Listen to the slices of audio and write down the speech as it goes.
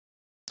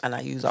And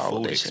I use all of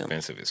Food that shit.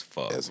 expensive as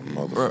fuck. As a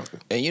motherfucker.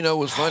 And you know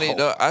what's funny?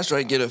 Though? I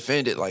straight get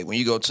offended, like, when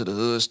you go to the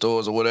hood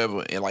stores or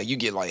whatever, and, like, you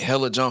get, like,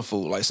 hella junk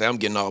food. Like, say I'm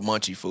getting all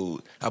munchy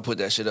food. I put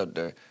that shit up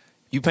there.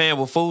 You paying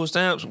with food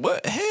stamps?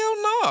 What? Hell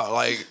no.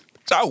 Like,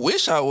 I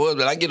wish I was,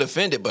 but I get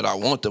offended, but I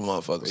want the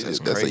motherfuckers. That's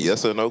a crazy.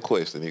 yes or no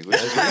question.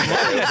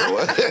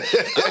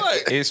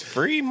 It's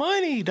free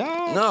money,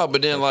 dog. No,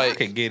 but then, If like, I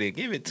could get it,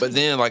 give it to but me.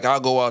 then, like, I'll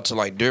go out to,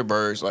 like,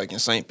 Deerbergs, like, in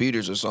St.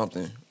 Peter's or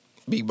something.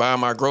 Be buying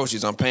my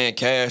groceries. I'm paying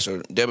cash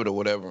or debit or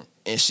whatever.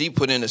 And she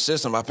put in the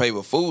system, I pay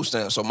with food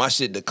stamps, so my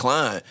shit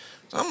declined.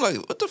 So I'm like,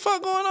 what the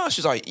fuck going on?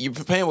 She's like, you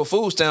paying with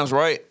food stamps,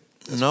 right?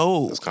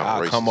 No. That's kind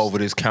I'll of come over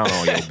this counter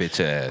on your bitch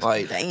ass.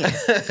 Like, Damn.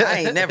 I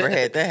ain't never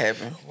had that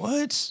happen.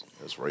 what?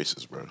 That's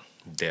racist, bro.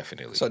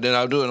 Definitely. So then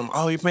I'll do it.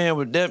 Oh, you paying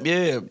with debt?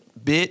 Yeah,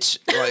 bitch.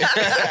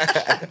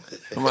 Like,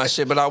 my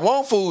shit. But I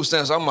want food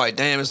stamps. I'm like,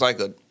 damn, it's like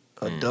a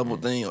double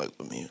thing. Like,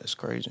 I mean, that's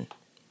crazy.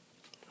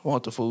 I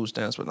want the food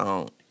stamps, but I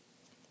don't.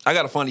 I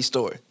got a funny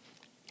story.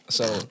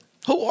 So,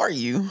 Who are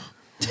you?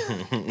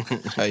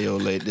 hey, yo,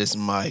 lady, this is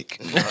Mike.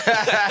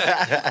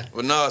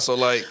 But no, so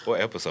like, What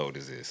episode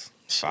is this?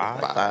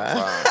 5?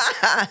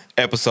 Episode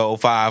Episode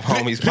 5,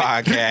 Homies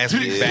Podcast.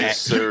 We back. Yes,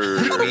 sir.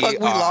 Fuck, we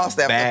lost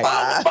after back.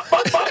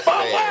 5.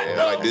 Man,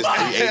 like this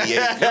 388.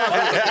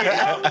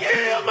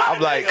 I'm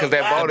like, because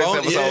that bonus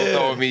episode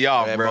throwing me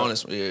off, that bro.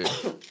 bonus, yeah,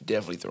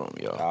 definitely throwing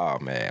me off. Oh,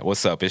 man.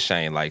 What's up? It's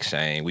Shane like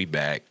Shane. We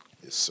back.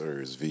 Yes, sir.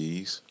 It's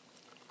V's.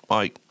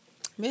 Mike,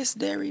 Miss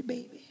Derry,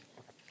 baby.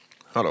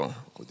 hold on.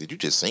 Did you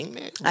just sing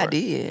that? I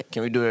did.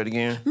 Can we do that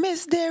again?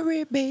 Miss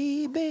Derry,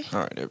 baby.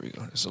 All right, there we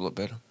go. It's a little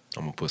better.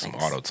 I'm going to put some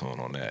auto-tune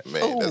on that.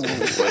 Man, that's gonna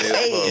be funny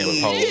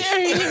as fuck.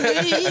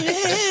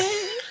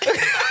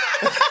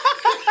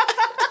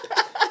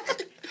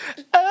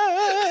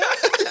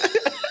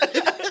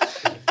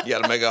 You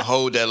gotta make her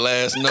hold that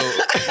last note.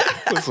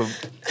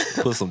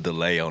 Put some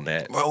delay on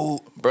that. A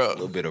Bro,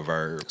 little bit of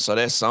verb. so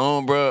that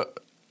song, bro,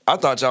 I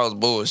thought y'all was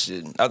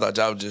bullshitting. I thought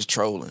y'all was just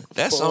trolling.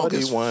 That song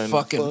is 41,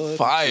 fucking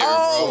fire,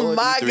 Oh, bro.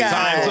 my 43 God.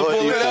 times to pull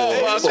it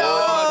up. That's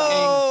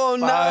Oh,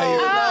 no, fire.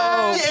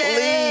 no,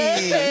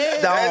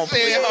 please. Don't,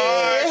 please.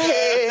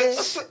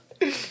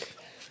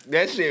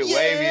 That shit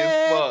wavy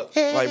as fuck.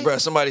 Like, bro,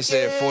 somebody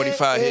said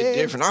 45 hit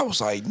different. I was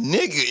like,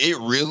 nigga, it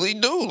really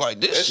do. Like,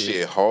 this That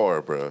shit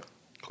hard, bro.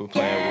 Quit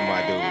playing with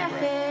my dude,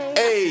 bro.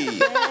 Hey,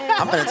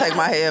 I'm gonna take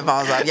my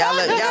headphones off. Y'all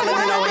let me know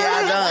when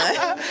y'all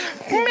done.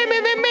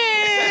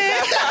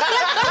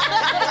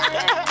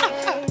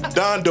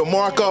 Don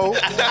DeMarco.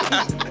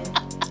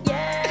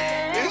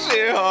 This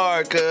shit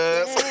hard,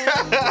 cuz.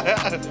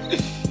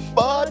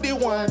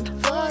 41.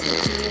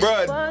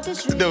 Bro,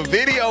 the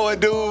video of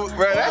dude,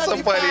 bro, that's a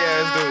funny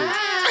ass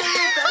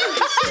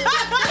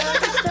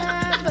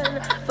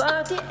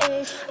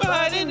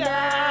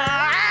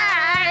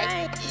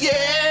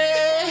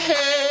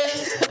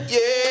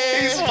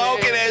He's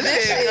smoking that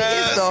This shit shit,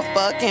 is cuz. the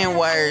fucking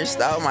worst.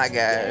 Oh my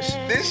gosh.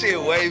 This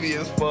shit wavy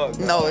as fuck.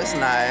 No, it's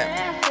not.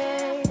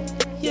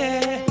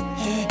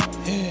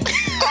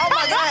 Oh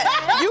my God.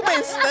 You've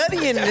been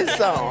studying this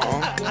song.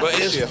 But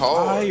it's shit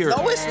hard. fire.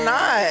 No, it's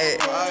not.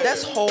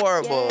 That's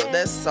horrible.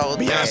 That's so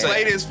Beyonce. bad.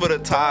 Play this for the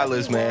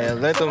toddlers,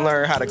 man. Let them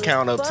learn how to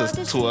count up to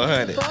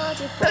 100.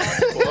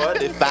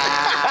 45.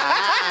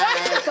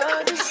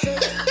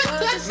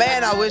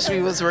 Man, I wish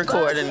we was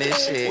recording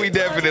this shit. We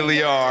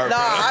definitely are, No,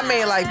 bro. I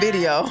mean like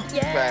video.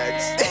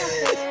 Facts.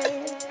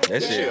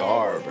 That shit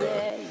hard,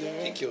 bro.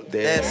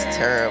 That's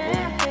terrible.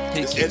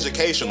 It's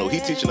educational. He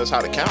teaching us how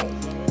to count.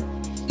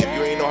 If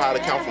you ain't know how to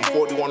count from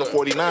 41 to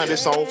 49,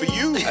 this song for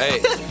you. Hey,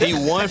 he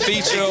one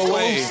feature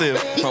away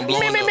from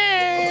blowing up.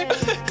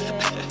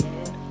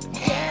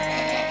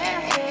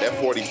 That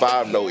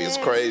 45 note is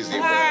crazy,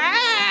 bro.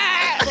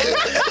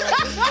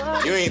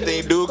 You ain't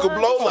think dude could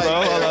blow like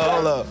that.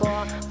 Hold up.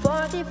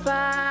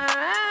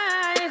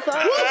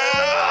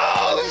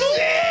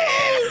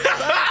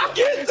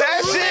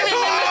 That shit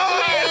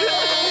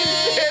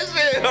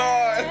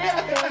hard.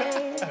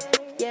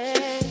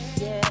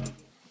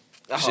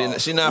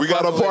 She not We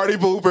got a fucking with- party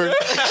pooper.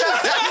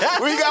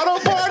 We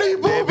got a party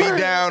pooper. Be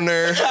down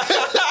there. Get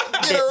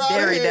her out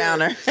Dairy here.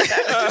 Downer.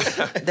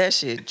 That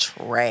shit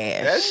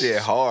trash. That shit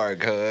hard,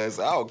 cuz.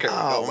 I don't care. what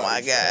Oh nobody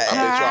my say. I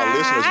God. bet y'all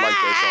listeners like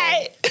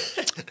that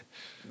song.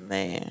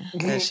 Man,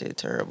 that shit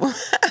terrible.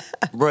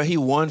 Bro, he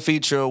one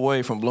feature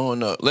away from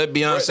blowing up. Let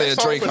Beyonce That and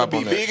song Drake finna hop be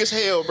on big that. as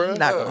hell, bro.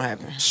 Not gonna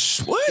happen.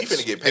 What? He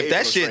finna get paid If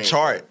that for shit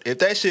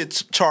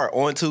stream. chart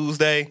on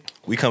Tuesday,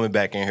 we coming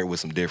back in here with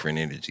some different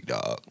energy,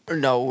 dog.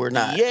 No, we're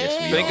not.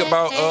 Yes, we Think are.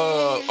 about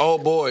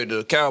old boy,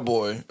 the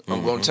cowboy.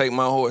 I'm gonna take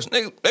my horse.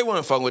 Nigga, they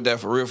wasn't fucking with that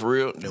for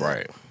real.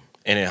 Right.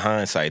 And in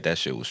hindsight, that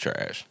shit was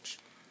trash.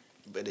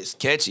 But it's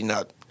catchy,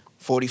 not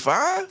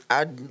 45.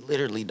 I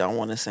literally don't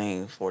want to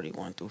sing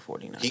 41 through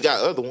 49. He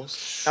got other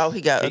ones. Oh, he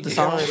got other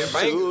songs.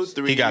 2,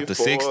 3, He got the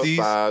 4, 60s.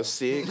 5,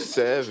 6,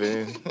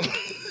 7.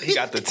 He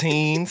got the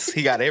teens.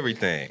 He got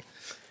everything.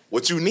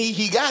 What you need,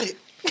 he got it.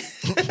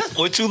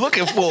 What you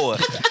looking for?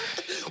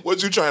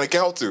 What you trying to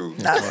count to?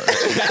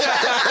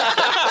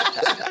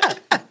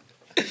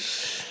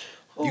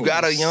 You you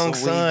got a young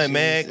sweet son,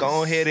 man, Jesus.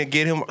 go ahead and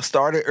get him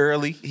started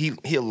early.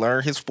 He'll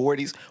learn his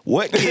 40s.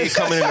 What kid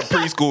coming into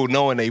preschool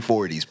knowing they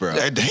 40s, bro?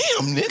 Damn,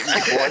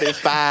 nigga.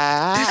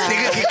 45. This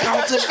nigga can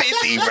count to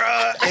 50,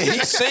 bro. And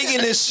he's singing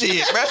this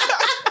shit, bro.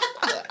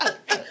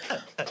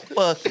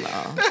 Fuck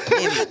no.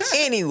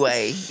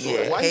 Anyway,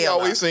 yeah. Why he hell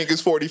always think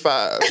it's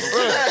 45?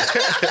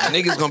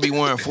 Niggas gonna be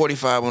wearing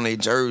 45 on their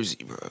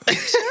jersey, bro. no.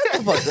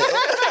 Fuck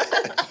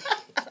up.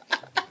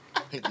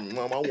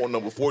 Mom, I want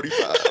number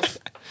 45.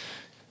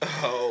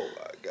 Oh,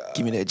 my God.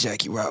 Give me that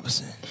Jackie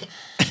Robinson.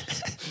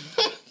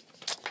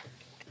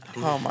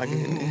 Oh my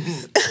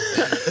goodness.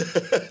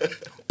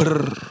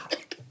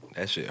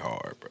 That shit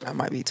hard, bro. I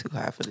might be too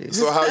high for this.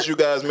 So how's you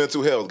guys'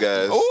 mental health,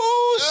 guys?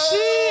 Oh,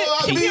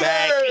 shit. He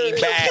back.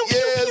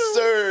 Yes,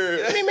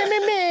 sir.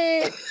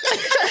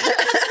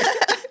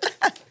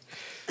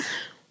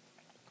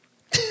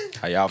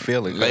 How y'all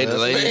feeling?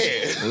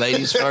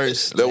 Ladies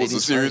first. That was a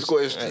Ladies serious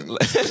first. question.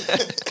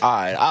 All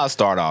right, I'll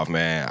start off,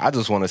 man. I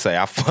just want to say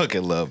I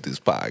fucking love this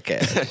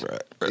podcast,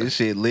 bro. This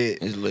shit lit.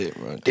 It's lit,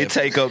 bro. It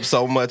take up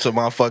so much of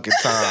my fucking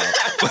time,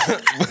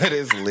 but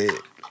it's lit.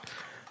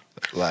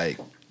 Like,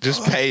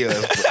 just pay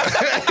us,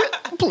 bro.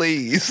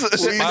 Please. Please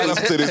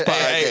listen to this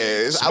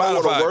podcast. I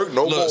don't want to work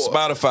no more.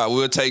 Spotify,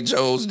 we'll take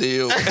Joe's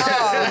deal.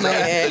 Oh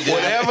man.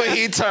 Whatever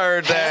he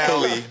turned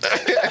down,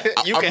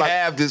 you can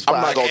have this podcast.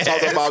 I'm not gonna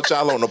talk about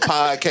y'all on the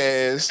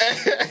podcast.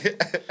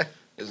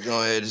 Just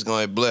go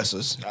ahead, bless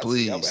us,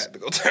 please. I'm about to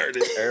go turn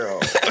this air on.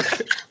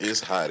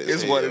 It's hot as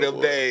It's hell, one of them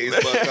boy. days,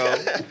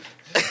 bucko.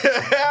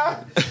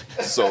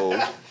 So,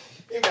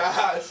 It got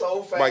hot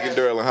so fast. Mike and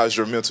Darrell, how's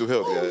your mental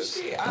health, guys?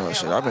 Oh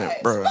shit,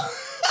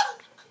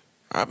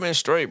 I've been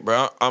straight,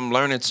 bro. I'm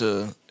learning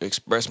to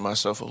express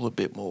myself a little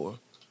bit more.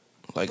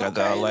 Like Okay,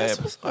 that's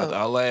what's up.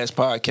 our last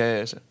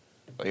podcast,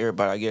 like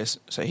everybody, I guess,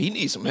 say he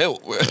needs some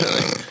help. Bro.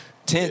 Like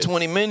 10,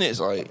 20 minutes,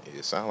 like,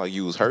 It sounded like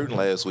you was hurting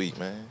last week,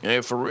 man.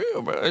 yeah, for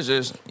real, bro. It's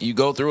just, you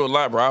go through a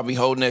lot, bro. I'll be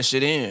holding that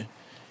shit in.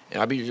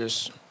 And I'll be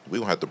just, We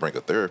gonna have to bring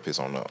a therapist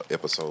on the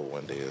episode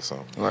one day or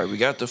something. like, we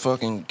got the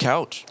fucking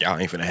couch. Y'all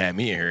ain't finna have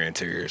me in here in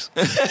tears.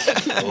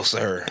 No,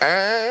 sir.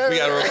 We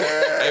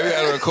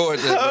gotta record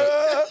that, bro.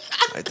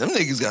 Like, them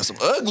niggas got some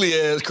ugly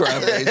ass cry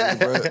faces,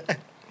 bro.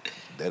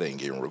 That ain't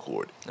getting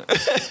recorded.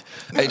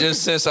 Hey,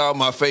 just censor out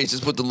my face.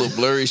 Just put the little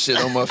blurry shit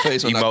on my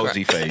face when I cry.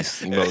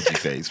 Emoji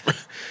face, bro.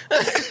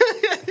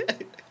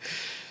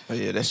 But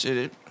yeah, that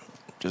shit,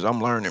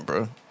 I'm learning,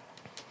 bro.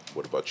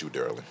 What about you,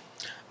 Darrell?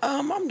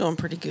 I'm doing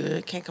pretty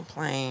good. Can't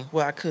complain.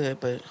 Well, I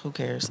could, but who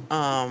cares?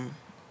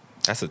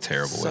 That's a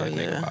terrible So, way to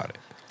think yeah. about it.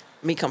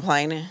 Me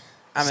complaining.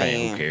 I Saying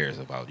mean, who cares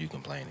about you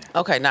complaining?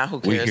 okay, now who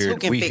We cares? here. Who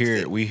can fix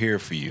it? We here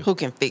for you. Who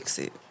can fix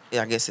it?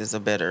 Yeah, I guess is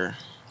a better.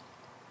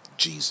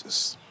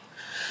 Jesus.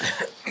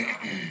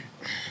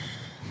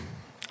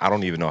 I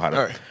don't even know how to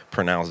All right.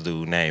 pronounce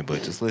dude's name,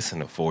 but just listen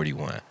to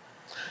 41.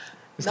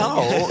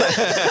 No,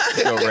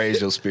 It's gonna raise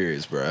your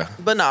spirits, bro.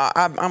 but no,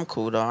 I'm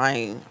cool though.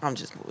 I'm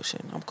just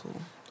bullshitting. I'm cool.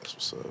 That's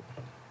what's up.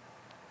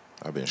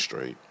 I've been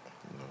straight.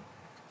 You know.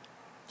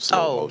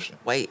 Slow motion.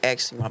 Wait,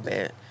 actually, my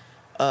bad.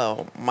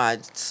 My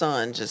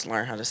son just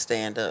learned how to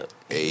stand up.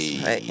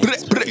 Hey.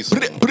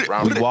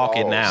 We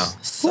walking now.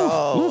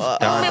 So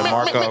Don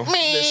DeMarco.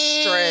 the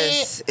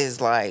stress is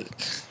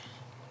like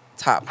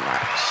top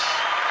notch.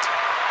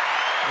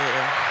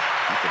 Yeah.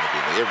 You finna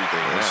get into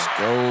everything now.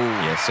 Go.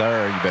 Yes,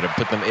 sir. You better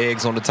put them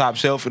eggs on the top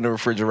shelf in the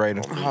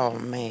refrigerator. Oh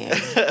man.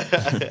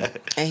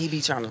 And he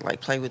be trying to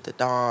like play with the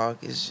dog.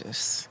 It's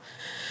just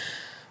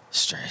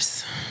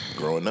stress.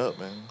 Growing up,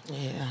 man.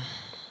 Yeah.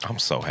 I'm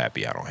so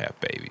happy I don't have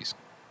babies.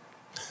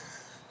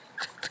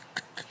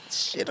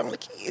 Shit on the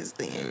kids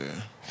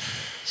then.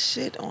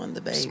 Shit on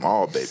the baby.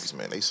 Small babies,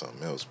 man, they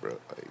something else, bro.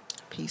 Like,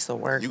 Piece of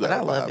work. you But I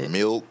gotta love buy it.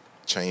 milk,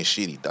 change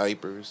shitty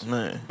diapers,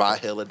 Man. buy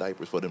hella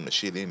diapers for them to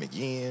shit in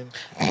again.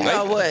 You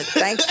know what?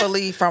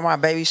 Thankfully, for my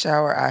baby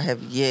shower, I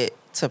have yet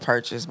to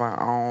purchase my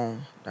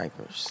own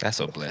diapers. That's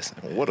a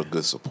blessing. What a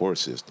good support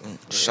system.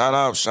 Shout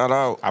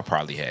out. I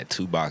probably had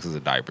 2 boxes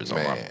of diapers on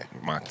Man.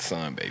 my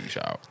son baby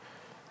shower.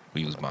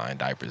 We was buying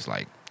diapers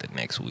like the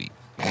next week.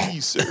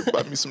 Please, sir,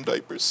 buy me some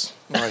diapers.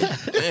 Like,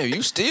 damn,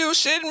 you still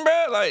shitting,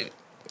 bro? Like,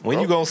 When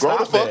you gonna Grow stop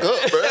the fuck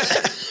that? up, bro.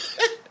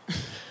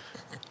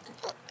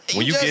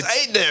 When you just get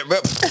ate that,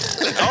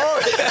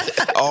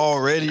 bro.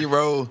 Already,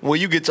 bro. when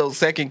you get your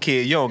second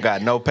kid, you don't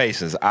got no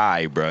patience. All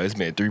right, bro. It's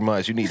been 3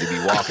 months. You need to be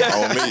walking.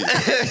 On me.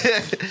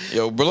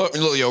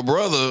 Your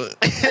brother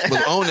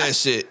was on that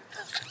shit.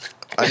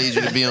 I need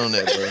you to be on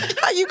that, bro.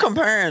 How you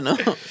comparing them?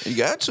 You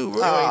got to, bro.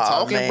 You ain't Aw,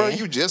 talking, bro. man.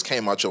 You just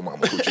came out your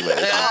mama coochie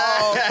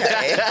last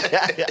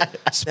Okay.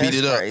 Speed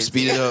it That's up. crazy.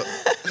 Speed it up.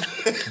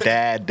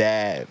 Dad.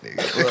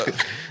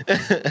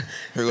 Nigga.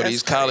 Here go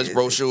these college crazy.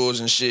 brochures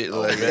and shit.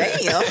 Like that.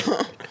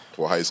 Damn.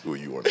 What high school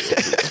you want to go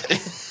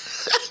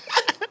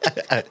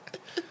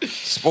to?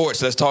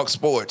 Sports. Let's talk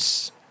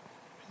sports.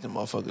 The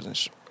motherfuckers and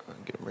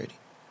get them ready.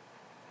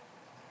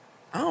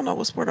 I don't know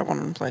what sport I want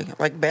them to play.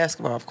 Like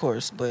basketball, of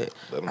course, but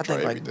Let 'em I try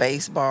think like everything.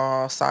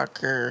 baseball,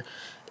 soccer.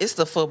 It's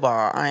the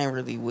football. I ain't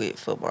really with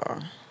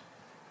football.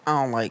 I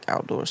don't like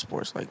outdoor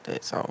sports like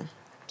that. So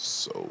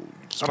So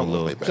Just a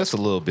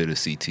little bit of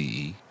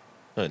CTE.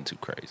 Nothing too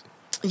crazy.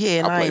 Yeah,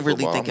 and I I play ain't really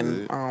football, I'm thinking.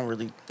 good. I don't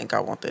really think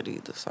I want that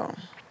either. So,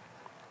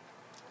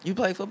 you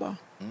play football?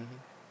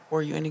 Or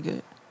are you any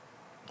good?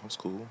 That's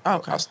cool.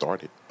 Okay. I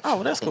started. Oh,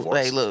 well, that's cool.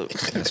 Hey, look,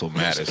 That's what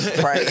matters.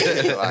 right?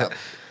 Y'all I got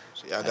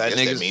guess that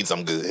niggas. means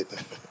I'm good.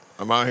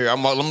 I'm out here.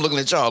 I'm looking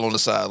at y'all on the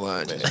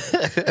sideline.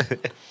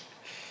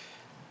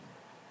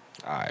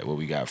 All right, what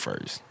we got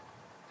first?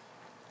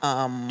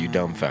 You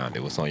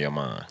dumbfounded. What's on your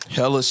mind?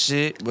 Hella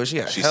shit, but she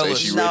got She hella say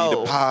she shit. ready to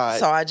No. pod.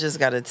 So I just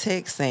got a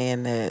text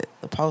saying that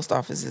the post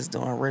office is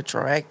doing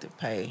retroactive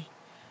pay.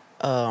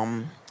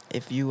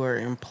 If you were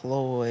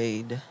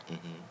employed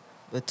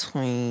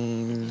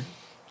between,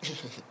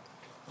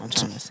 I'm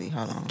trying to see.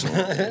 Hold on.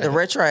 The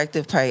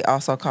retroactive pay,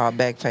 also called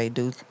back pay,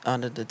 due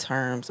under the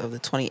terms of the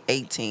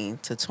 2018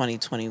 to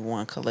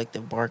 2021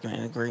 collective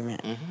bargaining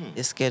agreement,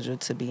 is scheduled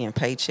to be in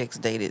paychecks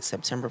dated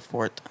September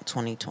 4th,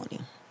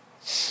 2020.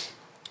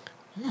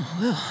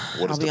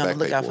 What I'll is be the on the back pay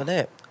lookout for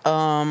that.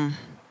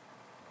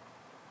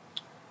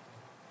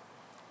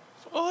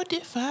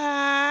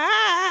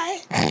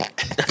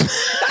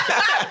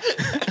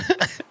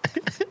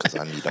 'Cause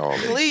I need all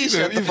that. Please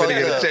shut the You fuck finna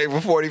get a up. check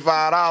for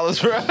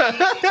 $45, bro.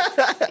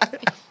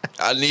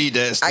 I need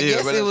that still. I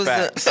guess but it was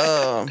that's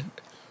facts.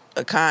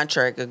 a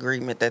contract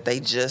agreement that they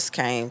just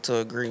came to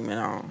agreement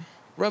on.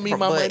 Run me From-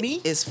 my but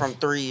money. It's from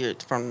 3 years.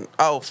 From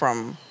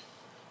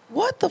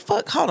what the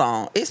fuck? Hold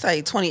on. It's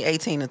a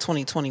 2018 to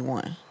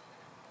 2021.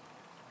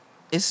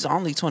 It's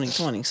only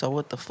 2020. So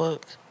what the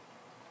fuck?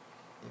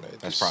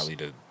 That's probably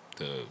the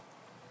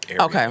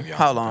area Okay, of y'all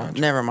hold on. contract.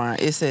 Never mind.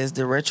 It says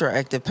the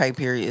retroactive pay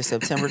period is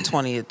September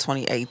 20th,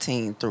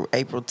 2018 through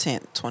April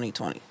 10th,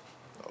 2020.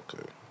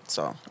 Okay.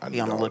 So I be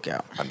need on the all-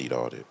 lookout. I need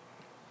all that.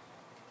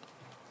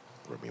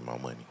 Run me my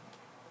money.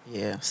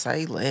 Yeah,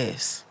 say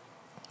less.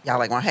 Y'all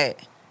like my hat?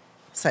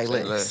 Say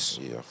less. less.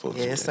 Yeah, I fuck with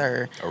Yes, that.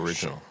 sir.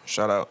 Original.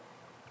 Shout out.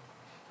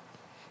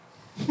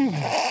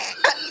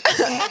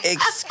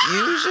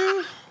 Excuse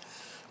you?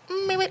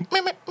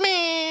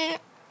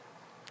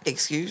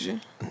 Excuse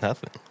you?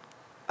 Nothing.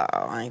 Oh,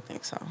 I ain't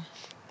think so.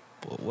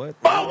 What?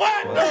 Run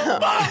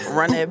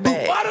that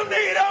back. Why them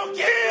niggas don't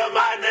kill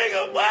my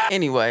nigga? Why?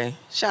 Anyway,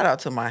 shout out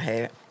to my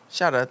hat.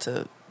 Shout out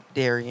to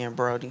Darian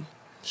Brody.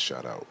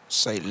 Shout out.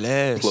 Say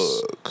less.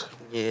 Plug.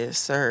 Yes,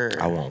 sir.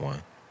 I want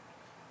one.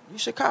 You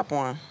should cop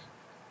one.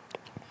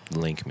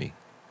 Link me.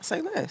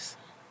 Say less.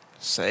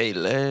 Say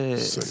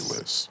less. Say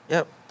less.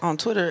 Yep. On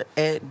Twitter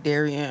at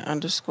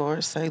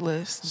Darian_say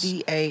less.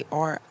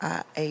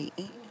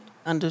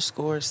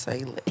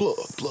 DARIAN_say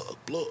less.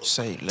 Plug.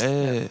 Say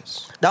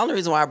less. The only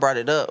reason why I brought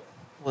it up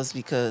was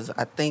because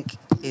I think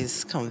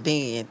it's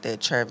convenient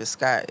that Travis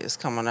Scott is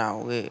coming out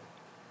with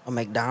a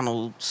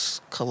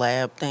McDonald's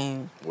collab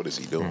thing. What is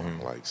he doing?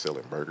 Mm-hmm. Like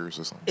selling burgers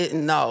or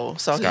something? No,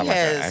 so It's he got like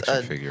an has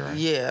action figure, right?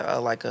 yeah,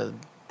 like a.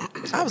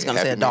 I was gonna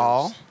Happy say a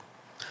doll. Meals.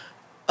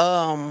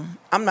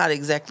 I'm not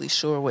exactly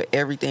sure what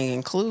everything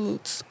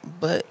includes,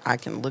 but I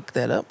can look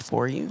that up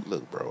for you.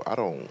 Look, bro, I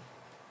don't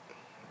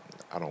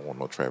want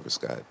no Travis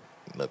Scott.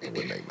 Nothing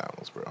with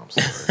McDonald's, bro. I'm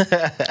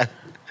sorry.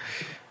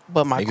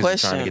 But my Niggas is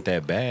question, trying to get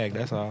that bag.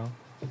 That's all.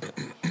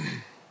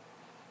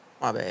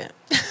 my bad.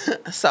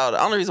 So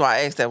the only reason why I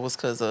asked that was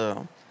because,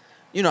 on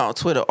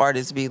Twitter,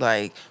 artists be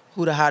like,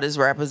 "Who the hottest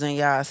rappers in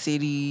y'all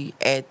city?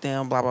 At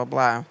them, blah blah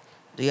blah."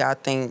 Do y'all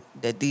think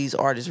that these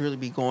artists really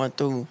be going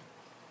through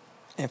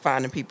and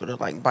finding people to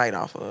like bite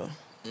off of?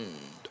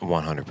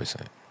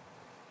 100%.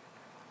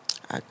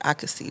 I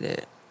could see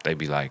that. They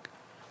be like,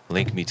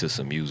 link me to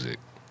some music.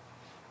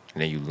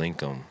 And then you link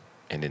them,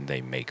 and then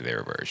they make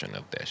their version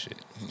of that shit.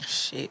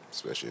 Shit.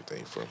 Especially if they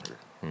ain't from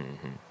here.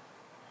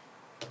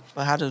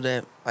 But how do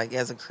that, like,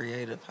 as a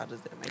creative, how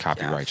does that make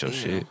Copyright y'all your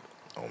feel? shit.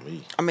 On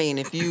me. I mean,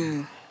 if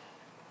you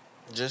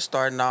just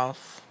starting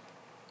off,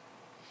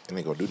 And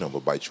they gonna do nothing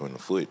but bite you in the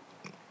foot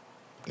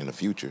in the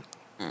future.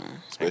 And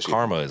Especially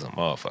karma is a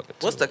motherfucker.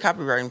 what's too. the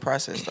copywriting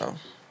process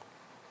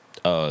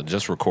though?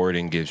 Just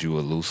recording gives you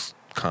a loose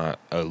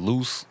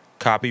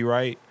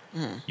copyright.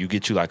 You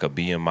get you like a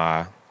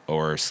BMI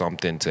or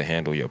something to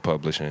handle your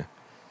publishing,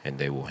 and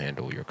they will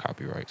handle your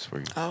copyrights for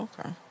you. Oh,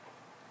 okay.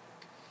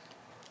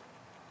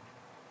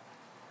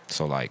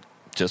 So like,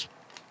 just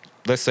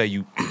let's say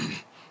you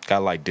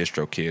got like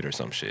DistroKid or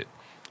some shit.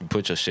 You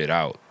put your shit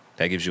out.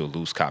 That gives you a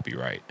loose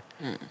copyright.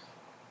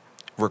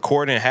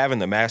 Recording, having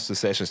the master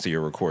sessions to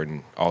your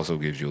recording also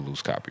gives you a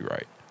loose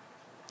copyright.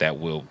 That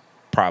will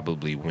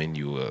probably win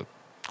you a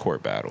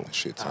court battle.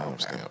 shit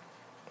timestamp.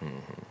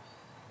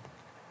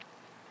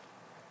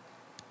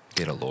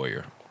 Get a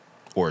lawyer,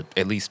 or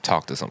at least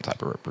talk to some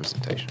type of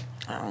representation.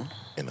 Oh.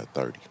 In a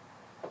 30.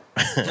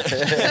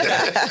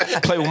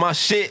 Play with my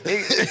shit,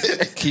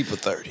 nigga. Keep a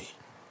 30.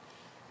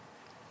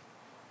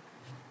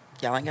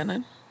 Y'all ain't got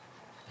nothing?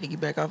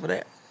 Piggyback off of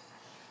that?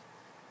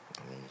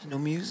 No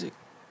music?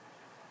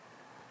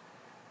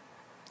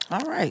 All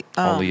right.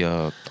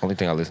 Only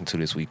thing I listened to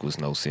this week was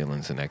No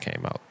Ceilings, and that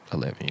came out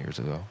 11 years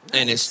ago.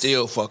 And it's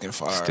still fucking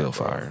fire. Still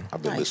bro. fire.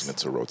 I've been Nice. listening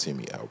to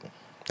Rotimi album.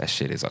 That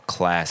shit is a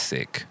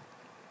classic.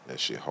 That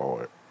shit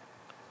hard.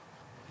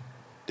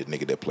 The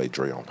nigga that played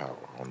Dre on Power.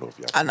 I don't know if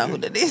y'all. I know who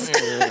familiar. that is.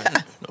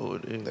 No,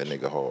 it is. That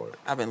nigga hard.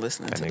 I've been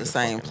listening That to the nigga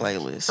same fucking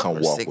playlist Come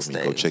for walk 6 with me.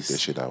 days. Go check that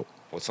shit out.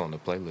 What's on the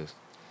playlist?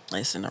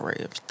 It's an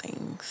array of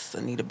things.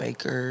 Anita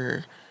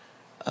Baker.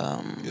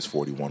 Is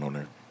 41 on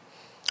there?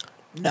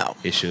 No,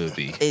 It should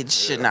be. it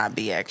should not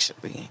be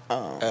actually.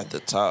 At the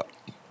top.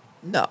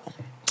 No,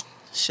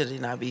 should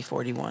it not be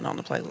 41 on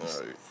the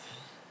playlist?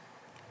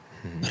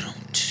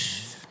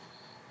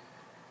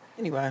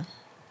 Anyway,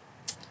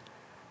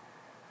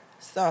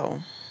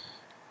 so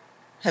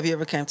have you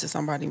ever came to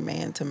somebody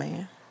man to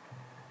man?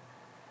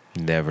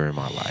 Never in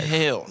my life.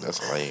 Hell no.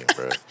 That's lame,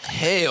 bro.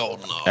 Hell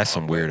no. That's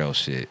some weirdo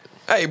shit.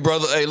 Hey,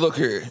 brother. Hey, look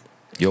here.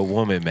 Your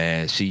woman,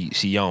 man,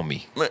 she on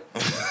me. Man.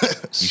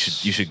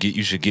 You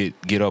should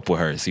get up with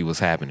her and see what's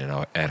happening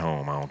at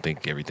home. I don't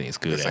think everything's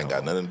good This at ain't got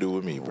home. nothing to do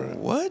with me, bro.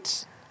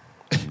 What?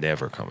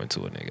 Never coming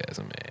to a nigga as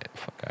a man.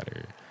 Fuck out of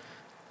here.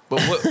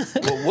 But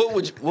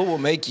what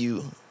would make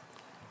you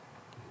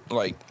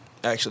like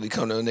actually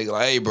come to a nigga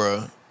like, hey,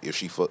 bro? If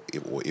he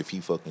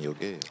fucking your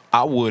girl.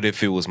 I would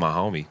if it was my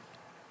homie.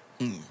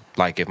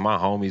 Like if my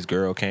homie's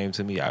girl came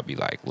to me, I'd be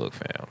like, look,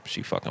 fam,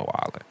 she fucking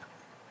wildin'.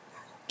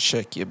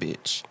 Check your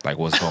bitch. Like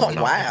what's going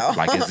on? Wow.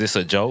 Like is this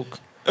a joke?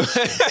 Because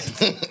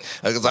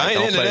I ain't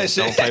Don't into play, that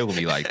shit. don't play with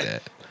me like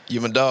that. You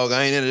my dog.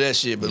 I ain't into that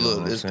shit. But You know look,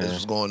 what I'm this saying?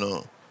 what's going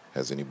on.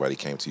 Has anybody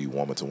came to you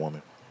woman to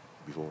woman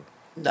before?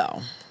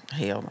 No,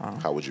 hell no.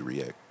 How would you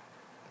react?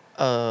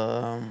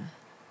 I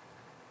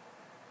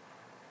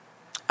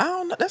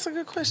don't know. That's a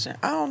good question.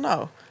 I don't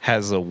know.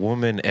 Has a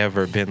woman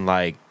ever been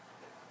like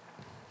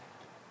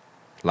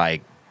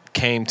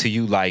came to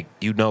you like,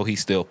 you know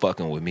he's still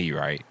fucking with me,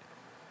 right?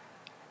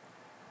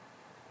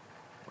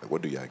 Like,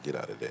 what do y'all get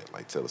out of that?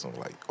 Like, tell us something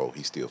like, oh,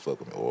 he still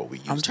fucking me, or we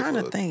used I'm trying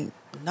to fuck. think.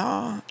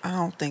 No, I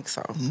don't think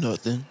so.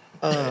 Nothing.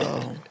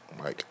 I'm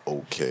like,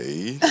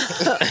 okay.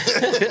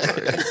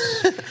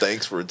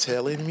 Thanks for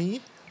telling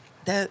me.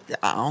 That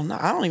I don't know.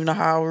 I don't even know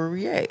how I would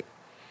react.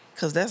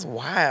 Cause that's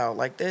wild.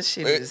 Like that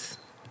shit is.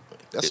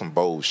 That's some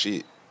bold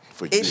shit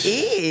for you. It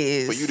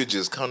is. For you to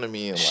just come to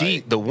me and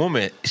The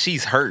woman,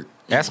 she's hurt.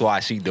 That's why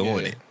she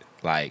doing Yeah. it.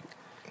 Like,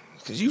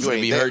 Because you You finna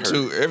ain't be that hurt hurt.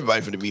 too.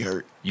 Everybody finna be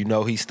hurt. you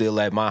know he's still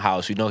at my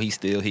house. You know he's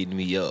still hitting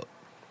me up.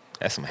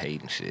 That's some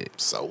hating shit.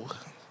 so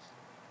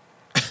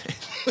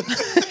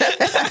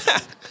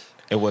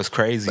And what's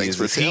crazy Thanks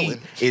for telling.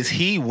 is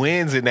he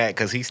wins in that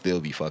because he still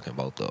be fucking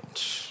both of them.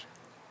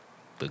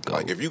 The goat.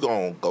 like, if you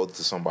gonna go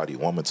to somebody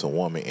woman to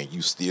woman and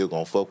you still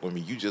gonna fuck with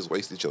me, you just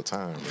wasted your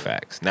time, man.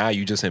 Facts. Now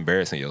you just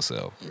embarrassing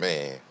yourself.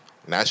 Man,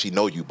 now she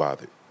know you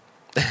bothered.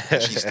 And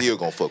she still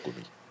gonna fuck with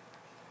me.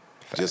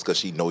 Just cause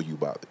she know you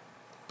bothered.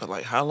 But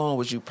like, how long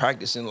was you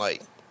practicing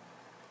like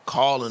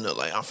calling her?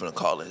 Like, I'm finna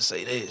call her and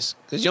say this.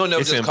 Because you don't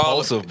never It's just call her.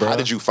 impulsive, bro. How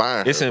did you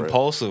find her? It's bro?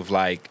 impulsive.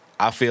 Like,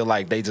 I feel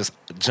like they just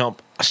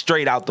jump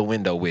straight out the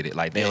window with it.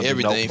 Like, they don't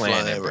Everything do no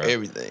planning, flying, bro.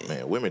 everything.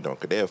 Man, women don't,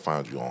 cause they'll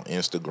find you on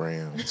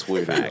Instagram,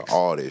 Twitter, Facts.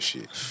 all that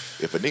shit.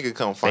 If a nigga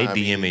come They find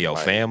me, DMing your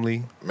like,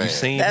 family. man. You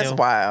seen That's him?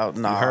 wild.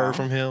 No, You heard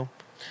from him?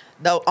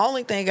 The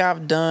only thing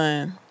I've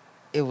done,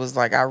 it was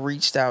like I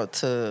reached out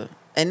to,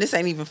 and this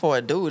ain't even for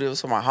a dude. It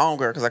was for my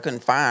homegirl because I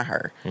couldn't find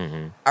her.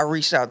 Mm-hmm. I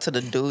reached out to the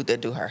dude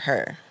that do her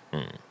hair,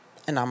 Mm.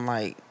 and I'm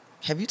like,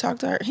 "Have you talked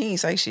to her?" He ain't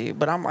say shit,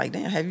 but I'm like,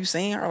 "Damn, have you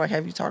seen her? Like,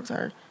 have you talked to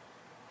her?"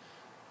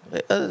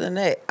 But other than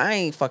that, I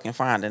ain't fucking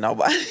finding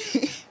nobody.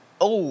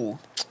 Oh,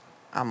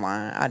 I'm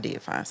lying. I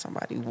did find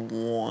somebody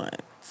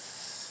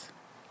once,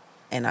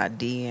 and I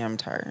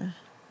DM'd her,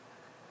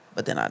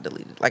 but then I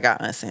deleted. Like I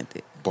unsent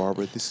it.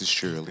 Barbara, this is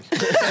Shirley.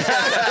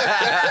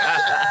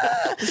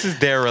 This is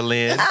Dara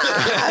Lynn.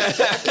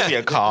 Give me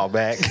a call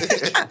back.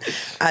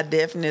 I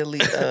definitely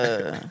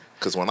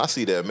Cause when I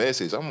see that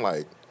message, I'm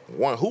like,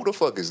 one, who the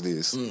fuck is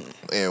this?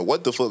 And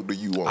what the fuck do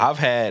you want?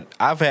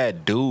 I've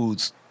had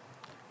dudes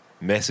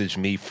message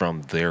me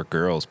from their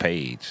girl's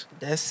page.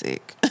 that's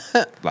sick.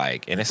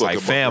 Like, and it's Fucking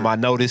like, fam, my I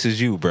know this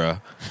is you, bruh.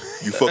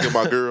 You fucking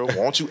my girl?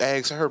 Won't you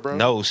ask her, bro?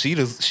 No,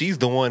 she's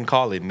the one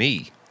calling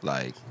me.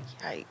 Like,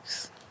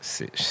 Yikes.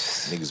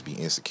 Niggas be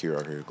insecure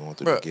out here going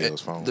through Bro, the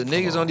girl's phone. the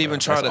niggas don't even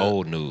try that's to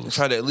old news.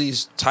 try to at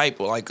least type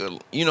like a,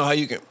 you know how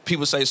you can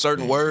people say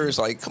certain words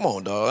like, come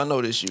on, dog, I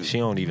know this you. She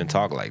don't even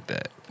talk like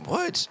that.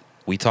 What?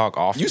 We talk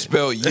often. You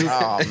spell you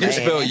Oh, you man.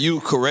 spell you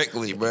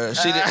correctly, bro.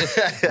 She did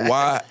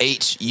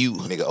YHU.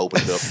 Nigga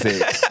opened it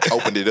up.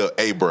 Opened it up.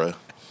 Hey, bruh.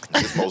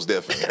 It's most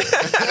definitely.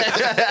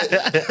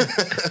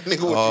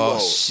 Nigga, what Oh you on?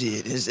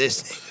 shit, is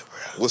this nigga,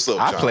 bro? What's up,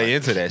 I John? play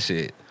into that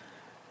shit.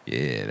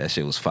 Yeah, that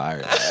shit was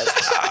fire.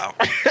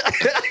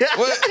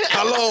 What?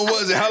 How long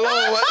was it? How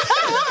long was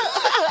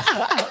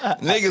it?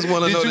 Niggas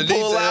want to know you the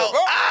pull details. out?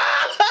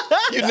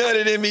 You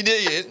nutted in me,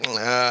 did you?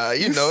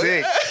 You know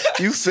sick.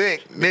 You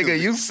sick, nigga.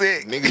 You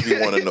sick. Niggas be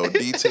want to know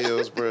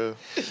details, bruh.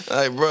 it.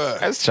 Like, bro.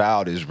 That's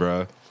childish,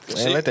 bro.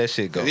 Man, let that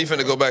shit go. He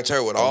finna go back to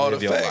her with all the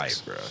live your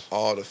facts. life, bro.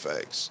 All the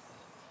facts.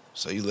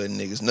 So you letting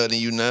niggas nut in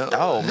you now?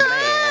 Oh man.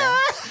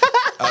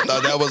 I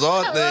thought that was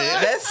our thing.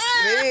 That's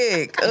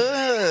sick. Ugh.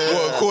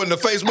 Well, according to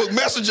Facebook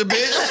Messenger,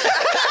 bitch.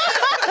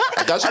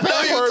 I got your I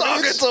know you password,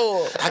 talking bitch.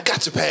 to him. I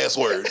got your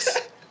passwords.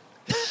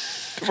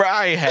 Bro,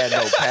 I ain't had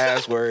no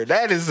password.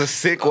 That is a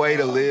sick way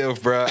to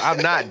live, bro. I'm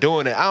not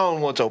doing it. I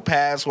don't want your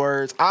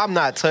passwords. I'm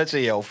not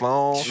touching your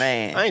phone.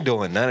 Man. I ain't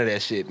doing none of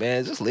that shit,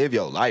 man. Just live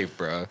your life,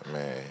 bro.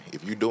 Man,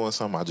 if you doing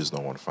something, I just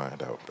don't want to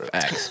find out, bro.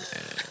 Facts,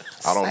 man.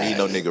 I don't need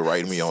no nigga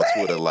writing me on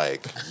Twitter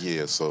like,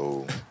 yeah,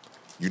 so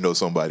you know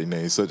somebody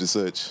named such and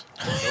such.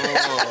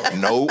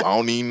 No, I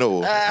don't even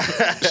know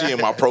her. She in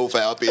my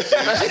profile picture.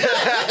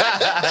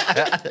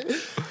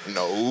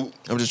 No.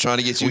 I'm just trying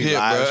to get you We here,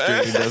 live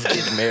bro. streaming us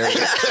getting married.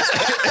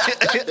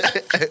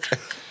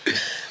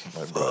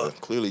 Like, bro,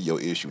 clearly your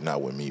issue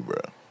not with me, bro.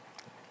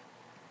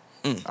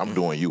 I'm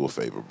doing you a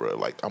favor, bro.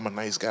 Like, I'm a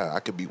nice guy. I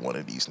could be one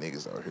of these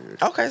niggas out here.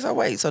 Okay, so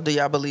wait. So do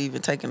y'all believe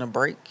in taking a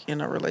break in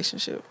a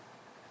relationship?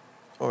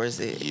 Or is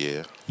it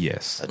Yeah.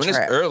 Yes. a When it's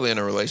trap? early in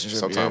a relationship,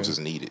 Sometimes yeah. it's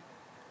needed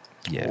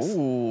Yes.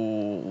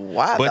 Ooh,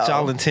 why But though?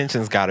 y'all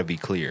intentions got to be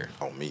clear.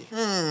 on me.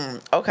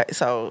 Okay,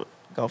 so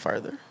go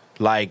further.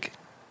 Like,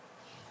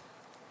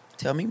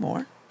 Tell me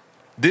more.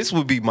 this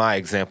would be my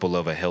example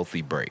of a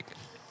healthy break.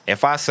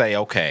 If I say,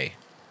 okay,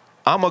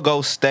 I'm going to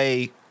go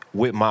stay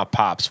with my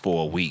pops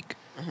for a week.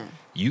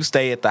 You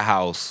stay at the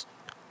house.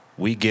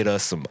 We get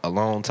us some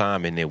alone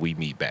time, and then we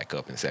meet back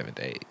up in 7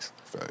 days.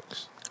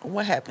 Facts.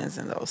 What happens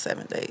in those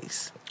 7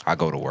 days? I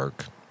go to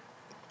work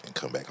And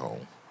come back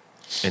home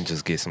and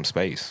just get some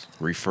space,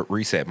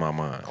 reset my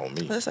mind. on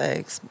me. Let's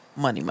ask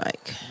Money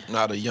Mike.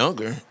 Now the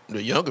younger me.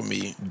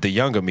 The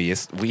younger me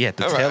is we at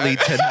the All telly right.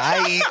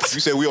 tonight. You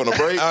said we on a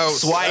break?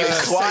 Swipe.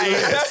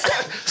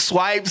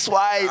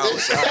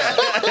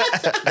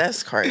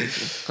 That's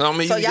crazy. I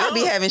mean, So you y'all be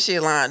young. having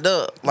shit lined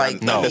up,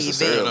 like Not in the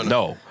necessarily. event.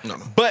 No. No.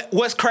 But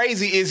what's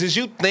crazy is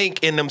you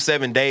think in them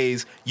 7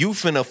 days you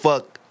finna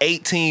fuck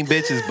 18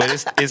 bitches, but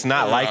it's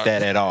not like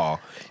that at all.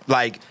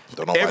 Like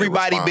Don't nobody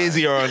everybody respond.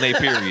 busy on their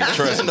period.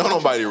 Trust me. No,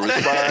 nobody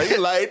respond. You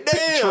like,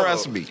 damn.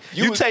 Trust me.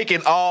 You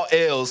taking all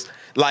L's.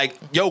 Like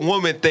your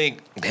woman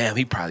think, damn,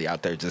 he probably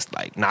out there just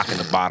like knocking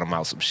the bottom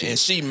out some And shit.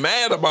 she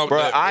mad about Bro,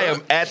 that. I bro.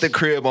 am at the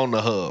crib on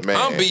the hub. Man,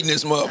 I'm beating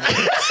this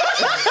motherfucker.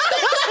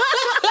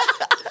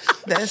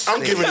 That's I'm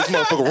sick. giving this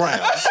motherfucker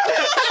rounds.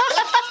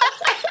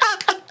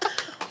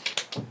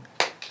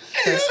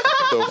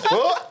 The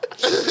fuck?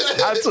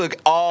 I took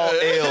all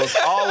L's.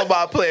 All of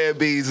my plan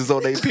B's is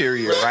on their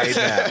period right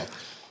now.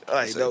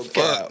 Like, no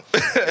cap.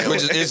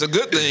 Which is it's a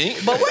good thing.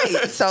 But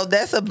wait, so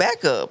that's a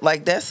backup.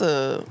 Like that's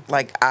a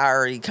like I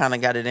already kind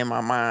of got it in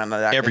my mind.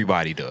 That I could-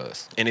 Everybody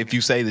does. And if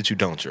you say that you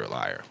don't, you're a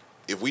liar.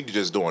 If we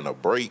just doing a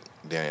break,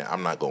 then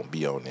I'm not gonna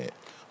be on that.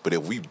 But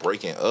if we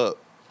breaking up,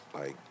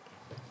 like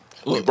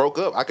we Look. broke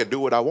up, I could do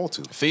what I want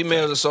to.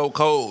 Females are so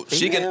cold.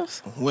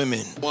 Females? She can women.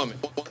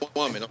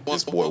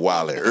 This boy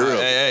wildin' early.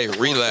 Hey,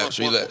 relax.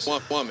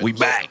 We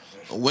back.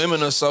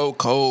 Women are so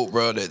cold,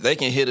 bro, that they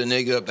can hit a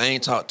nigga up they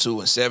ain't talked to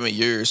in 7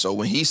 years. So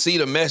when he see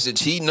the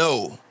message, he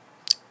know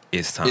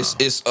It's time.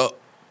 it's up.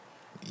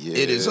 Yes,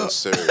 It is up.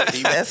 sir.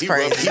 He, That's he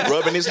crazy. He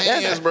rubbing his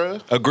hands, bro.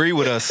 Agree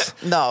with us.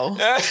 No,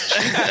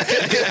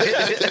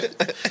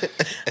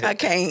 I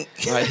can't.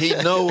 Like he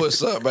know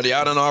what's up, but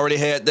y'all done already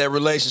had that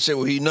relationship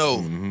where he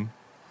know.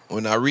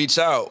 When I reach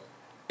out,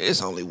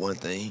 it's only one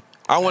thing.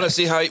 I want to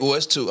see how. Well,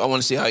 it's two. I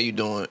want to see how you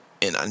doing,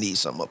 and I need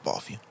something up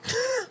off you.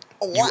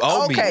 You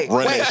owe me. Okay,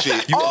 Run wait. that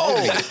shit. You Oh,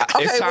 owe me.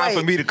 okay, It's time wait,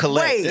 for me to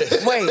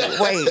collect.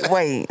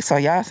 Wait. So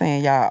y'all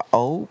saying y'all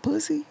old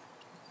pussy?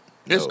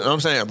 This, No. I'm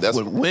saying That's-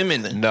 with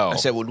women. No. I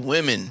said with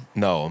women.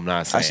 No, I'm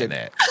not saying said-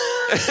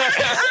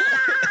 that.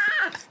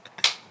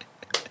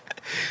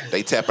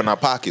 They tapping our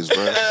pockets,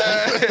 bro.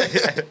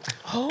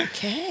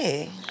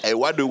 Okay. Hey,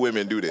 why do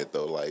women do that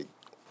though? Like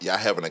y'all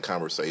having a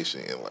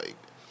conversation and like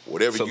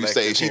whatever you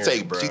say,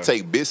 Selective hearing, she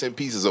take bits and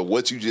pieces of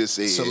what you just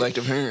said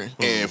Selective hearing.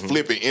 and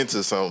flip it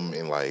into something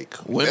and like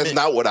Women- that's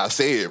not what I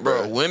said,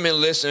 Bro, bro. women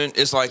listen.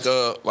 It's like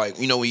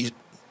you know when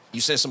you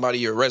send somebody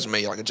your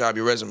resume, like a job,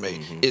 your resume.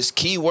 It's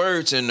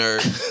keywords in there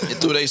and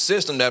through their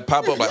system that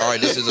pop up like, all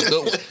right, this is a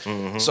good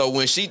one. So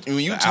when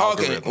you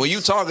talking,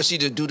 algorithms. she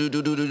just do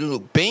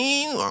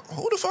bing.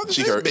 Who the fuck is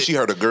She this heard bitch? she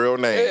heard a girl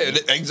name.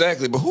 Yeah,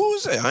 exactly. But who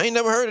is that? I ain't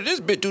never heard of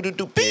this bitch. Do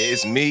bing.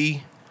 It's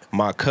me,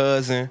 my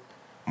cousin,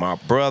 my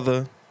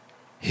brother,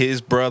 his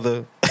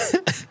brother,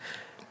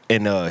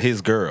 and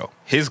his girl.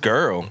 His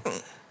girl,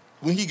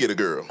 When he get a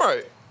girl,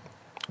 Right.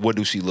 what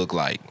do she look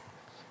like?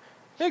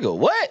 Nigga,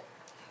 what?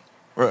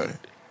 Right.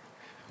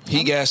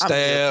 He got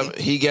stabbed.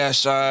 He got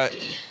shot.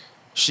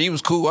 She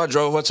was cool. I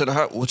drove her to the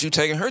hospital. What you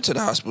taking her to the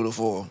hospital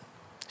for?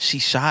 She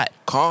shot.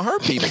 Call her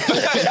people.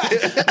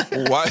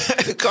 Why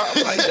call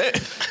like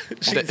that?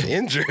 She's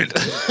injured.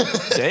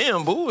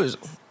 Damn, boo. Is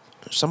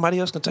somebody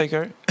else can take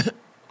her?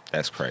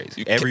 That's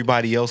crazy.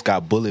 Everybody else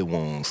got bullet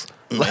wounds.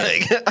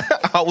 Like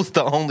I was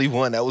the only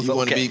one that was You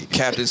want to okay. be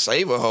Captain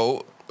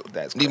Save-A-Hole.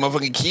 That's These crazy.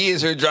 motherfucking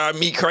kids here drive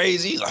me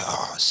crazy. Like,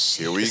 oh,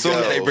 shit. here we As soon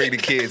as they go. bring the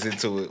kids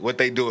into it, what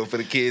they doing for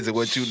the kids and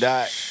what you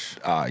not,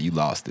 you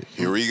lost it.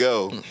 Here we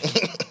go.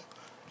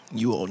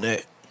 You on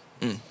that.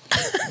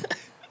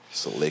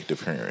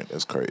 Selective hearing.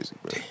 That's crazy,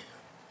 bro.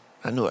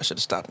 I knew I should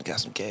have stopped and got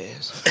some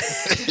gas.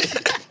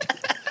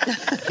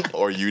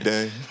 Are you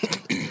done?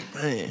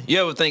 Man,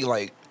 you ever think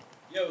like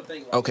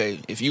Okay,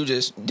 if you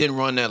just didn't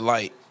run that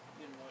light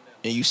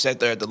and you sat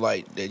there at the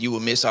light, that you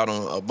would miss out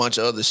on a bunch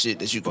of other shit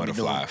that you could be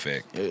doing. Butterfly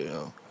effect.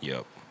 Yeah.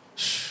 Yep.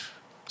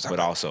 But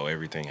also,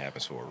 everything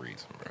happens for a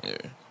reason, bro. Yeah.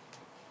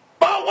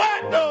 But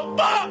what the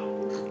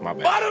fuck? My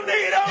bad. Why them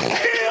niggas don't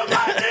kill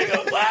my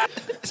nigga? What?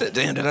 I said,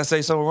 damn, did I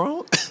say something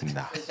wrong?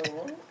 Nah.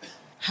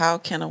 How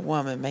can a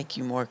woman make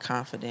you more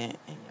confident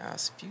in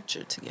y'all's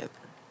future together?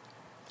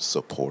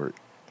 Support.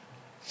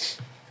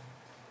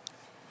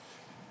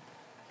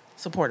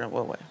 Support in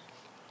what way?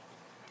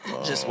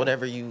 Just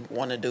whatever you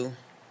want to do,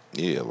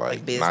 Yeah,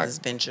 like business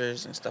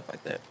ventures and stuff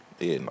like that.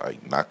 Yeah,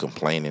 like not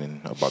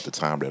complaining about the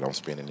time that I'm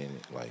spending in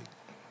it, like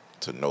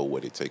to know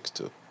what it takes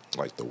to,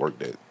 like the work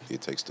that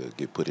it takes to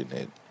get put in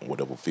that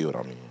whatever field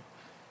I'm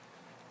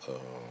in.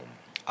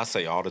 I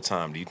say all the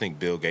time, do you think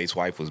Bill Gates'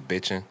 wife was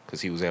bitching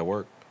because he was at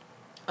work?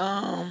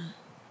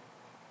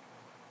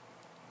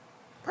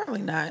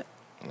 Probably not.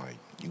 Like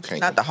you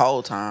can't. Not the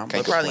whole time, but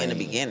Can't probably in the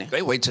complain. beginning.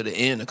 They wait till the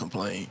end to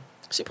complain.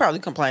 She probably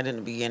complained in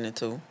the beginning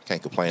too.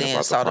 Can't complain Then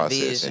about saw the the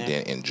process vision. and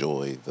then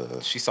enjoy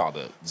the. She saw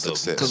the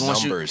Success. Because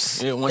once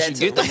numbers. once you That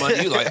get too. the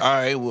money, you like, all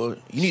right, well,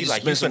 you need She's to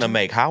like, you spend some finna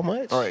make how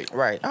much? All right.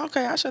 Right.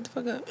 Okay, I'll shut the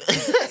fuck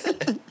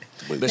up.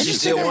 But But you she should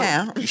still see want-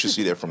 down. You should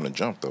see that from the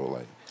jump though.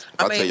 Like, if I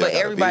tell mean, you but got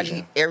a everybody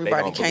vision, They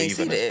everybody don't can't believe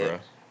see in us, that. bro.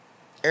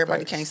 Everybody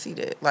Facts. can't see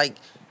that. Like,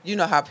 you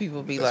know how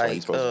people be That's why you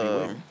like,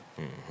 supposed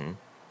to be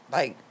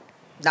like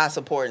not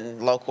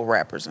supporting local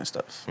rappers and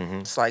stuff.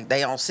 It's like they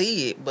don't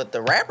see it, but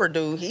the rapper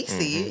dude, he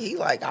see it. He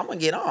like, I'm gonna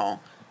get on.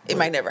 It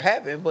might never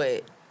happen,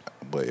 but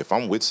But if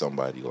I'm with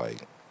somebody,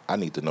 like I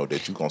need to know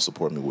that you're gonna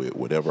support me with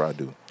whatever I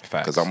do.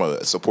 Facts. Because I'm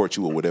gonna support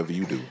you with whatever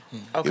you do.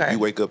 Okay. If you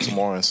wake up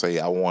tomorrow and say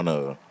I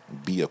wanna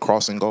be a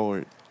crossing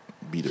guard,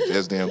 be the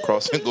best damn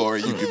crossing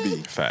guard you could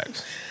be.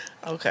 Facts.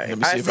 okay. Let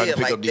me see if I see can it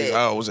pick like up these that.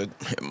 hours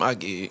at my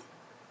gig.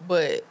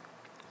 But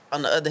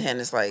on the other hand,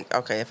 it's like,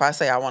 okay, if I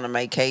say I want to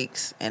make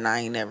cakes and I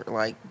ain't never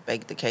like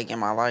baked the cake in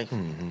my life,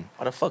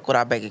 why the fuck would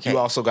I bake a cake? You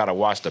also got to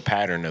watch the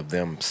pattern of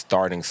them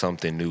starting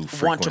something new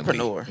frequently.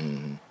 Entrepreneur.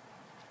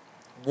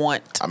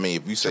 I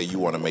mean, if you say you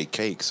want to make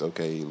cakes,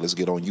 okay, let's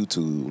get on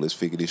YouTube. Let's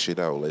figure this shit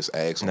out. Let's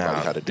ask somebody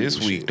Now, how to do this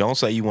week, shit. don't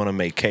say you want to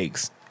make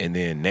cakes, and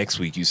then next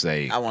week you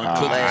say, I wanna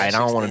do I lash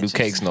don't want to do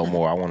extensions." cakes no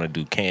more. I want to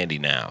do candy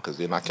now. Because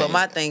then I can't. But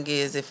my thing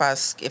is, if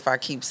I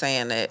keep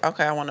saying that,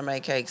 okay, I want to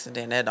make cakes, and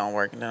then that don't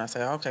work, and then I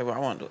say, okay, well, I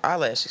want to do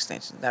eyelash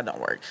extensions, that don't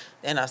work.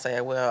 Then I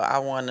say, well, I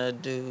want to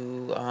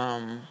do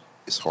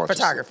it's hard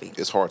photography.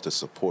 It's hard to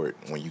support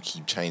when you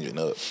keep changing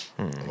up.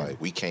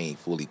 Like we can't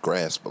fully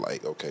grasp.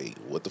 Like, okay,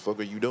 what the fuck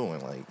are you doing?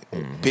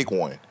 Like, pick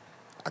one.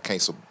 I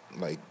can't.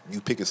 Like,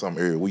 you picking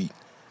something every week.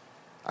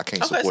 I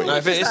can't okay, support so you.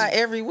 if it's not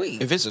every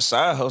week, If it's a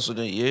side hustle,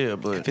 then yeah,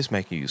 but If it's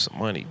making you some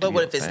money, but do what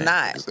your if it's thing.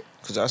 not?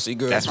 because I see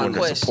girls. That's my where the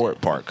question.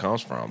 support part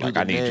comes from. Do Like, the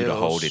I need you to nails,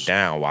 hold it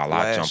down while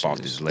I jump off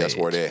lashes. this ledge. That's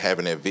where that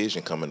having that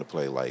vision come into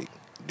play. Like,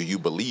 do you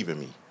believe in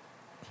me?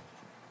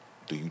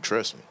 Do you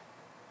trust me?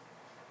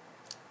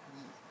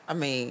 I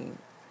mean,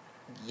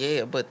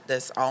 yeah, but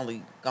that's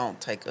only gonna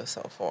take us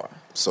so far.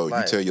 So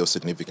Like- you tell your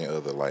significant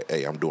other, like,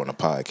 hey, I'm doing a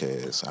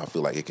podcast. I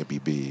feel like it can be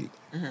big.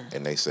 Mm-hmm.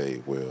 And they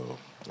say, well,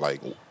 like,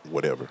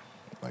 whatever.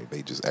 Like,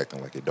 they just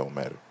acting like it don't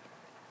matter.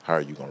 How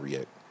are you going to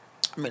react?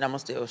 I mean, I'm gonna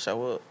still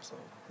show up. So,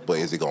 But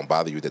is it going to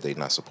bother you that they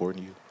not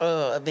supporting you?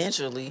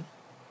 eventually,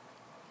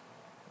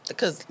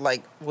 because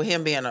like with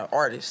him being an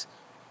artist,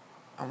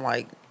 I'm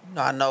like,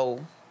 I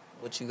know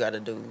what you got to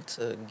do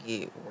to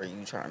get where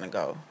you trying to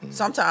go.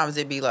 Sometimes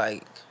it be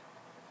like,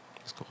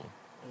 It's cool.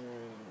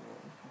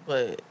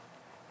 but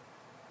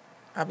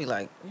I'll be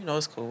like,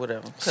 it's cool,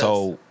 whatever. 'Cause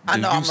So, I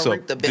know I'm gonna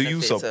reap the do you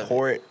benefits of it.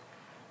 support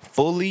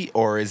fully,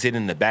 or is it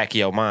in the back of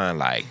your mind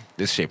like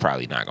this shit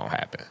probably not gonna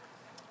happen?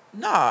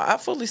 Nah, I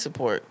fully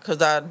support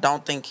because I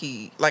don't think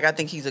I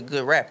think he's a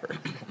good rapper.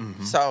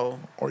 So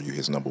Or are you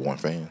his number one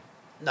fan?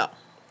 no.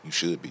 You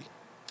should be.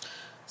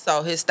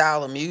 So his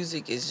style of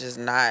music is just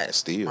not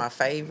Still. my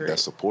favorite.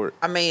 That's support.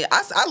 I mean,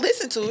 I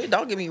listen to it.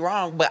 Don't get me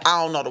wrong, but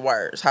I don't know the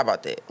words. How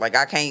about that? Like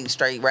I can't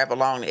straight rap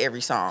along to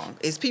every song.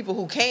 It's people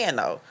who can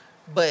though,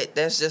 but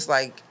that's just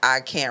like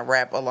I can't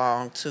rap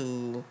along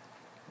to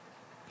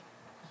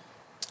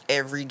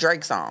every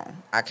Drake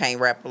song. I can't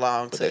rap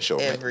along But to that's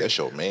your every.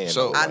 man.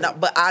 So- though, I like, know,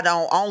 but I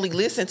don't only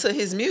listen to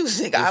his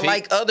music. I he-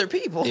 like other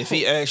people. If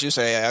he asks you,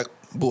 say,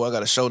 "Boo, I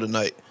got a show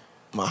tonight.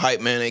 My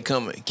hype man ain't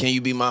coming. Can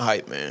you be my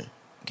hype man?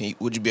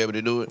 Would you be able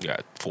to do it?" You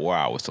got 4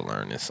 hours to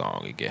learn this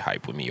song and get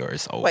hype with me, or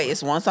it's over. Wait,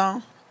 it's one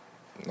song?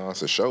 No,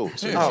 it's a show.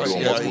 So Yeah, you're yeah, doing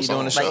he multiple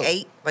doing a songs.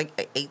 show.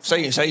 Like eight.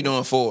 Say songs? you're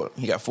doing 4.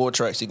 He got 4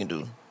 tracks he can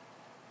do.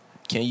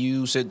 Can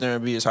you sit there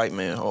and be his hype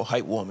man or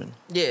hype woman?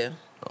 Yeah.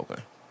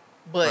 Okay.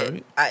 But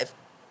Alright.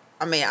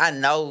 I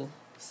know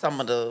some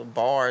of the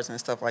bars and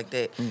stuff like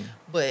that,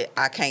 but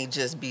I can't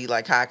just be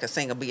like how I could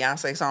sing a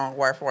Beyonce song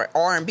word for it.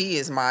 R&B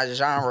is my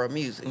genre of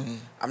music.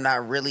 I'm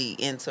not really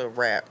into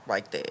rap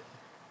like that,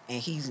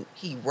 and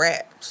he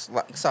raps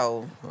like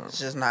so. It's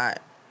just not.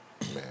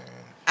 Man,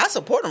 I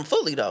support him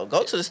fully though.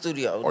 Go to the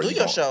studio, Or do you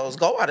your gon- shows,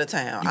 go out of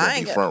town. you I going to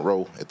ain't be got front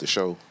row at the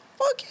show,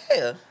 fuck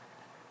yeah,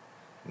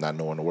 not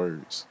knowing the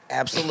words.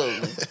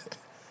 absolutely.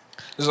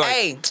 It's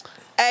like,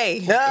 hey.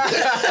 like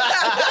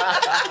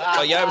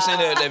y'all ever seen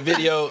that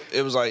video?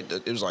 It was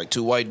like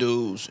two white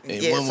dudes,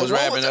 and Yeah, one so was one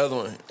rapping, was- the other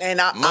one. And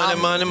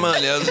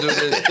Money. The other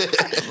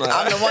dude,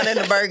 I'm the one in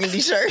the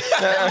burgundy shirt.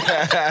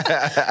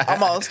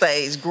 I'm on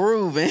stage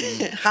grooving,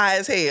 high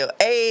as hell.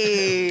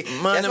 Hey,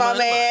 that's my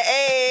man.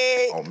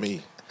 Hey. On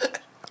me.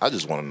 I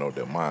just want to know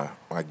that my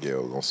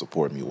girl gonna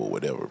support me with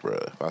whatever, bro.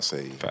 If I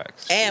say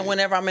Facts. And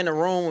whenever I'm in a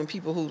room with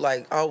people who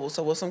like, oh, well,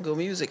 so what's some good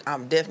music?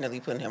 I'm definitely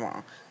putting him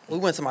on. We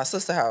went to my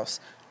sister's house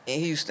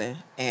in Houston,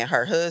 and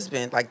her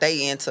husband, like,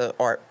 they into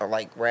art or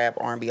like rap,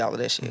 R&B, all of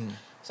that shit.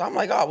 So I'm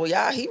like, oh, well,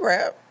 yeah, he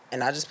rap,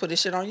 and I just put his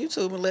shit on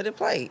YouTube and let it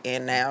play,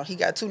 and now he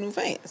got 2 new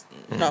fans.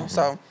 You know,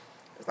 so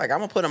it's like I'm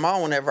gonna put him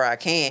on whenever I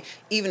can,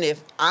 even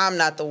if I'm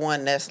not the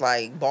one that's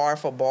like bar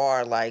for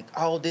bar, like,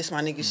 oh, this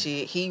my nigga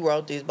shit, he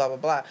wrote this, blah blah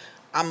blah.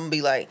 I'm gonna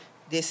be like,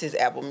 this is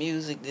Apple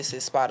Music, this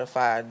is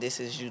Spotify, this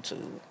is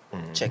YouTube.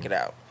 Check it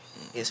out,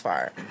 it's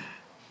fire.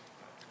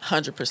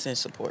 100%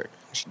 support.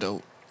 It's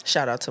dope.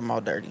 Shout out to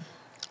Mo Dirty.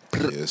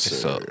 yes,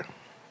 What's sir. up?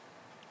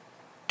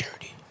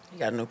 Dirty. He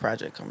got a new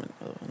project coming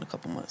in a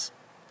couple months.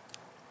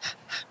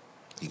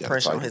 He got a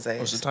Pressure on title? his ass.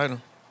 What's the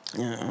title?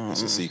 Yeah,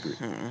 It's a secret.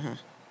 Mm-hmm.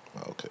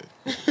 Oh,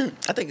 okay.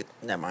 I think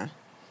never mind,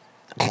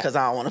 because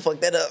I don't want to fuck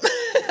that up.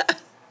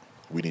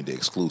 We need the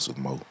exclusive,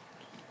 Mo.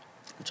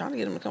 I'm trying to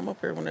get him to come up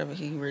here whenever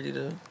he ready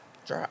to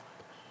drop.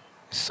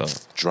 So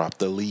Drop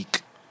the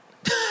leak.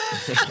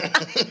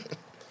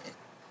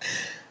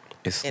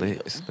 it's Anyway.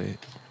 lit. It's lit.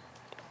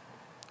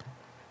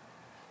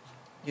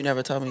 You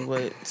never told me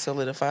what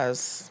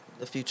solidifies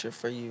the future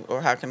for you,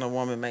 or how can a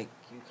woman make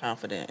you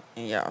confident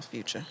in y'all's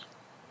future?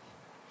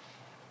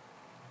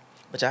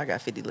 But y'all got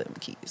 50-11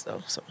 kids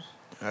though, so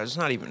It's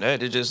not even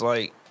that. It's just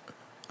like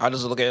I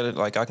just look at it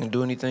like I can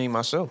do anything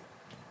myself.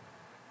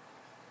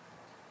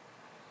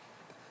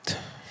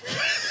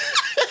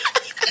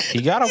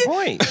 He got a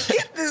point.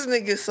 get this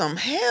nigga some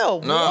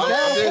help. No, boy. He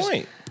got a just-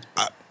 point.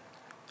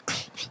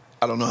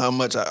 I don't know how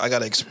much I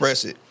gotta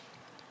express it.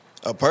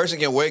 A person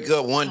can wake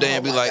up one day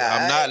and be my like,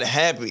 God. I'm not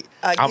happy.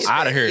 I I'm get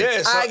outta that. here.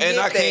 Yeah, so, I and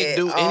I get can't that.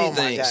 do Oh, my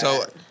anything. God.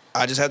 So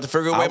I just have to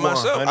figure it out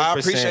myself. I 100%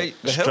 appreciate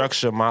the help.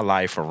 structure my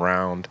life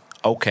around,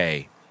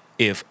 okay,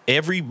 if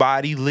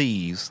everybody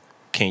leaves,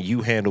 can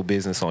you handle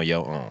business on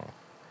your own?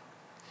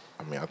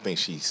 I mean, I think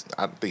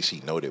she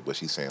know that, but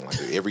she's saying like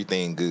if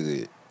everything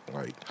good.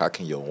 Like, how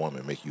can your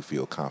woman make you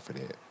feel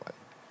confident? Like,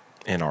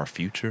 In our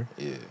future?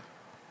 yeah.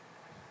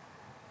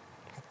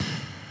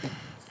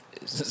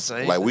 It's the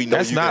same. Like we know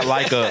That's you not can-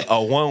 like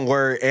a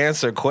one-word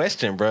answer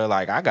question, bro.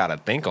 Like, I got to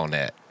think on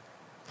that.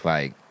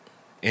 Like,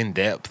 in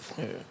depth.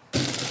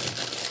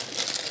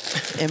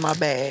 In my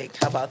bag.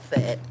 How about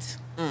that?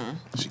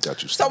 She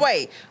got you. So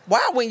wait,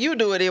 why when you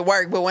do it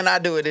work, but when I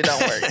do it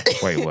don't work?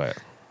 Wait, what?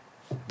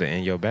 The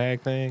in your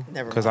bag thing?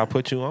 Never Because I mind.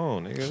 put you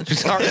on, nigga. What you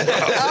talking about?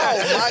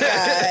 Oh my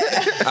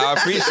God. I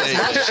appreciate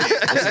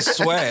it. It's a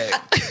swag.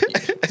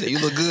 So you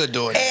look good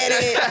doing it.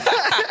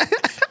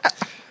 Edit.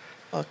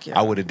 Fuck yeah.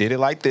 I would have did it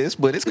like this,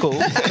 but it's cool.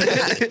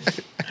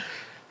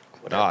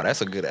 Nah,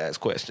 that's a good ass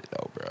question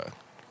though, bro.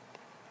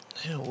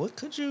 Damn, what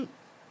could you?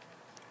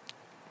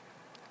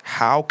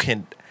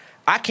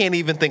 I can't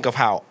even think of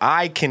how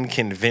I can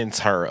convince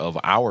her of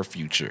our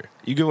future.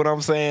 You get what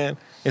I'm saying?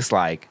 It's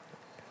like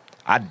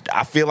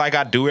I feel like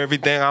I do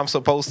everything I'm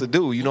supposed to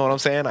do. You know what I'm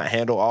saying? I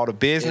handle all the It'll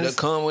business.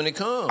 come when it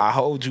comes. I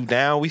hold you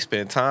down. We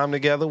spend time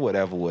together.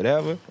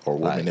 Whatever. Or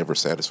women Like, never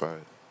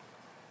satisfied?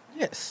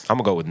 Yes. I'm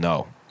gonna go with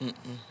no.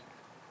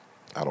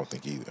 I don't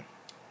think either.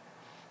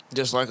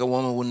 Just like a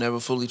woman will never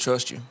fully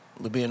trust you,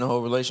 but be in a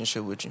whole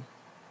relationship with you.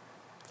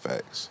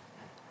 Facts.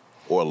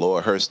 Or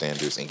lower her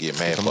standards and get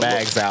mad. Some below-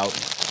 bags out.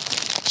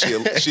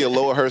 She'll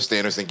lower her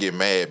standards and get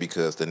mad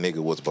because the nigga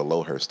was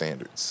below her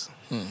standards.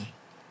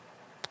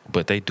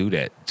 But they do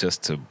that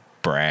just to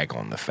brag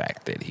on the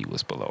fact that he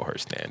was below her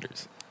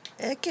standards.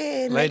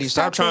 Okay, Lady, next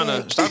stop trying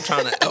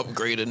topic. to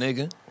upgrade a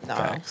nigga, No.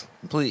 Facts.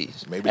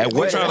 please. Maybe At they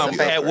what, trying to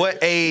be at upgraded. what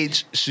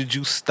age should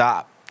you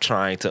stop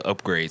trying to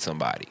upgrade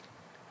somebody?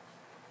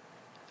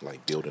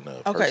 Like building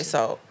up. Okay,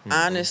 so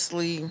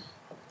honestly,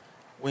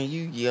 when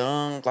you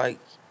young, like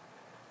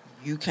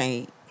you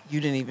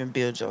didn't even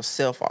build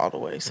yourself all the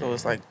way. So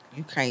it's like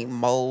you can't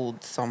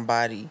mold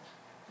somebody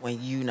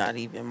when you not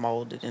even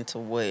molded into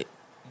what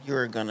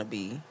you're gonna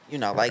be. You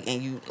know, like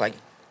and you like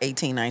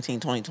 18, 19,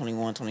 20,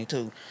 21,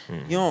 22.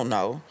 You don't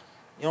know.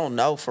 You don't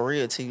know for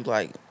real till you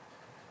like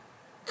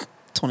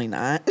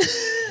 29.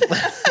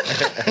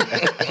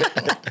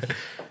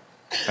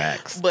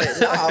 Facts. But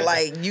no,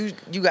 like you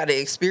got to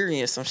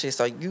experience some shit.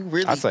 So you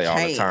really I say all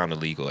the can't. time the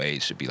legal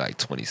age should be like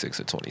 26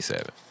 or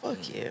 27.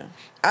 Fuck yeah.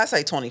 I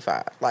say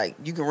 25. Like,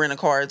 you can rent a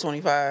car at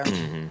 25.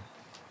 Mm-hmm.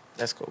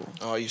 That's cool.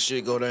 All your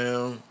shit go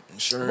down,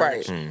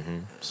 insurance.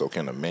 Right. So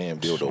can a man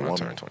build a When I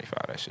woman? turned 25,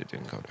 that shit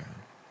didn't go down.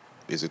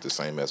 Is it the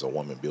same as a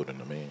woman building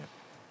a man?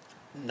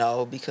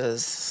 No,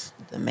 because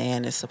the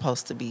man is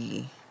supposed to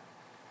be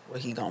what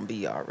he gonna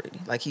be already.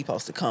 Like, he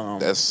supposed to come.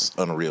 That's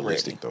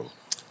unrealistic though,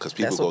 because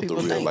people That's go what through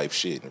people real think. life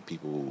shit and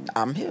people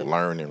I'm here.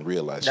 learn and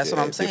realize. That's shit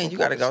what I'm at saying. different You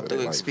got to go points of their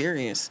through life.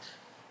 experience.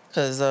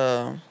 Because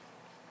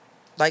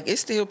Like,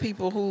 it's still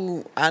people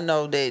who I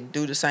know that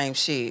do the same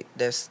shit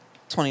that's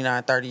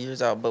 29, 30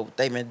 years old, but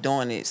they've been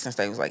doing it since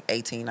they was like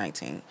 18,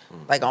 19,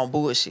 like on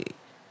bullshit.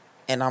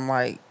 And I'm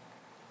like,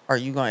 are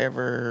you going to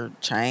ever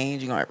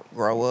change? You going to ever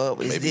grow up?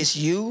 Is Maybe this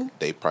you?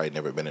 They probably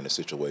never been in a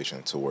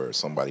situation to where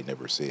somebody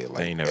never said, like,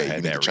 They ain't never hey, had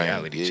you need that to change.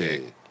 reality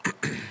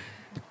check.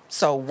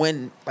 So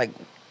when, like,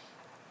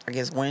 I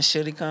guess when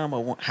should it come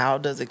or how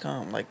does it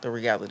come? Like the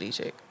reality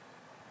check.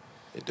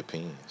 It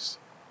depends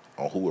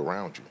on who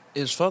around you.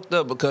 It's fucked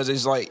up because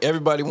it's like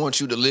everybody wants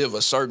you to live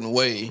a certain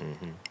way,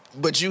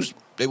 but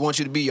they want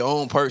you to be your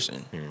own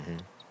person.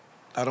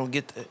 I don't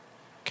get that.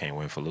 Can't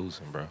win for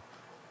losing, bro.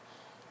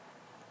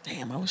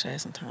 Damn, I wish I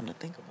had some time to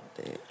think about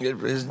that.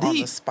 It's On the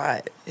deep.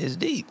 spot. It's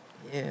deep.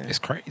 Yeah. It's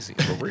crazy,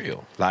 for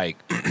real. Like,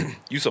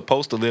 you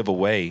supposed to live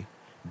away,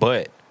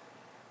 but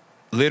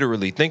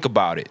literally, think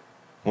about it.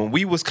 When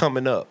we was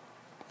coming up,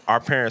 our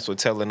parents were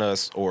telling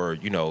us, or,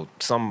 you know,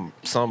 some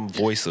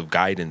voice of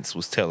guidance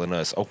was telling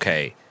us,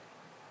 okay,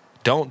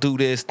 don't do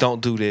this,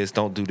 don't do this,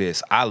 don't do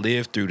this. I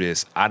lived through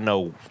this. I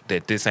know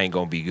that this ain't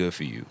going to be good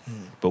for you.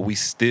 But we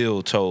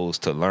still chose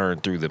to learn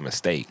through the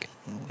mistake.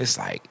 It's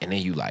like, and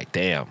then you like,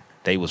 damn,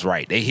 they was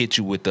right. They hit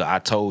you with the I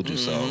told you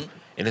so.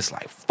 And it's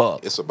like,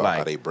 fuck. It's about like,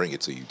 how they bring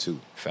it to you, too.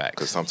 Facts.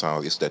 Because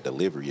sometimes it's that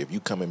delivery. If you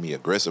come at me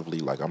aggressively,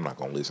 like, I'm not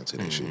going to listen to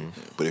this shit.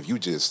 But if you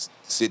just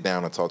sit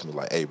down and talk to me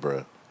like, hey,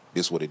 bro,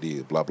 this what it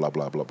is, blah, blah,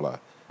 blah, blah, blah.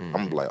 I'm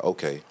gonna be like,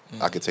 okay,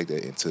 I can take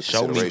that into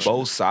Show consideration. me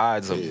both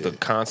sides of the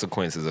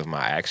consequences of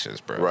my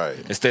actions, bro. Right.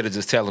 Instead of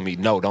just telling me,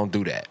 no, don't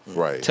do that.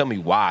 Right. Tell me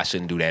why I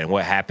shouldn't do that and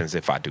what happens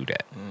if I do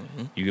that.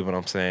 You get what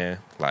I'm saying?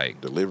 Like,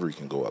 Delivery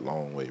can go a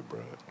long way, bro.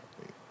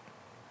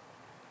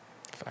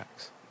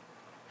 facts.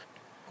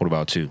 What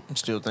about you? I'm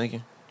still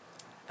thinking.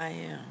 I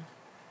am.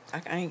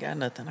 I ain't got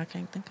nothing. I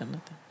can't think of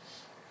nothing.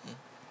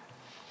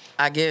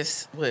 I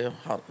guess, well,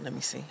 hold on, let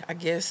me see. I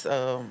guess,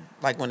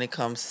 like when it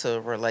comes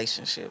to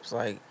relationships,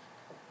 like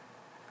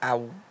I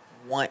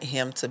want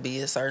him to be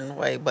a certain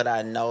way, but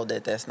I know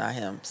that that's not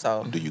him.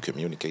 So Do you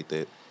communicate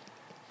that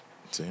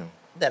to him?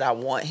 that I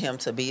want him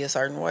to be a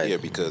certain way. Yeah,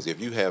 because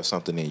if you have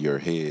something in your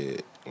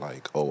head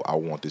like, oh, I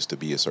want this to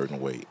be a certain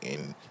way,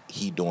 and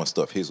he doing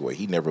stuff his way,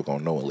 he never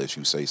gonna know unless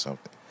you say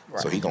something.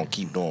 So Right. he gonna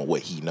keep doing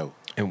what he know.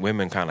 And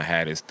women kind of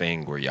had this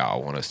thing where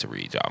y'all want us to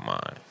read y'all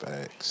mind.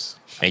 Facts.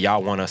 And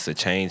y'all want us to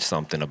change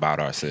something about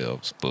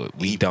ourselves, but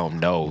we don't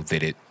know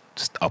that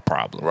it's a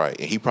problem. Right.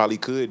 And he probably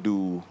could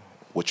do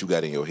what you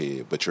got in your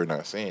head, but you're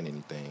not saying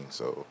anything.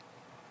 So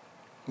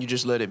You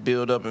just let it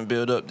build up and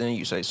build up, then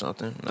you say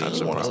something. then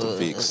you want us to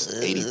fix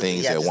 80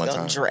 things Y'all at just one gonna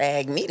time.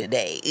 drag me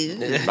today.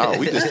 No,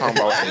 we just talking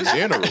about in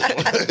general.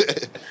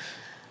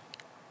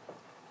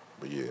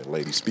 But yeah,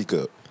 ladies, speak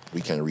up.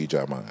 We can't read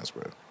y'all minds,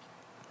 bro.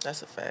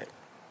 That's a fact.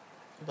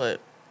 But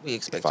we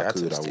expect If I y'all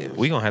could, to I still. would.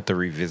 We gonna have to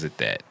revisit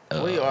that.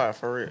 We are,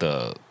 for real.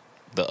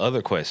 The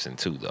other question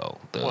too, though.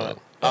 What?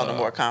 The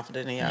more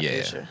confident in your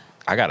yeah, future.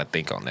 I gotta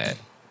think on that.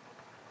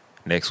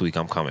 Next week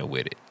I'm coming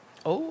with it.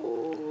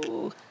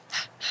 Oh,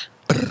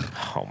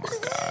 Oh my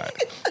god.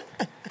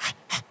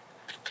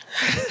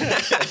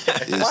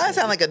 why it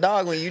sound like a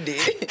dog when you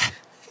did?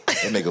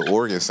 That nigga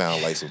organ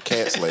sound like some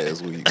cats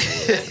last week.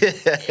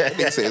 That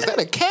nigga said, is that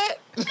a cat?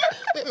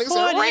 That nigga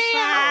said,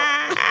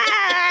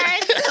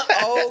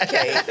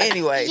 Okay.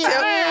 Anyway,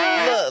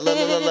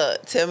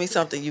 look. Tell me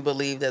something you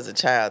believed as a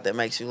child that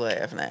makes you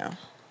laugh now.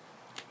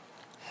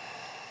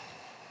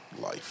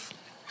 life.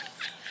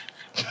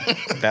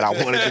 That I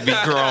wanted to be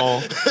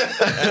grown.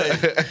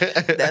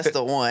 That's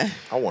the one.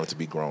 I wanted to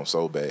be grown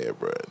so bad,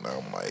 bro.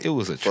 Now I'm like, It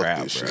was a fuck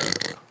trap, this bro.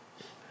 shit.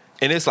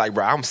 And it's like,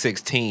 bro, I'm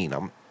 16.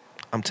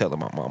 I'm telling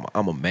my mama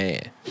I'm a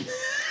man.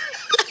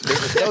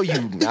 Nigga, no,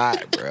 you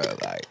not, bro.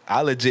 Like,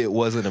 I legit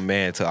wasn't a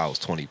man till I was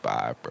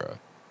 25, bro.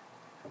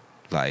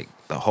 Like,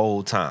 the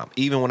whole time.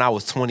 Even when I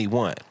was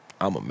 21,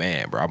 I'm a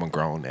man, bro. I'm a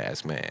grown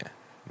ass man.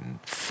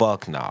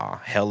 Fuck nah.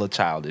 Hella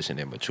childish and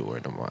immature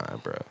in the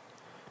mind, bro.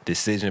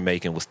 Decision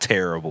making was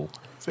terrible.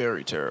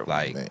 Very terrible.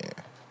 Like, Man.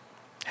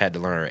 had to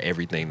learn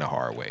everything the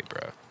hard way,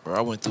 bro. Bro,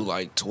 I went through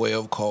like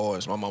 12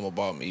 cars my mama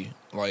bought me.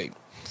 Like,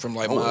 from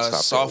like I would've my stopped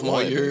at sophomore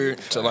one, year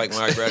nigga. to like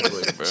when I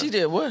graduated, bro. She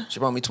did what? She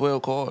bought me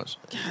 12 cars.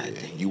 Yeah,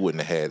 you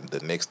wouldn't have had the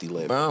next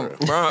 11, Bro,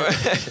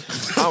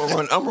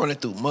 bro. I'm running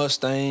through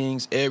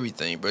Mustangs,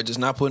 everything, bro. Just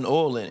not putting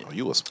oil in it. Oh,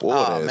 you a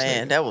spoiled Oh ass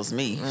man, nigga. that was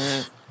me.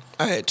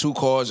 I had 2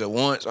 cars at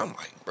once. I'm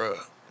like, bro,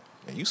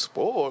 Man, you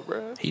spoiled,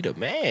 bro. He the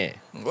man.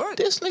 what?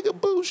 This nigga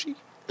bougie.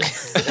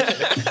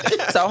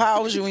 So how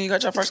old was you when you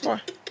got your first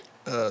car?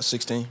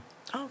 16.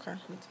 Oh, okay.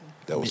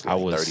 That was I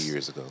like was 30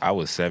 years ago. I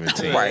was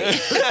 17. Right.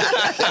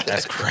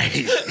 That's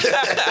crazy.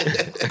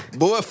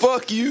 Boy,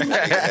 fuck you.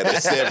 Had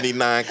a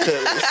 79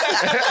 Cutlass.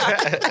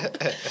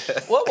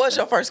 What was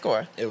your first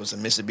car? It was a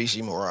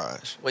Mitsubishi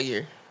Mirage. What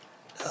year?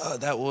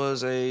 That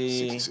was a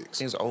 66. I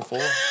think it was 04.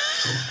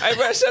 Hey,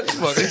 bro, shut the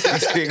fuck up.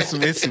 Six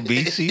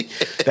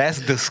Mitsubishi. That's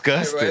Hey, bro,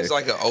 disgusting. it's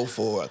like a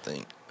 04, I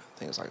think. I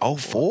think it's like Oh,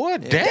 04?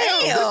 Damn, this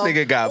Damn,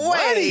 nigga got wait,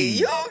 money.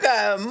 You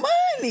got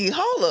money.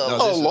 Hold up. No,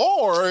 Oh,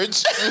 Lord.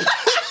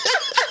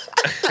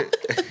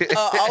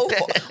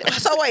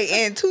 So wait,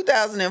 in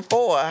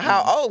 2004,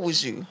 how old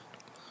was you?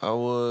 I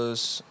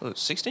was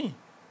 16.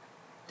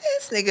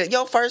 This nigga,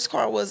 your first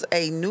car was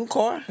a new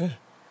car?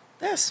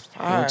 That's I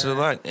fire. went to the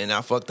lot and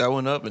I fucked that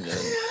one up and then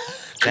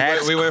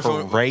That's we went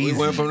from crazy. we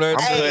went from there I'm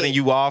to cutting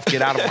you off.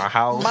 Get out of my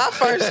house. My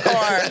first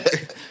car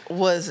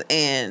was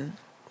in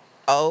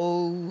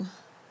 07.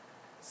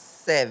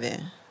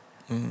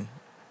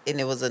 And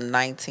it was a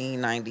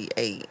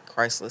 1998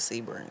 Chrysler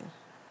Sebring.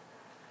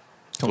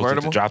 Was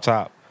it the drop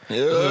top? Yeah.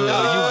 You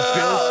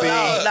filthy.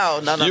 No.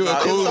 You a It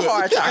was cougar. a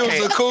hard top.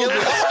 It was a cougar. It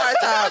was a hard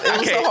top. It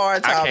was a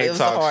hard I top. can't It was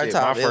a talk hard shit.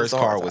 top. My It was first a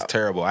car hard was top.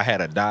 terrible. I had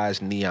a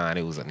Dodge Neon.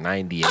 It was a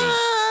 98.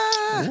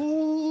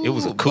 It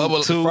was a coupe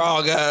Bubble too.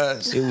 frog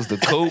eyes. It was the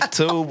coupe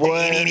too, boy.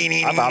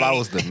 I thought I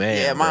was the man.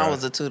 Yeah, mine bro.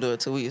 was a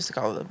two-door-two. We used to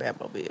call it a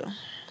Batmobile.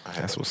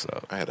 That's what's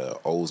up. I had a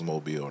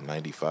Oldsmobile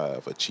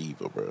 95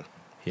 Achiever, bro.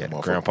 He had a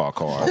Motherfucker. grandpa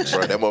car. Bro,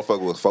 that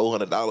motherfucker was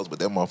 $400, but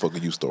that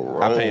motherfucker used to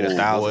roll. I paid boy.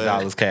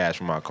 $1,000 cash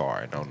for my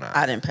car. No,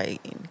 I didn't pay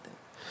anything.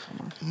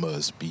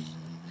 Must be.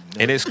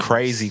 And it's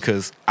crazy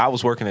because I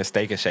was working at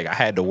Steak and Shake. I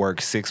had to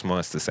work 6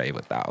 months to save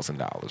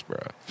 $1,000, bro.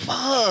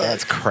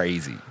 That's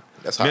crazy.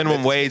 That's how I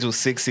Minimum met wage was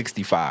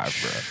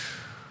 $6.65, bro.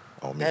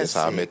 Oh, man, that's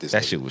how I met this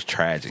That nigga. shit was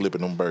tragic.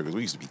 Flipping them burgers.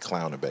 We used to be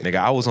clowning back Nigga,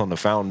 I was on the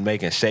fountain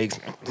making shakes.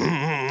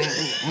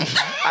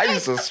 I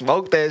used to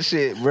smoke that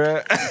shit,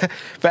 bruh.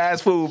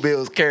 Fast food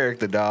builds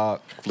character,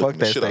 dog. Flipping Fuck the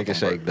that shit Steak out and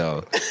them Shake,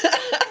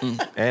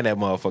 though. And that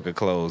motherfucker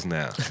closed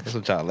now. That's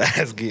what y'all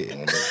last get.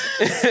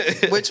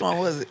 Which one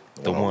was it?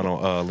 The one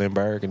on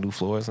Lindbergh and New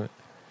Florissant.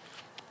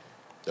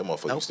 That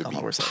motherfucker Nope, used to don't be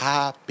know where it's at.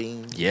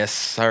 popping. Yes,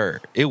 sir.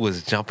 It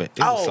was jumping. It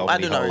was Oh, so I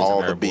many do know hoes All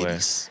in there, the boy.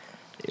 biddies.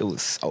 It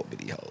was so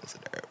many hoes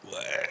in there,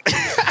 boy.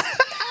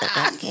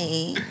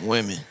 Okay.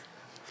 Women.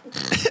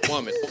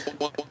 Woman.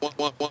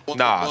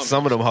 Nah,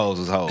 some of them hoes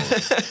was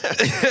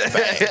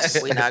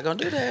hoes. We're not gonna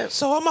do that.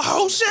 So I'm a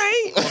hoe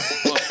shade.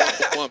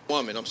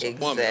 Woman. I'm sorry.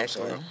 Woman. I'm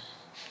Exactly. sorry.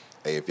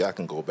 Hey, if y'all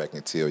can go back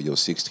and tell your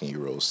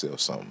 16-year-old self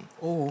something,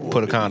 Ooh.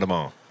 Put a condom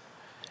on.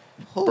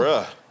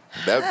 bruh.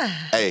 That,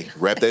 hey,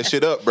 wrap that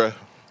shit up, bruh.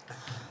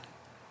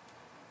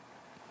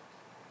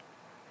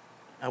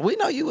 We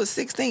know you was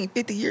 16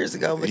 50 years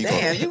ago, but You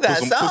damn, gonna you got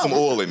put some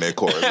oil in that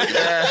car.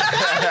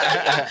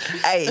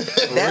 Hey,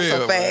 that's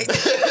real, a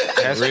fact.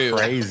 That's Real.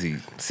 crazy.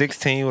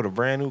 16 with a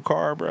brand new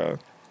car, bro.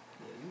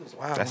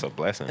 Wow. That's a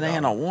blessing. And they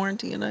had no dog.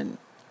 warranty or nothing.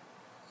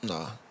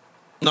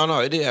 No,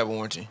 it did have a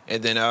warranty.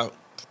 And then let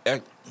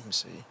me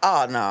see.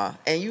 Oh no,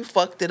 and you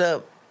fucked it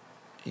up.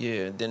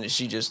 Yeah, then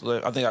she just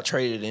left. I think I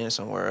traded it in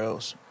somewhere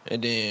else.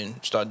 And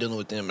then started dealing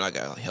with them and I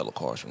got like hella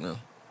cars from them.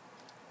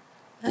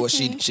 Well,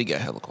 Okay. she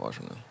got hella cars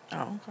from them.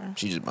 Oh, okay.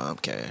 She just buy them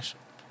cash.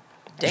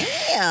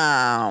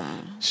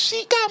 Damn.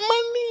 She got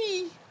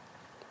money.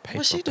 Paper,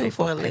 What she do paper,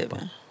 for a paper.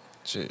 living?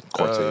 Shit.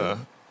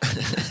 Cartel.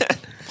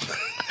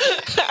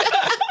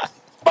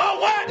 But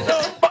what the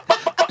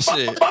fuck?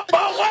 Shit. But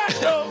what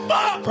the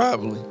fuck?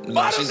 Probably. No,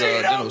 Why she's the a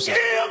nigga dental don't assistant.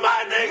 kill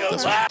my nigga?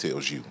 That's Why? what she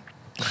tells you.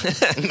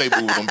 They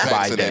move them packs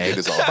By in that day.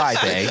 nigga's office. By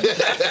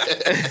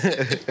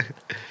day.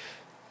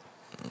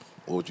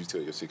 What would you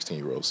tell your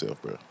 16-year-old self,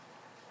 bro?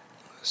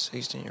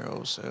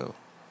 16-year-old self.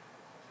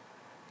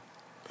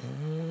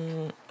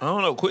 I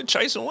don't know. Quit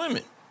chasing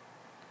women.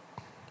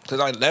 Cause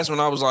that's when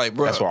I was like,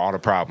 bro. That's where all the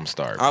problems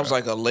start. I was bro.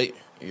 like a late.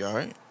 You all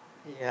right?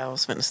 Yeah, I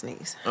was finna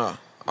sneeze. I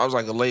was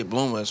like a late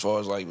bloomer as far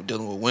as like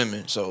dealing with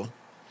women. So,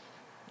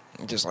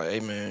 I'm just like, hey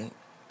man,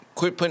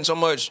 quit putting so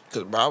much.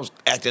 Cause bro, I was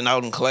acting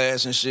out in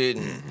class and shit.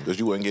 And Because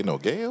you wasn't getting no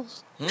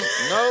gals? no,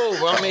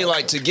 but I mean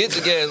like to get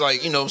together,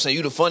 like you know, what I'm saying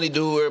you the funny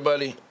dude,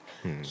 everybody.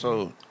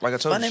 So like I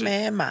told Funny you,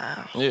 man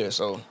mile. yeah.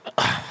 So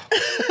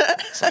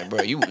it's like,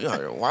 bro, you out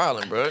here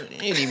wilding, bro.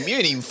 You ain't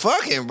even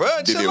fucking, bro.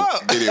 Did Chill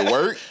out. it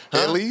work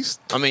at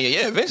least? I mean,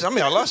 yeah, eventually. I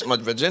mean, I lost my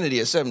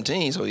virginity at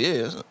 17, so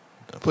yeah,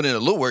 I put in a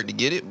little work to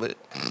get it, but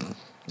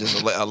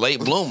just a late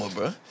bloomer,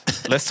 bro.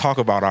 Let's talk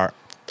about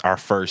our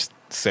first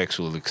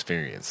sexual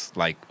experience.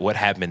 Like, what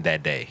happened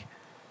that day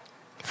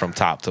from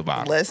top to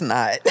bottom? Let's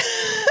not.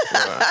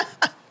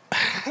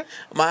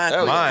 Mine,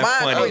 Hell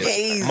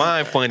yeah.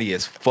 Mine funny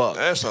as fuck.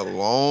 That's a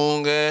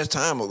long ass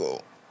time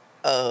ago.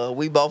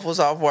 We both was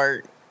off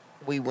work.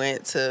 We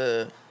went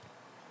to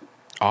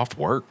Off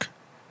work.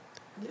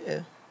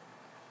 yeah.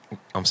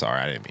 I'm sorry,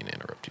 I didn't mean to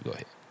interrupt you. Go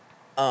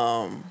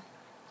ahead.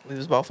 We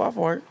was both off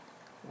work.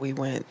 We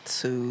went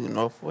to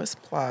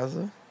Northwest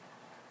Plaza.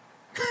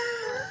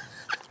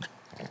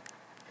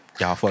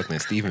 Y'all fucking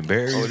Stephen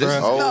Berries, Oh, bro. this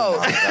is- Oh, No.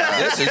 my God.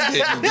 This is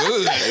getting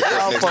good.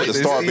 Next to the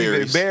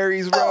Starberries.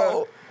 Berries, bro.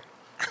 Oh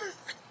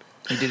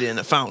You did it in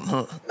the fountain,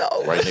 huh?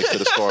 no, Right next to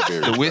the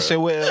Starberries. The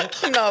wishing well.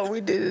 no,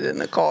 we did it in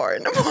the car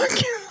in the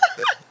parking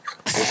lot.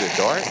 Was it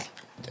dark?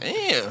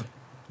 Damn.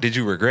 Did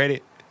you regret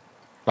it?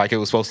 Like it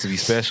was supposed to be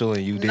special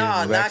and you did it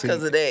Nah, in the not backseat?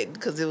 because of that.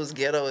 Because it was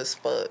ghetto as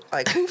fuck.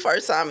 Like who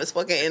first time is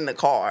fucking in the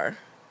car?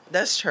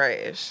 That's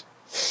trash.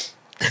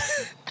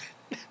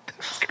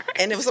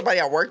 And it was somebody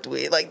I worked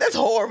with. Like that's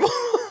horrible.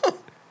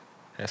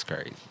 That's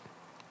crazy.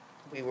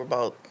 We were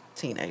both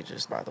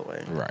teenagers, by the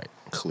way. Right.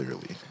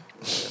 Clearly.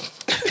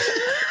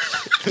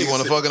 You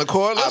want to fuck in the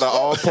car? Out of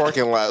all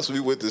parking lots, we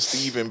went to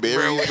Steve and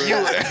Barry.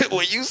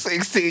 When you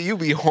 16, you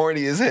be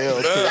horny as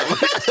hell. Too.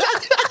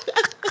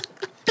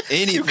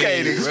 Anything, You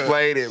can't bro.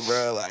 explain it,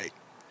 bro. Like,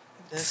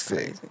 That's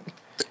sick.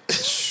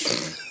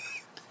 crazy.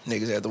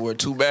 Niggas have to wear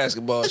 2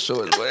 basketball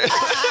shorts. But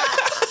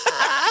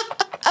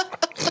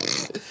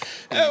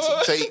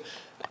Some tape.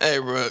 hey,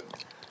 bro.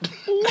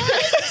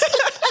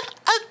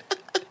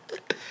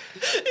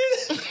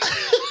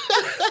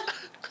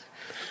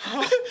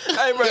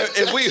 Hey, bro,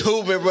 if we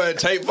hooping, bro,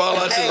 tape fall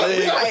out your We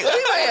leg.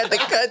 might have to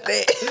cut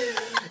that.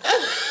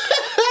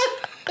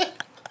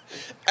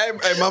 Hey,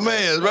 my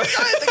man, bro. I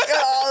have to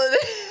cut all of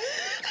that.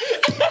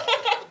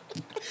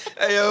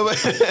 Hey, yo, man.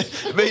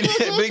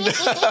 Big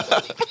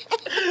dog.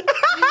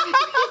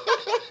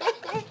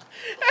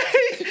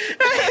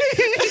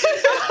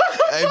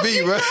 Hey,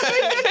 B, bro.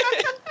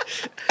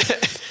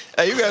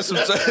 Hey, you got some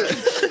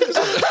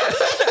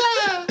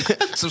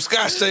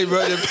scotch tape,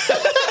 bro.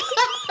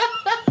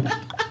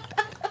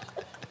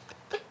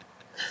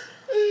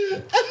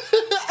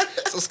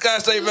 Some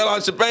scotch tape fell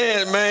out your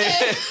pants, man.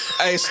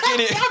 Hey,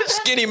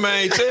 skinny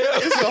man, tell.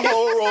 It's a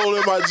whole roll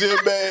in my gym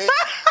bag.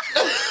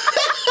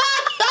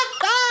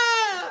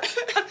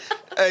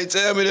 Hey,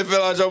 tell me that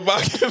fell out your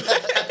pocket, man.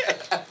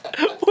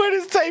 Where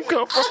does tape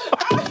come from?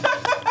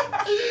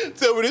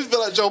 Tell me this feel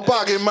like your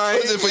pocket, man.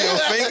 Was it for your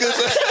fingers?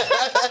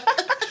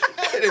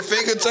 The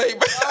finger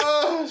tape.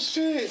 Oh,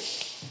 shit.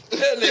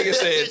 That nigga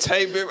said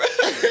tape it.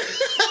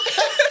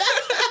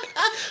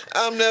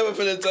 I'm never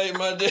finna tape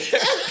my dick.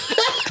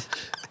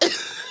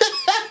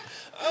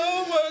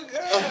 Oh my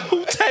god.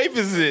 Who tape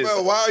is this?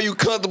 Bro, why are you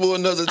comfortable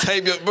enough to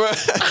tape your bro?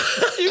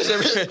 You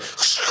said,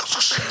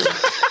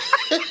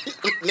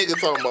 Nigga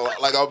talking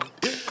about like I'm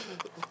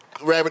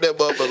wrapping that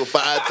motherfucker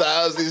 5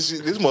 times. This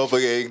shit, this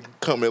motherfucker ain't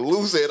coming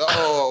loose at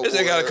all. this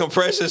nigga got a boy.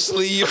 compression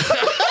sleeve.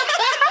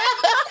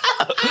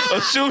 A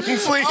shooting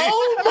sleeve.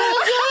 Oh my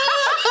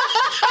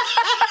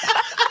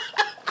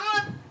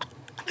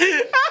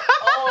god!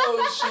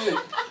 Oh shit!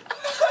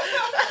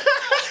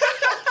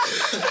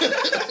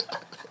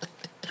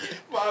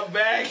 My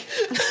back.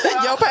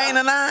 Your pain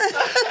and I.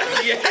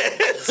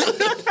 Yes.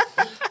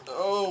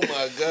 Oh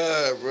my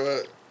god,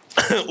 bro.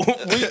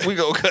 we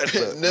gonna cut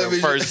the Never-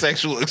 first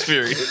sexual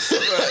experience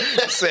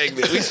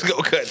segment. We just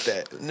gonna cut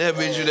that. Never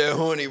been you that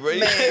horny, bro.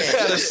 You Man.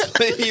 got a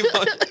sleeve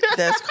on.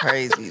 That's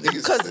crazy.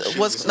 Because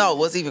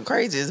what's even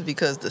crazy is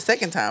because the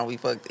second time we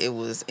fucked, it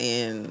was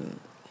in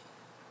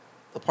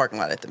the parking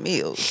lot at the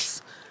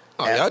Mills.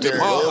 Oh, y'all just After-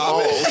 mall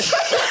hopping.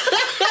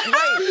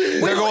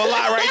 Wait, There go a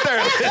lot right there.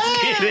 Let's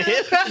get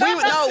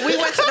it. we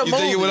went to the You movie.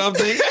 thinking what I'm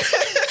thinking?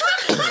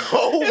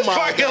 Oh my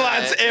Parking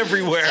god! lots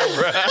everywhere,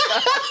 bro.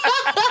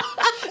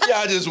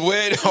 Y'all just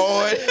wet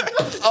hard.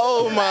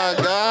 Oh my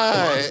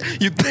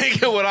god! You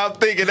thinking what I'm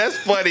thinking? That's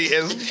funny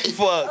as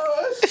fuck.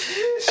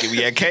 Shit,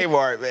 we at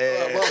Kmart,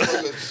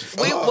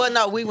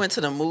 man. We went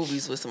to the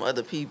movies with some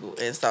other people,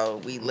 and so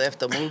we left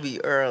the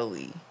movie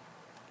early.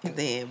 And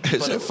then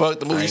So fuck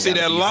the movie. You see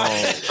that line?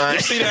 You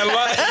see that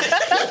line?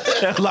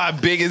 That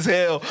lot big as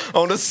hell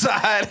on the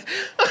side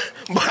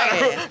by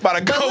the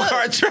But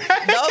go-kart look,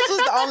 track. those was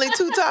the only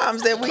 2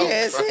 times that we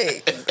had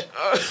sex,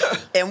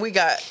 and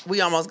we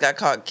almost got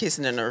caught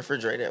kissing in the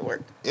refrigerator at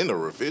work. In the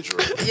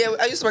refrigerator. Yeah,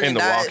 I used to work In the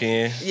Diet-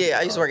 walk-in? Yeah,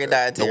 I used to work at The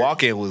Dietary.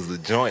 walk-in was the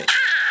joint.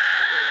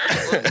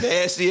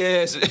 Nasty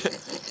ass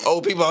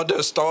old people out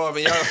there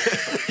starving. Y'all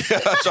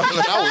trying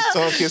to, I was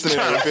tongue kissing in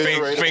the Trying to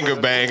refrigerator. finger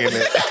banging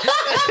it.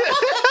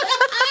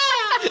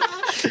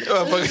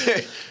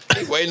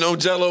 motherfucker, waiting on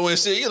Jello and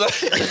shit. You like,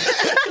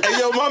 Hey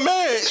yo, my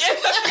man.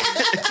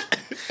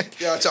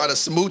 y'all trying to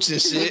smooch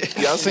and shit.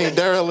 Y'all seen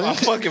Darylyn?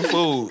 Fucking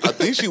food. I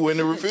think she went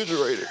in the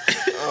refrigerator.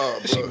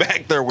 She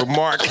back there with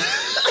Mark.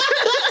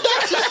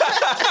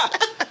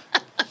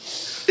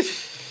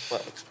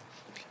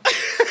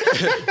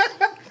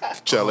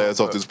 Child ass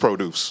off this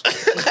produce.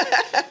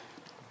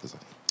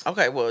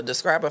 Okay, well,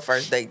 describe a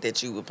first date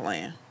that you were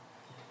playing.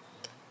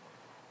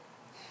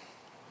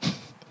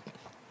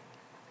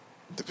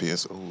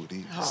 Depends. Oh,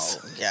 these. Oh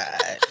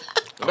God,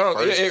 No,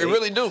 First it date.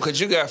 really do, because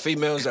you got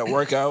females that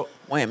work out.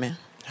 women.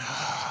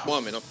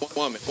 Woman.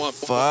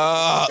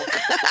 Fuck.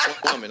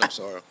 Woman, I'm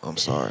sorry. I'm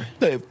sorry.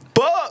 Hey,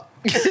 fuck.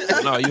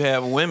 No, you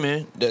have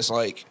women that's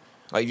like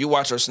you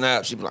watch her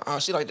snaps, she be like, oh,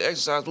 she like to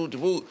exercise, woot de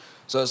woot.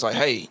 So it's like,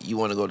 hey, you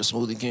want to go to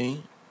Smoothie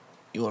King?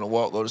 You want to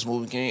walk, go to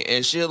Smoothie King?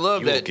 And she'll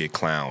love You will that, get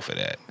clown for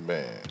that.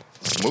 Man,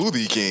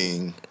 Smoothie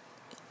King.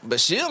 but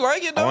she'll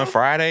like it though. On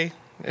Friday,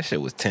 that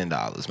shit was $10,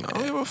 I don't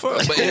man. give a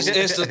fuck. But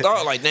it's the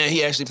thought, like, damn,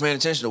 he actually paying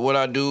attention to what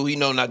I do. He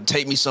know not to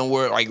take me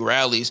somewhere like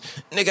rallies.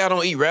 Nigga, I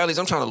don't eat rallies.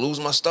 I'm trying to lose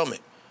my stomach.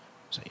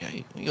 So, yeah,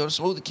 you go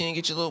to Smoothie King,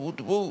 get your little woot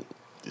de woot.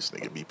 This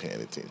nigga be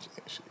paying attention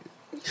and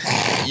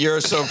shit.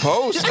 You're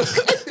supposed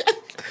to.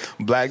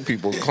 Black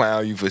people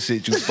clown you for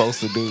shit you supposed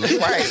to do.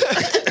 Right.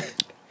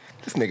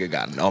 This nigga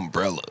got an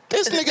umbrella.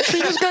 This nigga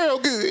treat his girl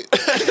good.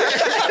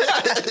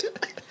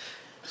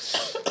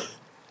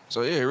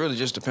 So, yeah, it really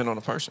just depends on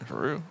the person, for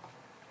real.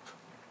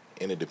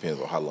 And it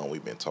depends on how long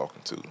we've been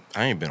talking to.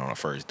 I ain't been on a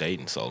first date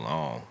in so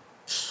long.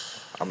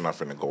 I'm not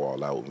finna go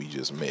all out when we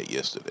just met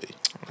yesterday.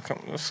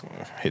 Come, let's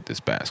hit this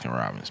Baskin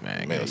Robbins,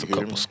 man. Man, Give us a you hear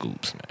couple me?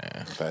 scoops,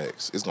 man.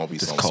 Facts. It's gonna be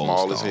This something Cold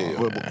small as Stone,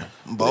 hell. man.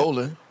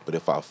 Bowling. But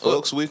if I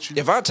fucks with you,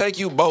 If I take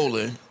you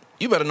bowling,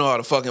 you better know how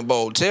to fucking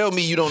bowl. Tell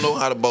me you don't know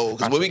how to bowl,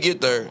 because when we get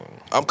there,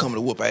 I'm coming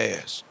to whoop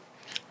ass.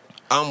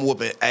 I'm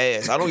whooping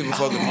ass. I don't give a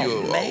fuck if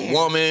you're a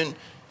woman,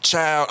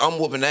 child. I'm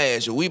whooping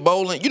ass. We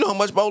bowling. You know how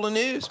much bowling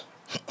is?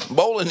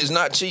 Bowling is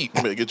not cheap.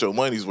 you better get your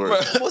money's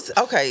worth.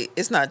 Okay,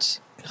 it's not.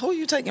 Who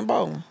you taking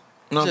bowling?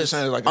 No, I'm Just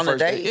just saying like on the a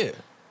first date? date.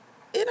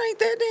 Yeah. It ain't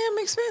that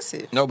damn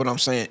expensive. No, but I'm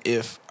saying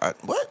if I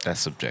what That's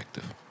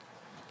subjective.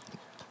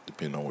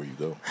 Depending on where you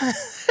go.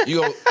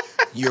 you go,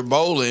 you're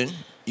bowling,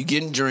 you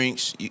getting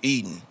drinks, you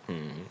eating.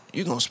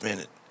 You gonna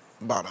spend it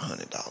about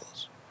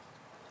 $100.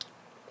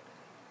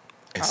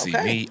 And see,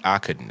 Okay. me, I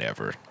could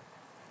never.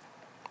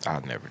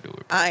 I'd never do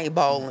it. I ain't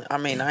bowling. I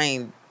mean, I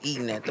ain't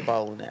eating at the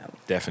bowling alley.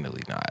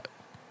 Definitely not.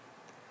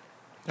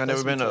 I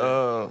never been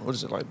to what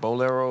is it like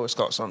Bolero? It's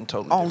called something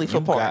totally Only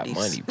different. for You parties.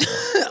 got money, bro.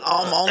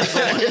 I'm only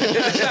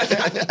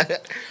going.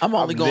 I'm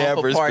only going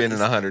Never for parties.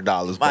 spending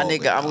 $100. My bowling.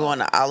 nigga, I'm going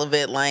to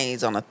Olivet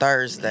Lanes on a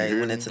Thursday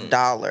when it's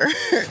 $1.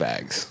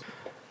 Facts.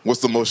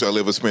 What's the most y'all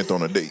ever spent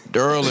on a date?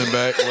 Durl and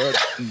back.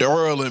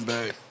 Durl and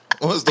back.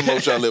 What's the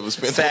most y'all ever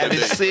spent on a Savage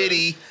date?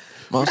 City.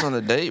 Most on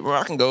a date, bro.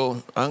 I can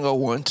go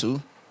 1,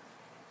 2.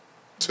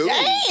 2.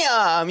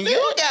 Damn,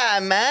 you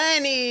got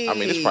money. I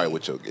mean, it's probably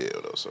with your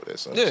girl though, so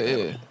that's Yeah,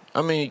 understandable. yeah.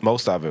 I mean,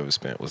 Most I've ever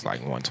spent was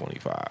like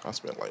 $125. I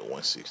spent like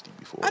 160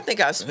 before. I think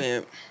I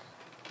spent.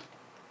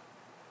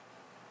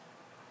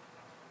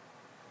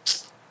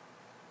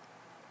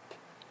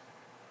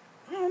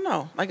 I don't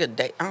know, like a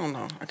day. I don't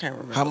know. I can't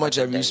remember. how much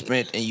like a have you date.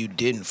 spent and you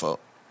didn't fuck?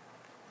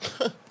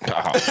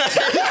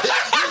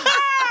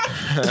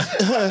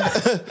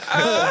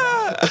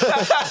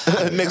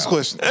 Next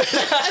question.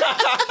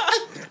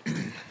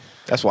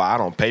 That's why I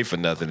don't pay for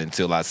nothing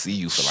until I see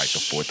you for like the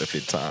 4th or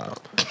 5th time.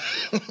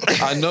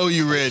 I know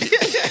you're ready.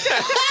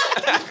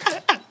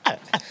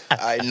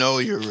 I know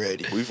you're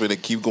ready. We finna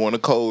keep going to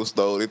Cold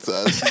Stone until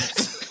I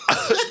see,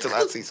 Until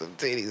I see some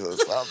titties or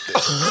something.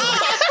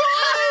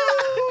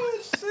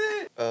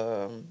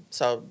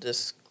 So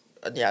this,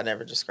 yeah, I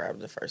never described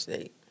the first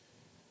date.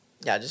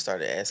 Yeah, I just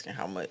started asking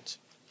how much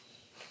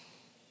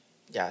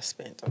y'all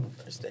spent on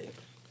the first date.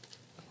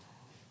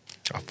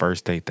 A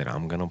first date that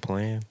I'm gonna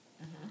plan.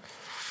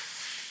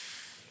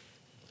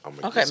 I'm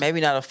gonna Okay, get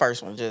maybe not a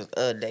first one, just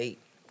a date.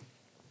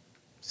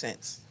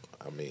 Since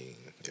I mean,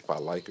 if I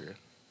like her,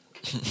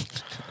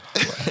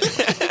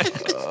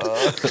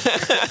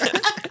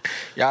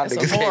 Y'all That's a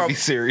niggas can't horrible- be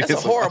serious.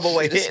 that's a horrible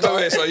way to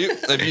start. So you,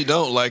 if you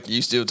don't like it,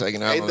 you still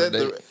taking her out ain't on a that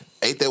date.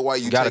 ain't that why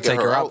you You gotta taking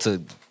take her out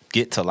to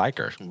get to like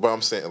her. But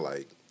I'm saying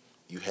like,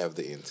 you have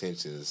the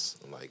intentions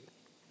like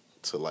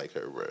to like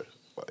her, bro.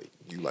 Like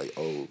you like,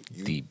 oh,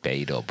 you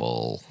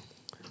Debatable.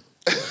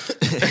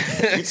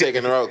 you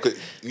taking her out because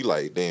you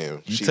like,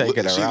 damn, You she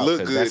taking look, her out look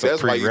because good.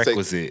 that's a why you take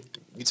prerequisite.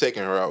 you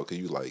taking her out because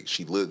you like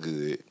she look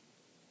good.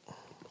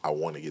 I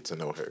want to get to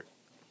know her.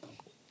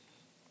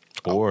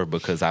 Or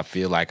because I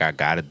feel like I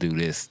gotta do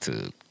this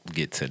to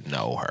get to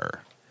know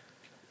her.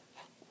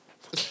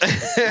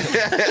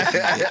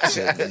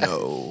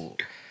 No.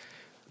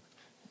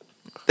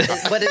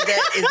 But is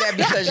that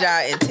because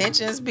y'all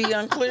intentions be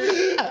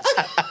unclear?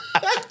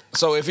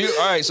 So if you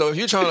so if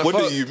you're trying to What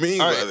fuck, do you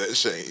mean all by right, that,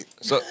 Shane?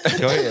 So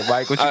Go ahead,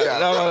 Mike. What you got?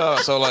 no.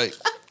 So like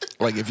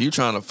if you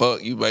trying to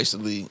fuck, you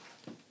basically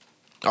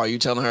are you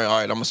telling her, all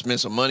right, I'm gonna spend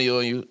some money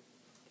on you?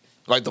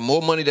 Like the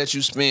more money that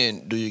you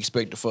spend, do you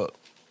expect to fuck?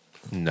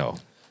 No.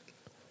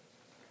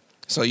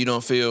 So you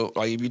don't feel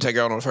like if you take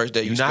her out on the first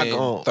date, you You're not spend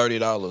gonna-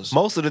 $30.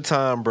 Most of the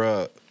time,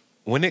 bruh,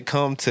 when it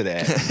comes to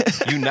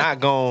that, you're not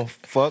gonna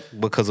fuck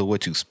because of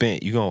what you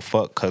spent. You gonna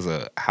fuck because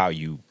of how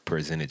you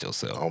presented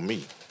yourself. On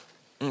me,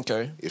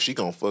 Okay. if she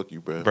gonna fuck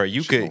you, bro. Bro,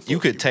 you she gonna could you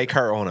fuck could take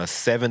her on a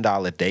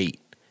 $7 date,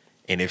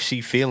 and if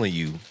she feeling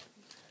you,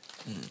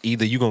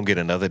 either you gonna get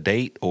another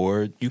date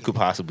or you could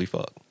possibly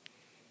fuck.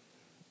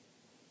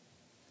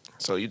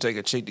 So you take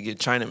a chick to get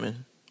Chinaman,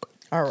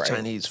 All right.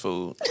 Chinese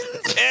food.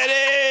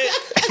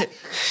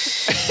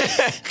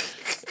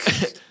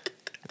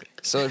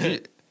 So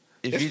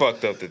if you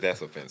fucked up that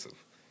that's offensive,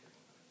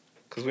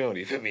 cause we don't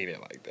even mean it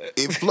like that.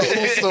 It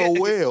flows so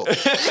well.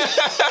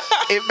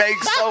 It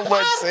makes so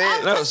much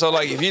sense. no, so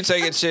like if you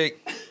take a chick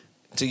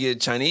to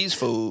get Chinese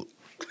food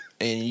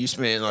and you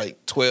spend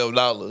like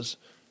 $12,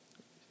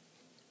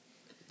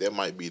 That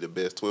might be the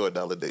best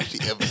 $12 date she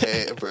ever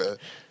had, bro.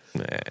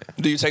 Man.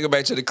 do you take her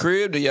back to the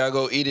crib? Do y'all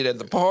go eat it at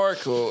the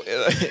park or?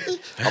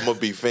 I'm gonna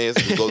be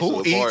fancy to go Who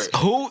to the eats?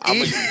 park. Who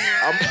eats?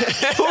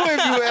 Who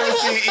have you ever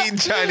seen eating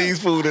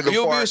Chinese food in the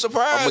You'll park? be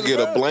surprised. I'm gonna get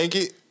a bro.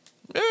 blanket,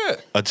 Yeah,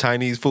 A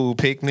Chinese food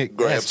picnic?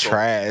 That's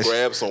trash.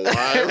 grab some wine.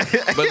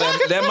 but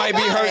that might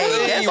be her Hey,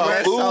 thing,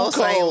 that's bro. so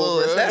St. cold,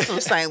 Louis. bro. That's some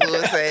St.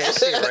 Louis ass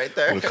shit right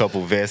there. With a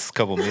couple vests,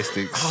 couple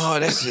mystics. Oh,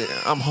 that's it.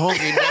 I'm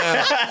hungry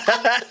now.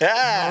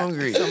 I'm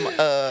hungry.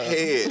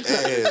 Head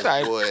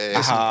ass, boy.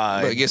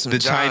 Ah, Get some the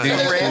Giants.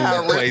 Chinese Red Hot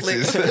food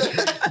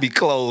places be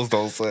closed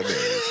on Sundays.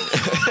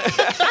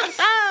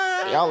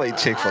 Y'all ain't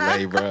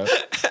Chick-fil-A, bro.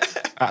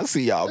 I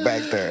see y'all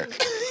back there.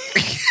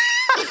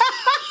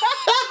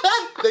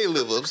 They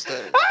live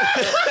upstairs.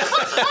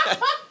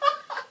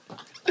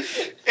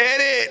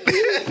 Edit.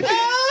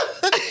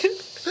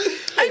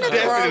 Ain't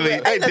nothing wrong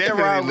with, They ain't nothing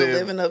wrong with live.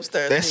 living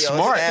upstairs. That's in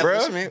your smart, bro.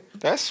 establishment.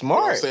 That's I'm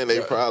smart. saying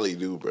they probably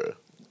do, bro.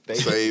 They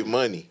save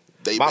money.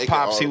 They My make it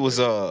pops, all he the was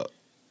money.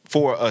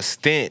 for a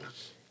stint,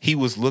 he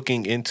was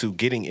looking into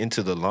getting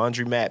into the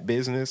laundromat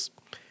business,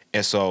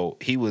 and so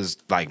he was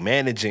like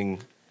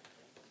managing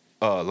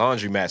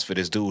laundromats for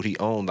this dude. He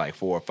owned like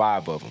 4 or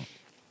 5 of them.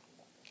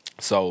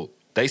 So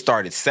they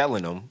started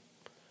selling them.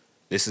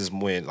 This is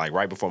when, like,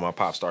 right before my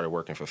pop started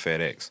working for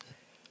FedEx.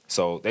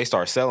 So they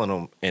started selling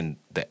them, and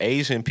the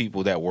Asian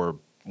people that were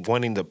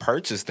wanting to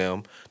purchase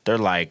them, they're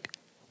like,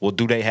 well,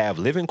 do they have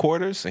living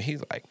quarters? And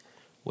he's like,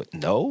 what?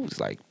 No. It's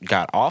like,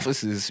 got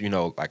offices, you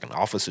know, like an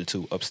office or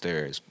 2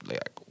 upstairs.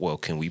 Like, well,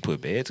 can we put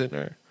beds in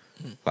there?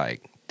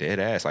 Like, dead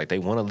ass. Like, they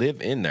want to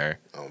live in there.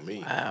 On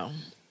me. Wow.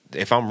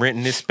 If I'm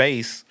renting this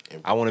space,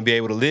 I want to be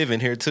able to live in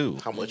here too.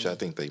 How much I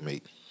think they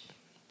make?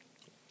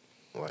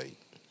 Like,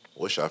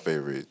 what's your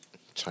favorite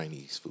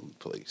Chinese food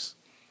place?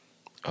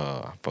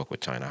 I fuck with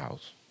China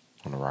House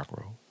on the Rock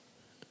Road.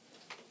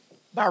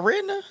 By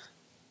Ridna?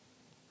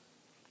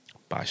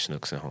 Buy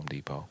Schnucks and Home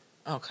Depot.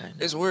 Okay.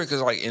 It's weird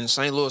because like in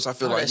St. Louis, I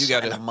feel like that's you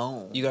gotta China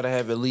Moon.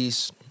 have at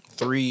least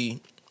 3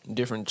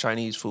 different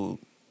Chinese food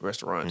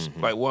restaurants.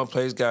 Mm-hmm. Like one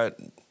place got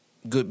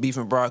good beef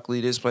and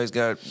broccoli. This place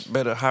got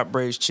better hot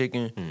braised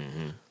chicken.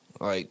 Mm-hmm.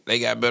 Like they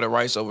got better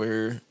rice over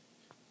here.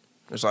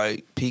 It's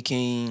like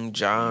Peking, Making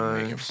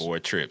John's, 4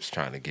 trips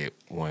trying to get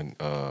one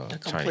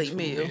complete Chinese food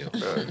meal.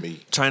 meal.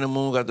 Me. China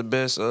Moon got the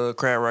best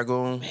crab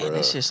ragoon. Man,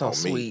 this shit's so on me.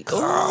 sweet.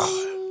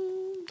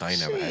 I ain't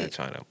never had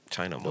China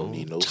Don't Moon.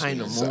 need no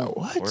China sweet and Moon. sour.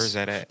 What? Where's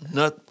that at?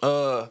 Not,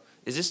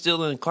 is it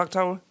still in Clock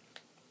Tower?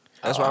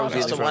 That's why I was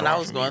That's getting the it one from. I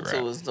was going Right.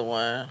 to was the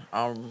one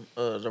on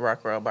the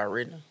Rock Road by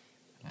Ridna.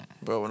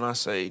 Bro, when I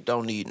say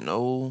don't need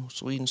no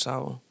sweet and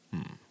sour,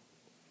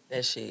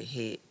 That shit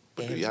hit.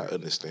 But do y'all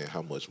understand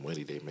how much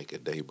money they make a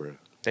day, bro?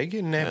 They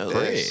getting that Yeah, That's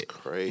bread.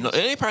 crazy. no, and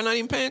they probably not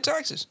even paying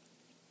taxes.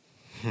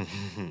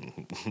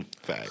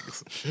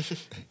 Facts.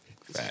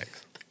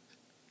 Facts.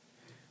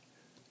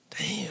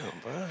 Damn,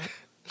 bro.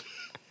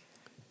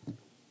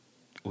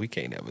 We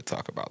can't ever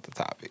talk about the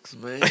topics.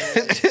 Man.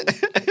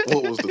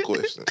 What was the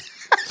question?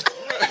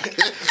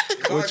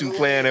 What you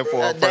planning for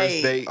a A first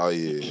date. date? Oh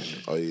yeah.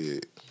 Oh yeah.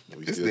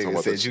 We This still talking nigga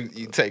about said the-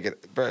 you take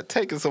it, bro.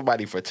 Taking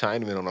somebody for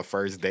Chinaman on a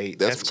first date.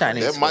 That's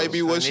Chinese That might food.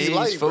 be what she Chinese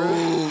like, bro.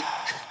 food.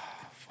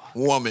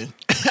 Woman.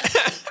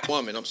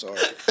 Woman, I'm sorry.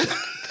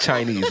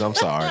 Chinese. I'm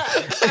sorry.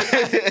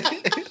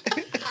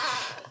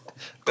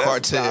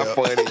 Cartel. Not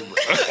funny, bro.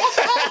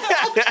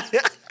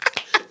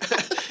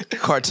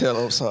 Cartel,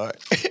 I'm sorry.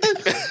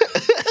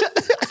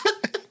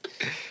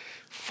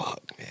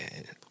 Fuck,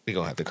 man. We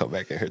gonna have to come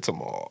back in here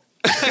tomorrow.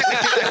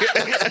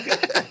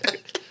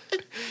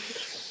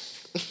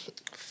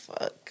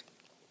 Fuck.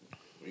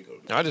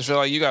 I just feel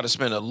like you got to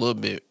spend a little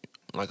bit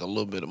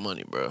of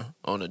money, bro,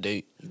 on a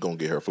date. You gonna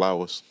get her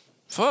flowers?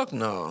 Fuck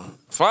no.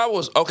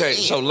 Flowers. Okay,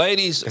 so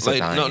ladies, It's a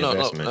dying no,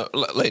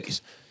 investment.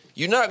 ladies,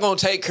 you're not gonna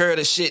take care of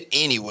the shit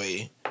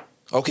anyway.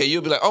 Okay,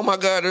 you'll be like, oh my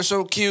god, they're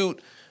so cute.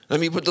 Let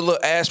me put the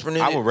little aspirin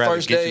in I it would rather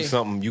first get day. you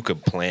something you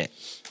could plant.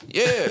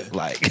 Yeah,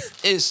 Like,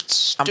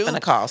 it's I'm stupid. gonna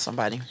call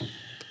somebody.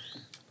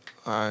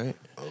 All right,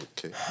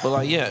 Okay. but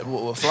like, yeah,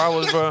 with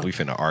flowers, bro. we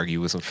finna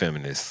argue with some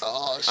feminists.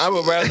 Oh, I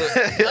would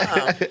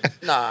rather.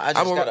 Nah, I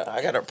I'm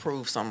a- gotta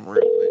prove something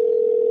real quick.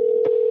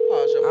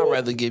 Pause your I'd point.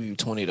 rather give you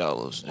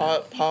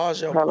 $20.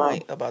 Pause your Hello.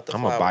 point about the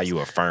I'm gonna buy flowers. you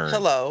a fern.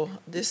 Hello,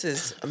 this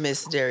is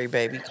Miss Dairy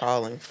Baby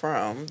calling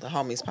from the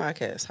Homies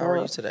Podcast. How are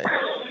you today?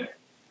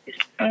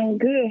 I'm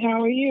good.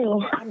 How are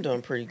you? I'm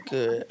doing pretty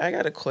good. I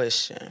got a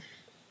question.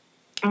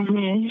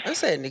 Mm-hmm. Let's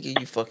say a nigga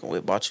you fucking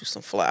with bought you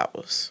some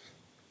flowers.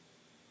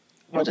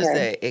 What does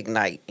Okay. that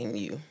ignite in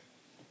you?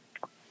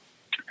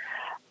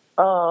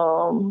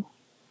 Well,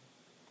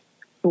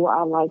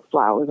 I like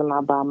flowers and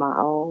I buy my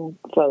own.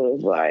 So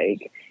it's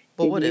like,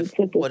 But If what you if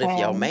took the what if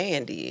your time-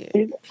 man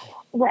did?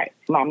 right,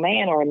 my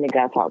man or a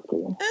nigga I talk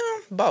to.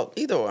 Both,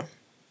 either or.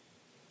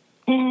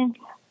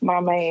 My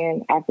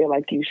man, I feel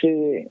like you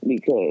should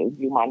because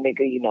you my nigga.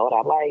 You know what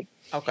I like.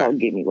 Okay. So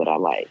give me what I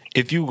like.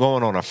 If you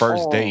going on a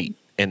first Oh. date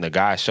and the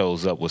guy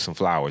shows up with some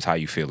flowers, how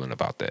you feeling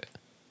about that?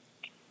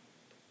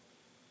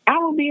 I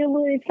would be a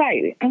little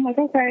excited. I'm like,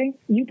 okay,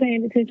 you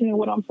paying attention to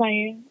what I'm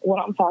saying, what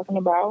I'm talking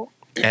about.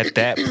 At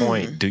that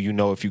point, do you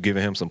know if you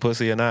giving him some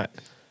pussy or not?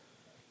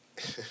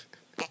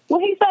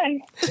 What he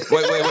say?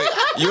 Wait.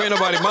 You ain't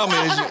nobody mama,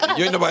 is you?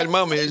 You ain't nobody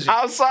mama, is you?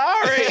 I'm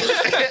sorry.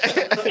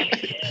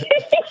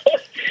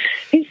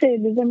 He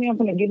said, does that mean I'm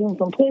going to give him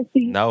some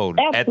pussy? No, at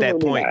that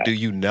Absolutely point, not. do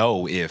you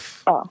know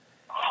if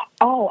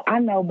Oh, I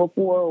know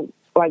before,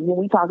 like when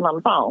we talking on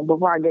the phone,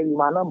 before I gave you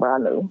my number, I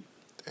knew.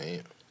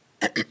 Damn.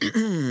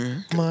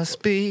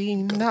 must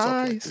be Gotta talk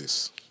like nice?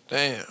 this.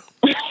 Damn.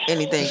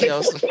 Anything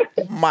else,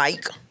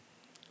 Mike?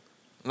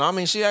 No, I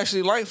mean she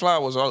actually like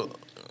flowers.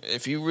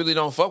 If you really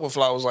don't fuck with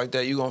flowers like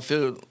that, you gonna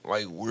feel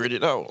like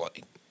weirded out.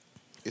 Like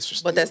It's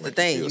just But that's the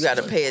thing. You got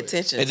to pay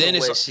attention And to then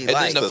what she and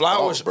likes. then the The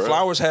flowers thought, bro.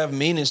 flowers have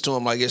meanings to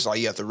them. Like it's like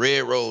you got the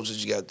red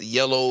roses, you got the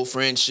yellow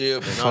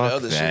friendship, and all the Fuck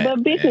other that. shit.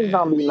 But bitches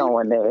don't be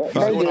knowing that. They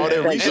doing all just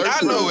that think research.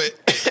 it's And I know cute.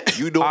 it.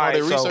 You doing All all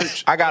right, that so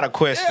research? I got a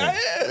question.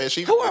 Man,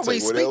 she Who are finna we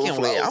take whatever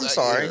speaking with? flowers I'm I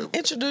sorry. get her.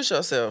 Introduce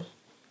yourself.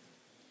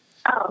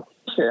 Oh,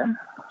 sure.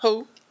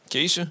 Who?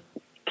 Keisha.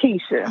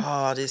 Keisha.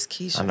 Oh, this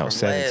Keisha. I know from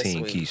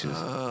 17 last week.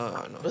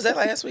 Keishas. Was that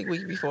last week?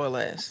 Week before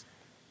last?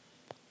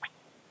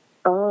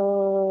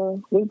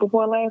 Week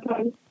before last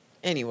week.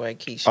 Anyway,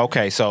 Keisha.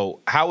 Okay, so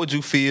how would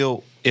you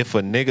feel if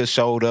a nigga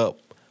showed up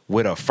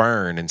with a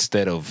fern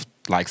instead of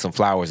like some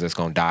flowers that's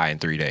gonna die in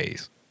 3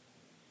 days?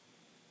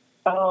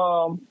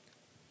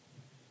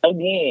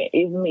 Again,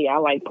 it's me. I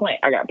like plant.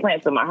 I got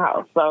plants in my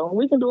house, so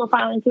we can do a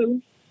filing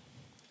too.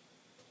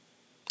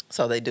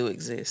 So they do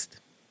exist.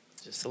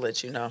 Just to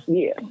let you know.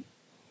 Yeah,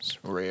 It's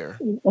rare.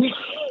 I'm It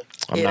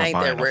not ain't buying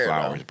that no rare,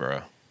 flowers, though.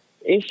 bro.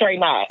 it's straight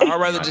not. I'd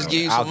rather just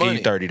give you I'll some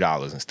give money. you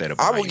 $30 instead of.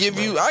 I buying will give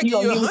some you. flowers. I give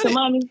gonna you give me some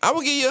 100. money? I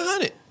will give you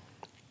 100.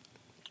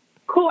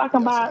 Cool. I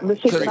can buy the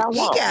shit that I He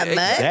want. got money.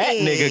 That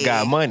nigga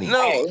got money. No.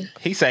 Hey,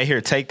 He say,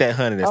 "Here, take that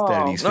 100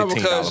 instead of these No, $15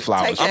 because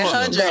flowers." Take that I'm a-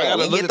 100 I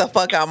gotta and look get at- the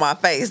fuck out my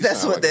face. That's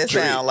Sound what like a that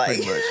trick, sound like.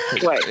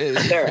 wait,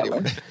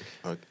 thoroughly.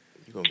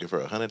 You gonna give her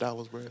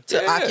 $100, bro? To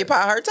Yeah.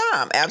 occupy her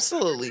time.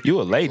 Absolutely. You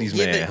a ladies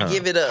Give man, it, huh?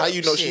 give it up. How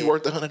you know she Shit.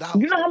 worth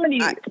 $100? You know how many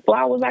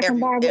flowers I can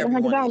buy with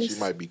everyone $100? She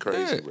might be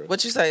crazy, Yeah. bro.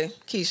 What you say,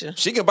 Keisha?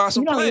 She can buy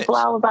some You know how many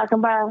plants. flowers I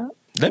can buy?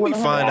 Let me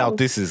with find $100? out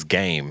this is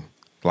game.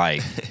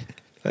 Like,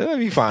 let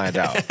me find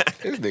out.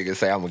 This nigga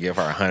say I'm gonna give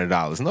her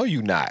 $100. No,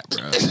 you not,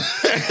 bro.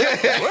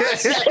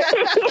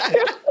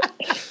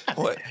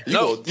 What? You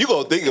No.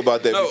 gonna think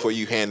about that No. before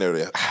you hand her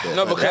that.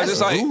 No, because That's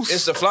it's like loose.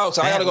 it's the flowers.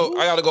 So I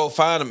gotta go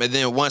find them, and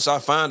then once I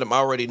find them, I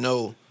already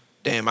know.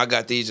 Damn, I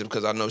got these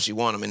because I know she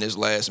want them in this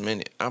last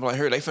minute. I'm like,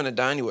 her, they finna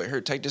die anyway.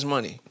 Her, take this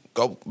money,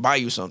 go buy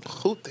you something.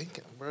 Who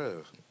thinking,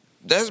 bro?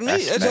 That's me.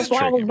 That's That's The just tricky,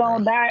 flowers bro.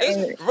 don't die It's-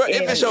 in, bro,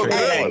 if it's your in girl,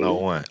 3 days.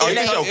 101. Oh, If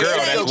it's your girl, it ain't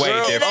that's your way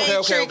girl. different. It ain't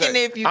Okay. tricking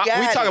if you got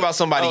We talking about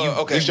somebody Oh, you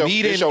okay. This your,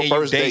 meeting this your and you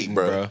first dating, date,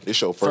 bro.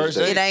 This your first First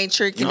date. it. It ain't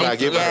tricking You if not you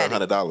giving her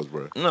got it. $100,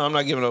 bro. No, I'm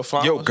not giving no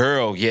flowers. Your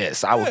girl,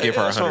 yes, I would Yeah, give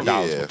her that's what I'm-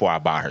 $100 Yeah. before I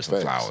buy her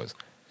some Facts. flowers.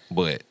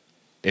 But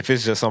if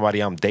it's just somebody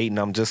I'm dating,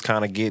 I'm just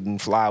kind of getting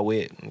fly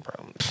with.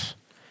 Bro,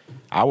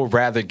 I would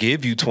rather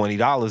give you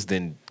 $20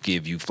 than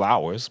give you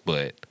flowers,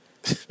 but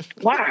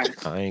Why?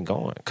 I ain't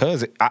going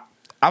because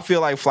I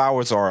feel like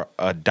flowers are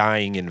a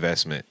dying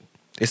investment.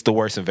 It's the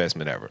worst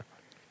investment ever.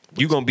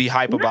 You gonna be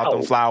hype about them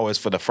No. flowers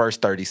for the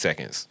first 30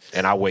 seconds,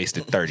 and I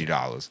wasted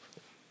 $30.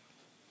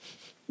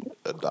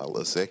 $1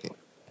 a second.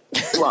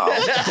 Wrong.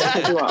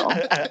 Wrong.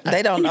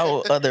 They don't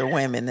know other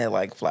women that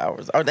like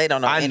flowers, or they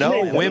don't know. I any know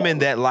women. women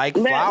that like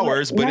Let-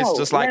 flowers, but it's no,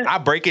 just like let- I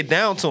break it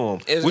down to them.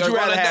 It's Would you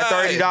gonna rather have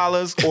die.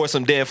 $30 or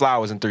some dead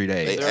flowers in 3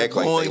 They days? They're act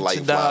like they going like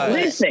to die. flowers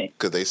Listen.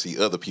 because they see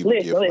other people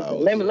give Listen.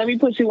 flowers. Let me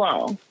put you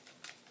on.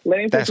 Let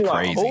me put That's you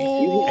crazy.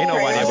 on. Ain't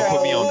nobody ever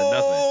put me on to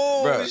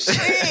nothing. Bro,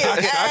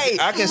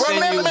 Shit. I can send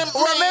you. remember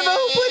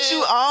who put you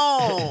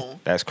on.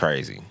 That's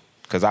crazy.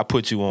 Because I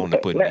put you on to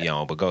put me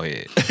on, but go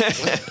ahead.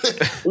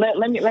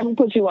 Let me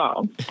put you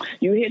on.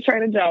 You hit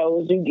Trader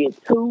Joe's, you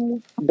get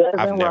 2 dozen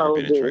I've never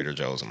roses. been to Trader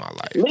Joe's in my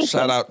life. Listen,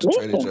 Shout out to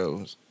listen. Trader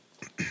Joe's.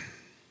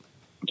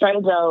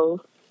 Trader Joe's,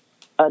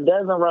 a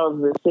dozen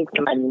roses is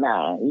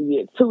 $6.99. You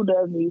get 2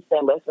 dozen, you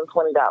spend less than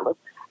 $20.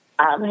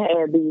 I've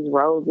had these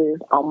roses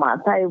on my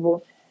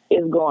table.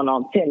 It's going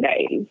on 10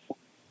 days.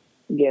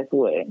 Guess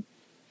what?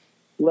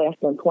 Less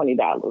than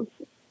 $20.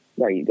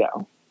 There you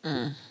go.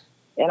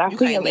 And I You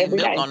see can't them leave every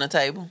milk day. on the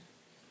table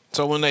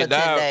So when they for 10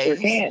 die, You days.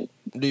 can't.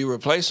 do you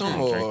replace them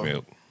Drink or?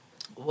 milk.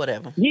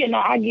 Whatever. Yeah, no,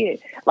 I get.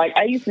 Like,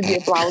 I used to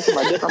get flowers from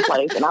a different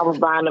place, and I was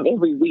buying them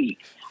every week.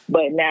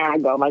 But now I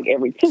go like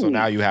every 2 So weeks.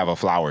 now you have a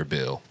flower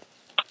bill.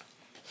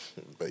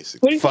 Basically.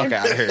 What do you Fuck say?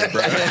 out of here,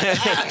 bro.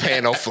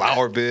 Paying no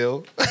flower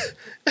bill.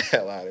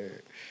 Hell out of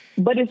here.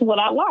 But it's what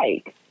I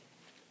like.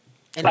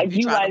 And Like, if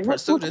you trying like, to what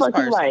pursue the this fuck you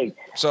person, like?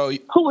 So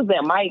Who was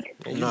that, Mike?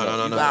 no. you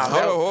Hold out.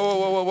 on.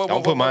 Whoa.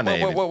 Don't put my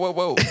name in.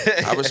 Whoa.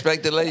 I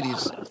respect the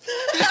ladies.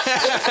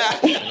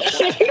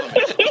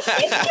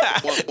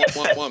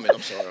 One woman,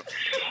 I'm sorry.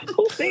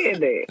 Who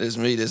said that? It's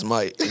me. This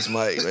Mike,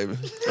 baby.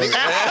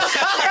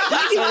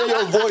 Turn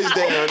your voice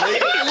down,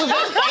 nigga.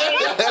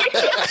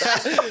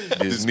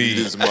 This me.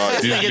 This my.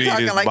 Nigga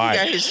talking like he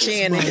got his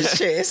chin in his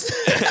chest.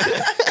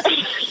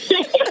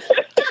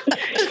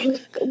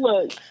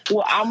 Look,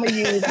 well, I'm gonna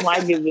use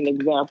Mike as an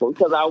example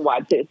because I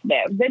watch his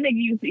snaps. That nigga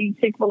used to eat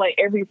Chick-fil-A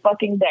every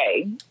fucking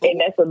day,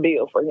 and that's a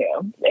bill for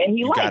him. And he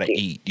You liked gotta it.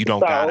 eat. You don't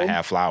So, gotta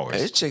have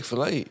flowers. It's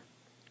Chick-fil-A.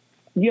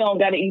 You don't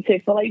gotta eat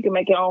Chick-fil-A. You can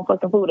make your own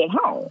fucking food at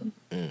home.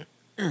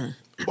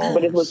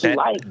 But it's what you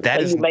like, that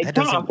so is you make that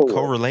time doesn't for it.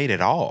 correlate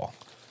at all.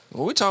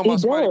 Well, we talking about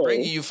It somebody does.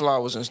 bringing you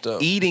flowers and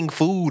stuff. Eating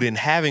food and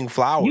having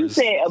flowers. You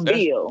said a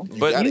That's- bill.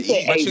 But gotta you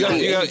said eat. a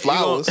you got bill.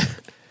 flowers.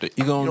 You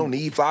you gonna don't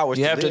need flowers.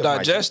 you to have to live, Mikey.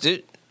 digest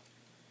it.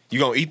 You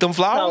gonna eat them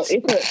So flowers?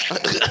 it's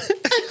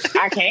a.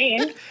 I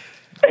can.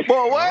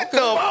 Boy, what the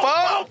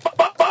fuck?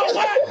 But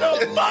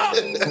what the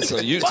fuck? So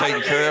you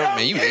taking care of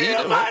me? You eat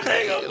them? My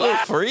Okay, nigga, you little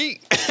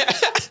freak.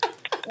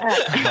 Oh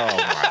my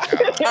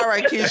god. All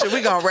right, Keisha,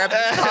 we gonna wrap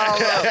this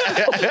call up.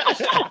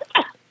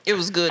 It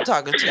was good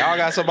talking to you. Y'all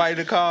got somebody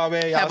to call,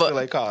 man. Y'all feel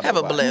like calling. Have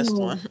a blessed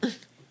one.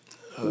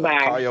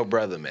 Bye. Call your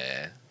brother,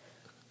 man.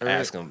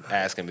 Ask him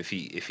if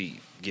he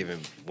giving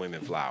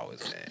women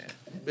flowers, man.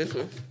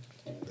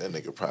 That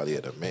nigga probably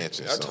at a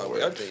mansion Y'all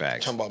somewhere.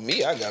 Facts. talking about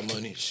me? I got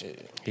money.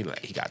 Shit. He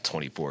got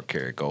 24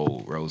 karat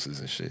gold roses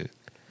and shit.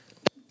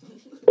 We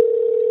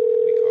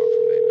call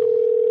from their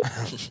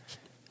number.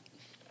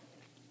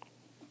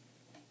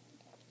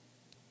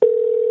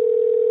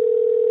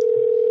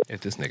 If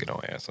this nigga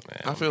don't answer,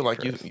 man, I feel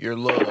like you're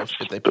loved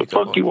if they The pick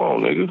up. fuck you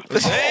want, nigga?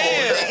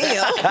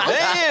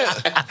 Damn.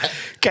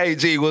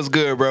 KG, what's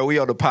good, bro? We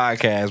on the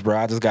podcast, bro.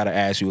 I just gotta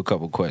ask you a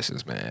couple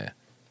questions, man.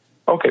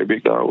 Okay,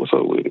 big dog, what's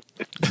up with it?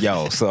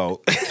 Yo,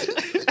 so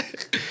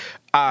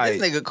all right,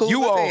 This nigga cool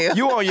you as on hell.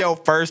 you on your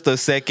first or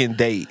second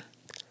date.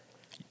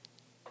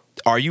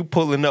 Are you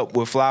pulling up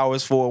with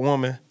flowers for a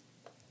woman?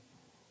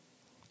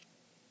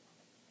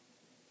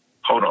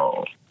 Hold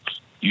on.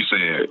 You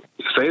said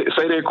say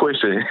that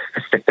question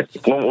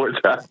one more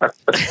time.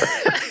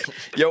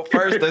 Your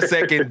first or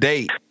second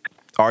date.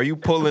 Are you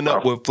pulling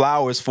up with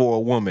flowers for a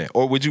woman,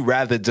 or would you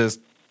rather just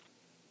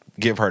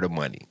give her the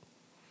money?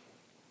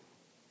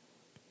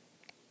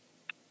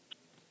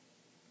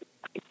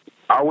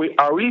 Are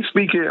we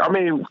speaking? I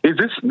mean, is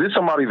this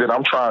somebody that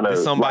I'm trying to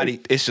It's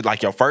somebody. It's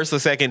like your first or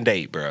second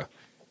date, bro. like,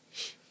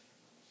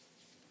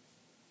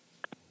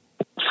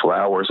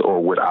 flowers,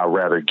 or would I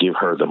rather give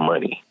her the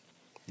money?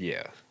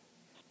 Yeah.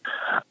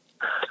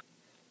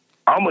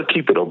 I'm gonna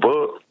keep it a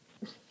buck.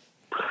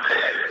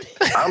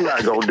 I'm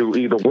not gonna do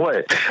either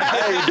one.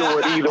 I ain't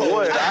doing either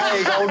one. I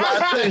ain't gonna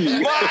lie to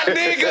you. My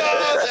nigga,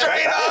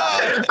 straight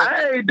up.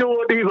 I ain't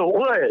doing either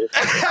one.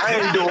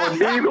 I ain't doing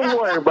neither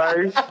one,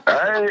 man.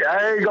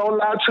 I ain't gonna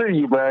lie to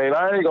you, man.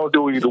 I ain't gonna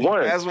do either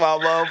one. That's my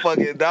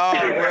motherfucking dog,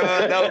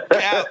 bro. No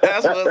cap.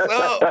 That's what's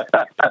up.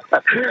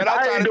 And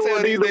I ain't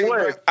doing these either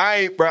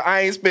niggas, way.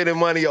 I ain't spending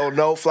money on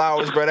no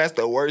flowers, bro. That's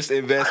the worst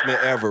investment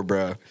ever,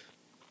 bro.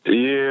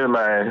 Yeah,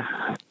 man.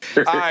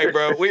 All right,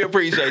 bro. We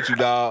appreciate you,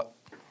 dog.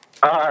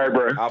 All right,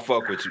 bro. I'll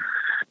fuck with you.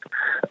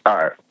 All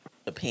right.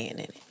 The pen in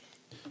it.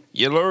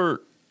 You learned.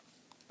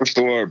 What's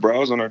the word, bro? I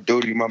was on our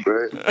duty, my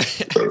bad.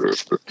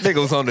 Nigga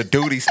was on the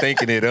duty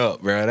stinking it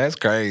up, bro. That's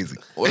crazy.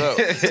 What up?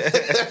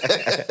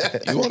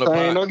 You want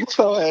I ain't to no get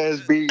your ass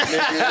beat, nigga.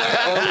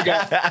 I only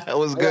got,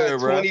 What's I good, got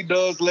bro? 20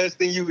 dogs less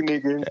than you,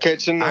 nigga.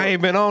 Catching up. I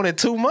ain't been on it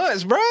 2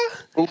 months, bro.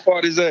 Who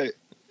part is that?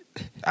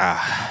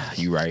 Ah,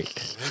 you right.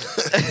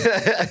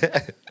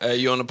 Hey,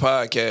 you on the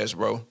podcast,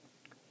 bro?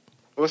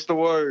 What's the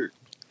word?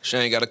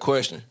 Shane got a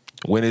question.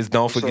 When is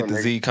Don't What's Forget up, the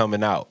nigga? Z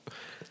coming out?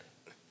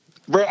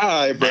 Bro,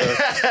 all right, bro.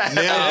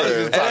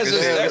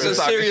 That's a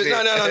serious.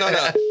 No.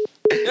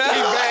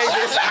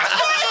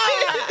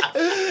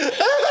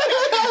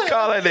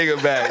 Call that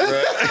nigga back,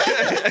 bro.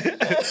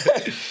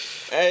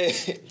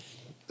 Hey.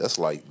 That's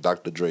like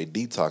Dr. Dre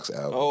Detox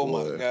album. Oh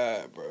my boy.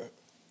 God, bro.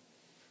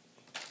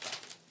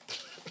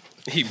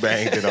 He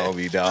banged it on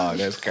me, dog.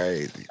 That's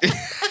crazy.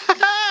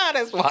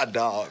 That's my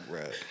dog,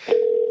 bro.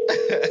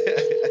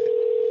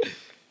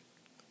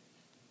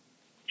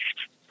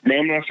 Man,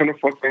 I'm not finna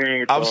fuck around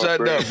with I'm y'all,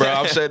 shutting up, bro.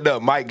 I'm shutting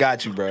up. Mike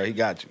got you, bro. He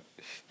got you.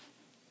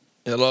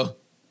 Hello.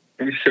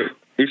 You said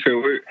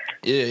what?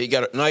 Yeah, he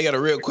got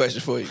a real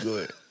question for you. Go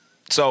ahead.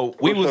 So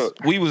What's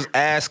we was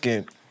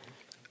asking.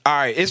 All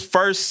right, it's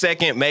first,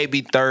 second,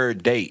 maybe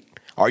third date.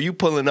 Are you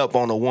pulling up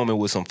on a woman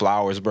with some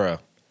flowers, bro?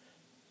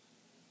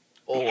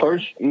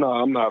 First? No,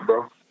 I'm not,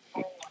 bro.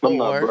 I'm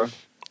not, bro.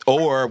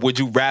 Or would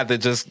you rather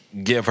just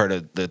give her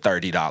the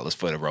 $30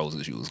 for the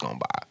roses you was gonna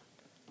buy?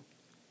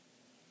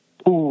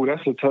 Ooh,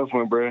 that's a tough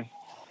one, bro.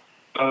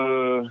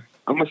 I'm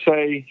gonna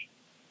say,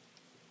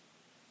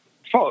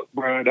 fuck,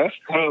 bro. That's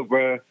tough,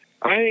 bro.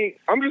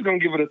 I'm just gonna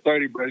give it a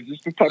 30, bro.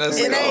 Just to touch Let's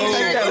it. go.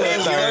 Take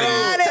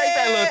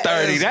that little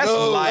 30. That's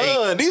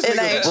light. These It ain't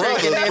niggas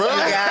shaking brothers, if bro.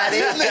 you got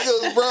it. These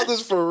niggas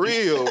brothers for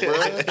real, bro.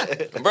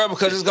 Bro,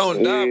 because it's going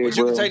to die. Yeah, But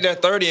you can bro. take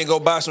that 30 and go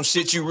buy some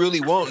shit you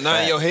really want. Now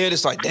in your head,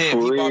 it's like,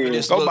 damn, he For bought me real.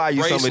 this Go little buy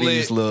you bracelet. some of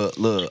these little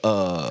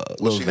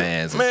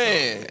vans. and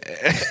Man. A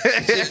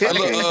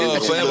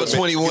little Forever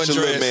 21 Get your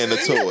little dress. man the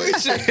toy.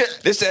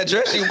 This that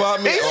dress you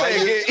bought me? stuff.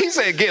 He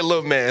said, get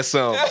little man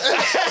some.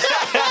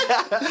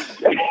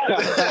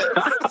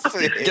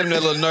 Get him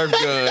that little Nerf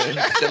gun.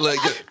 That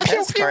little,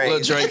 That's little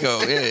crazy. Draco.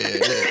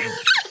 Yeah.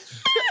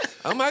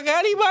 Oh my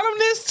God, he bought him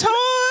this toy.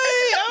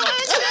 Oh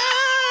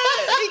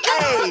my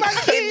God.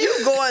 Hey, if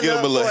you going Give him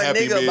up a for little a Happy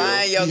nigga Meal.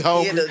 buying your He kid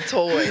hungry. a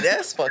toy,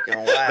 that's fucking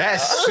wild.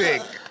 That's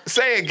sick.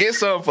 Saying get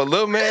something for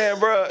little man,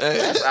 bro.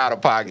 That's out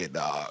of pocket,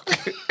 dog.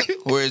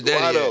 Where's Why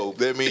Daddy at? though?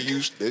 That mean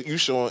you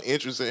showing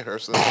interest in her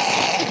son.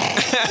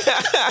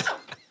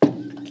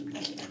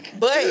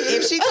 But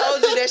if she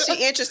told you that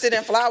she interested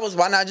in flowers,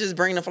 why not just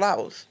bring the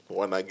flowers?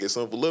 Why not get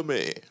something for little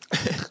man?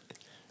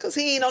 Because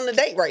he ain't on the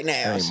date right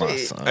now. Ain't my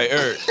Shit. son. Hey,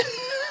 Eric.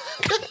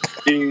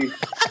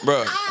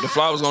 Bro, the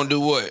flowers gonna do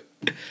what?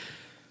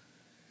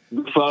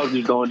 the flowers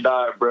is gonna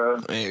die, bro.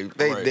 Hey,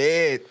 They right.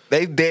 dead.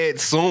 They dead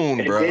soon,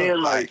 And bro.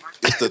 then like,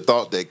 It's the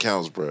thought that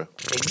counts, bro.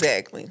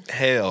 Exactly.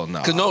 Hell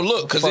no. Cause no,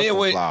 look, cause Fuck then them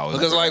when, flowers,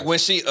 because bro. like when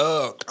she,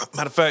 matter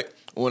of fact,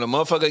 when a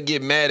motherfucker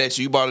get mad at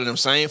you, you bought her them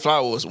same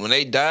flowers. When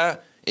they die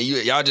and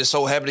y'all just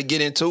so happy to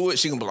get into it,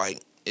 she gonna be like,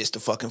 "It's the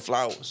fucking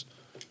flowers."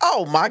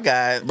 Oh my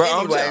God. Bro,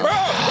 Anyway.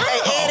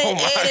 I'm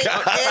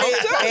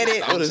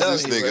Edit. What is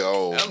this telling you, nigga bro.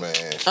 old,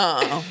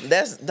 man?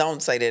 That's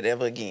don't say that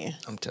ever again.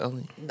 I'm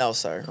telling you. No,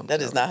 sir.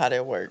 That is not how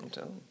that works.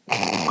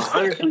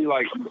 honestly,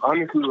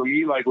 with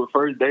me, like with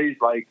first dates,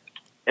 like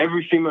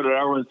every female that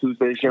I run to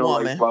says she don't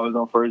Woman. like flowers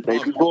on first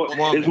dates.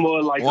 It's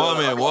more like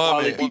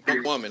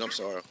woman. I'm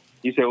sorry.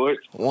 You said what?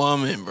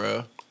 Woman,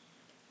 bro.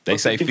 They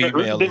say What's the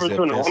female is difference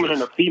between a woman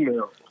and a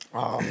female?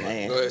 Oh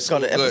man. Go ahead, Let's go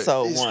to Scoop. Good.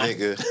 episode This 1.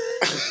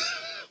 nigga.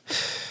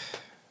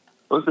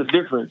 What's the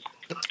difference?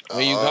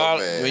 When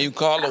you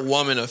call a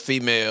woman a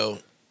female,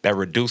 that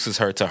reduces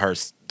her to her.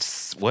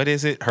 What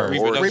is it? Her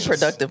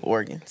Reproductive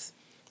organs.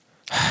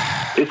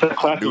 It's a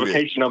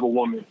classification of a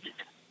woman.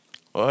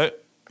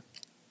 what?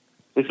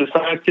 It's a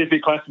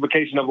scientific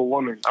classification of a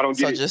woman. I don't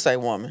So get it. just say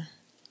woman.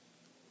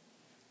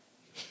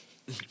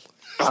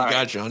 She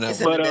got you on that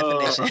It's one. in the But,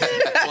 definition.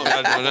 Got you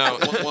on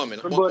that one. Woman.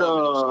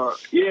 But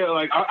yeah,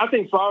 like I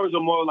think flowers are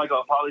more like an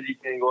apology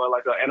thing or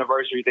like an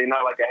anniversary thing,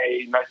 not like a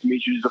hey, nice to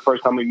meet you. This is the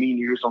first time we meet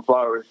you. Here's some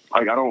flowers.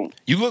 Like I don't.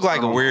 You look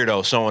like a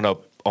weirdo showing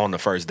up on the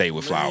first date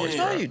with flowers,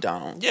 No, bro. you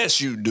don't.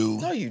 Yes, you do.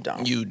 No, you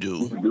don't. You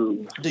do.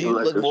 Do you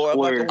like look a more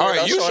like a square. All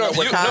right, you showing show up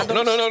with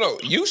condoms? no.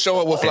 You show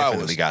up with flowers.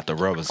 Definitely got the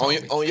rubbers on.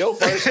 On your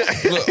first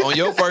look, on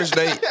your first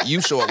date,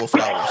 you show up with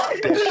flowers.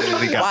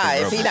 Definitely got Why?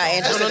 the If he rubbers not on.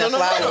 interested No. in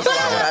flowers,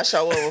 why would I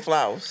show up with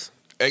flowers?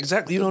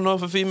 Exactly. You don't know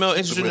if a female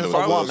interested in Middle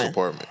flowers. of the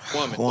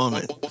apartment.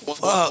 Woman.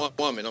 Fuck.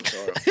 Woman. I'm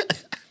sorry.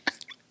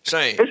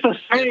 Shane, It's the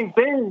same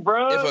thing,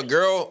 bro.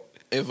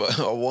 if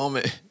a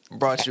woman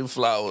brought you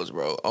flowers,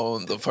 bro,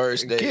 on the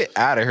first date, Get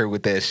out of here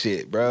with that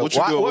shit, bro. What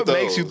you doing What with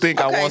makes you those?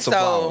 think I Okay, want some so-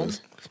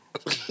 flowers?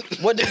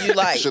 What do you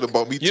like? Should have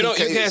bought me 2 you can't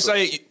cases.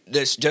 say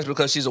that just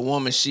because she's a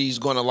woman, she's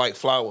gonna like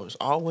flowers.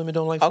 All women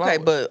don't like flowers. Okay,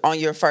 but on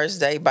your first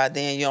date, by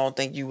then you don't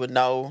think you would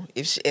know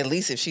if she, at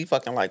least if she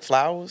fucking like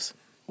flowers.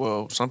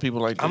 well, some people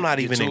like. I'm not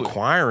get even to it.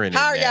 inquiring.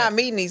 How are in y'all that.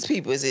 meeting these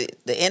people? Is it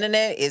the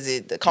internet? Is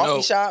it the coffee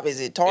No. shop? Is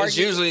it Target? It's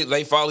usually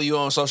they follow you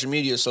on social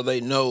media, so they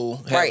know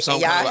have right, some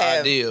and y'all kind of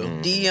have idea.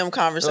 DM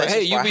conversations Like,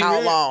 hey, you for be how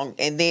here? long,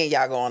 and then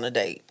y'all go on a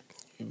date.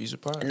 You'd be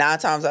surprised. 9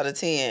 times out of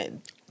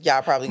 10,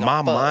 y'all probably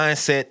My gonna fuck.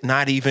 mindset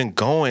not even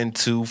going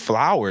to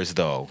flowers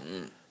though.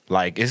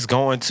 Like it's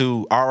going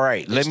to all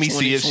right. Let It's me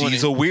see if 2020.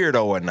 she's a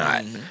weirdo or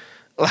not.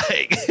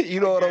 Like you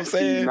know what I'm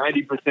saying?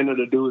 90% of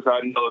the dudes I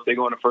know, if they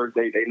go on the first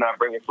date, they not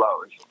bringing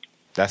flowers.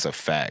 That's a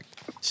fact.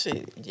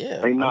 Shit, yeah.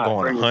 They I'm not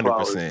going bringing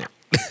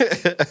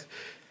 100%.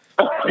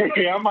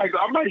 Yeah, I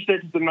might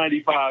stretch it to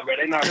 95, but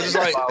they not It's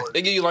bringing like flowers.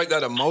 they give you like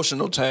that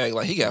emotional tag.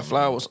 Like he got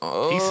flowers.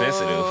 He's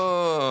sensitive.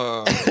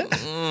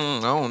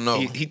 I don't know.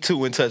 He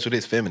too in touch with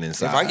his feminine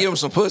side. If I give him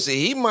some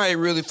pussy, he might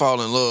really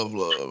fall in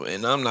love,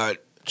 and I'm not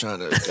trying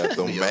to Got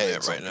them be on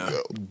mags that right right now.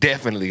 now.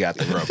 definitely got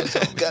the rubbers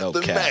on me. Got No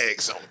the cap.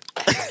 mags on.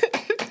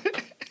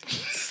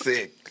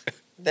 Sick.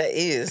 That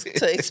is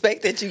to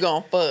expect that you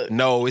gonna fuck.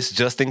 No, it's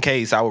just in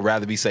case. I would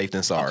rather be safe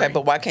than sorry. Okay,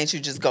 but why can't you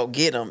just go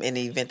get them in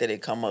the event that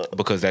it come up?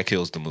 because that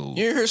kills the mood.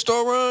 You hear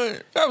Store Run?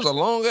 That was a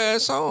long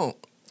ass song.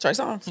 Trey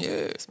Songz?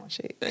 Yeah. That's my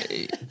shit.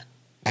 Hey.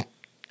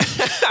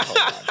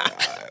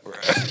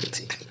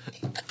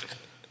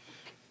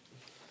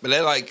 But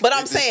they like. But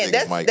I'm This saying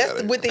nigga Mike that's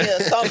got it. with the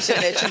assumption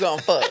that you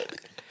gonna fuck.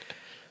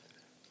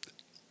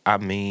 I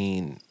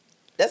mean,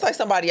 That's like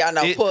somebody I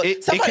know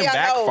It somebody can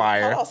I know.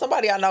 backfire. Hold on,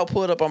 somebody I know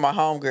pulled up on my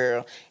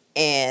homegirl,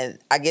 and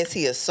I guess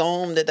he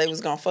assumed that they was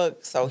gonna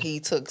fuck, so he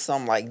took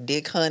some like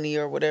dick honey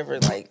or whatever.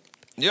 Like,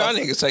 Y'all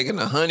niggas taking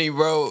the honey,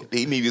 bro.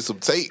 He needed some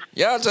tape.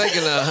 Y'all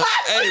taking the.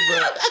 Hey,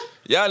 bro.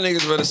 Y'all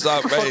niggas better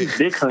stop. Hey,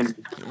 Dick honey.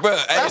 bro.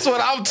 that's what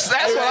I'm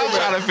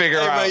trying to figure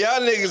Hey, bro, out. y'all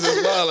niggas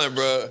is wildin',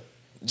 bro.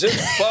 Just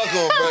fuck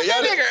them, bro.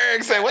 Y'all Nigga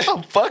Eric said, "What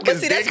the fuck but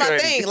is see, that's dick my honey?"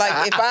 thing.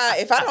 Like,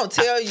 if I don't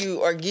tell you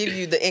or give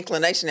you the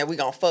inclination that we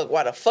gonna fuck,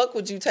 why the fuck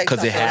would you take? 'Cause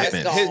it something that's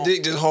happens. gonna His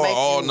dick just hard make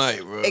all you-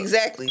 night, bro.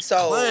 Exactly.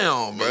 So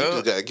Clown, You bro.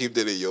 just gotta keep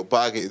that in your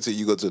pocket until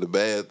you go to the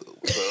bathroom.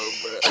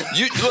 bro.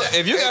 You look,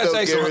 if you Ain't gotta no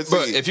take some, bro.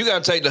 guarantee. If you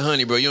gotta take the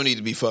honey, bro, you don't need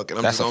to be fucking.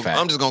 I'm That's a just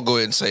fact. gonna go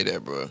ahead and say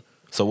that, bro.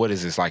 So what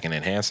is this, like an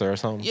enhancer or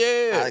something?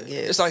 Yeah, I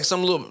guess. it's like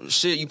some little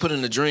shit you put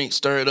in the drink,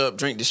 stir it up,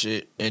 drink the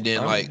shit, and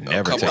then like a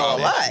Never couple taking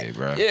hours. that Lot. shit,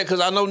 bro. Yeah,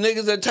 because I know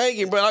niggas that take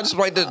it, bro. I just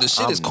like the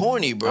shit is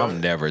corny, bro. I'm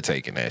never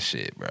taking that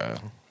shit, bro.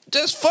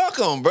 Just fuck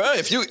them, bro.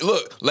 If you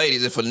look,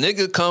 ladies, if a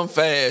nigga come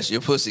fast,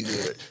 your pussy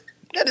good.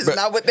 that is But-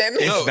 not what that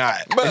means. It's not.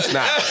 but- It's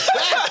not.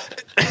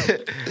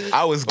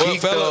 I was Well,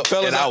 geeked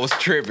up and I was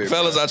tripping.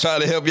 Fellas, I try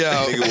to help you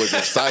out. Nigga was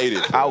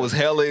excited. I was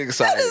hella That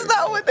excited. is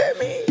not what that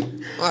means.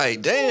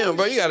 Like, damn,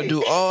 bro, you got to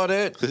do all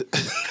that.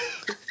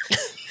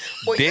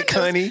 Well, you Dick just-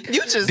 honey.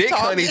 You just Dick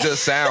talking. honey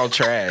just sound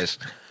trash.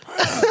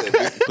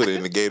 Put it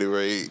in the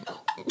Gatorade.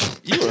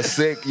 You a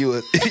sick. You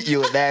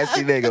a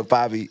nasty nigga,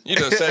 Poppy. You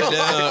done sat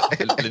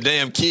down. The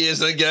damn kids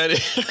done got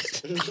it.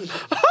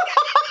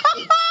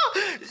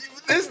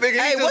 nigga,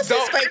 Hey, what's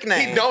his fake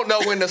name? He don't know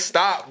when to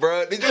stop,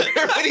 bro. Did you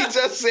hear what he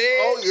just said?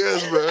 Oh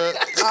yes, bro.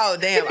 Oh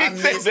damn, I He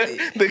said missed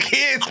it. the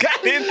kids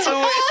got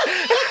into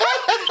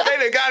it. They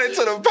done got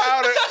into the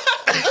powder.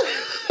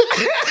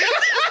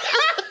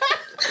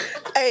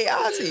 Hey,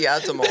 I'll see y'all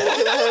tomorrow.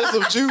 Can I have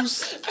some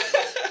juice?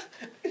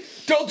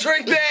 Don't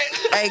drink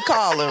that. Hey,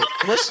 caller,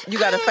 you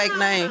got a fake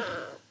name?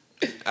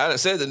 I done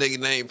said the nigga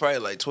name probably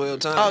like 12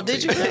 times. Oh,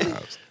 did you really?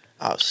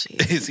 Oh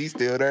shit. Is he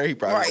still there? He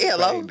probably Right,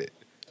 hello? named it.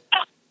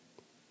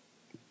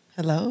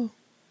 Hello.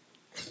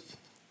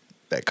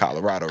 That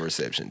Colorado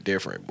reception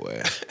different,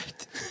 boy.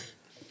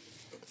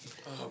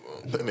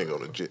 That nigga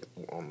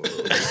on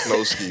the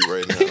snow ski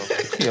right now.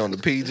 He on the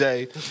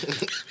PJ.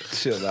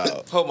 Chill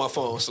out. Hold my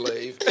phone,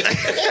 slave.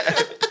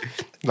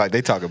 Like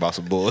they talking about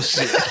some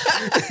bullshit.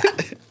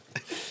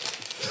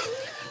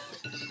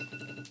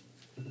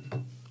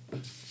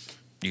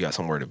 You got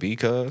somewhere to be,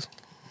 cuz?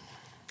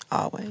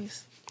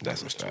 Always.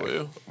 That's a fact.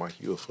 Well, Mike,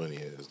 you a funny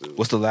ass dude.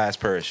 What's the last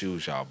pair of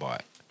shoes y'all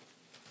bought?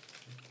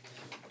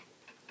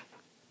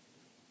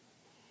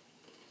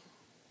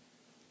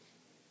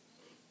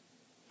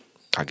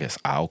 I guess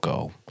I'll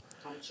go.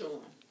 I'm chewing.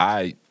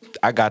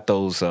 I got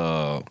those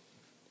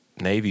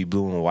navy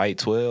blue and white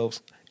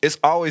 12s. It's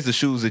always the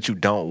shoes that you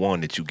don't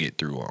want that you get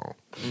through on.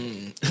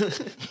 And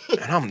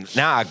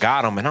I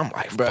got them and I'm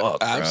like, Bruh,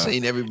 fuck, I've bruh.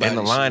 seen everybody's in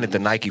the line at the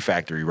shoes. Nike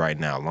factory right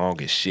now,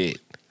 long as shit.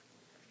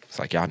 It's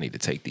like y'all need to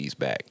take these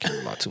back. Give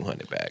me my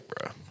 200 back,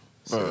 bro.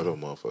 Sell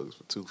them motherfuckers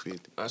for $250.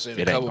 I seen It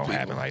a ain't couple gonna people.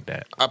 happen like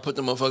that. I put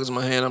the motherfuckers in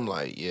my hand. I'm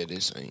like, yeah,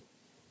 this ain't.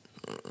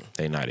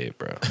 They not it,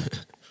 bro.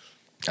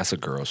 That's a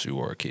girl shoe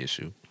or a kid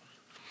shoe.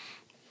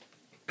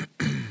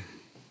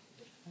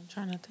 I'm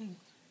trying to think.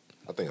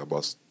 I think I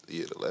bought.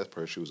 Yeah, the last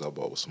pair of shoes I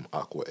bought was some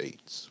Aqua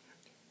 8s.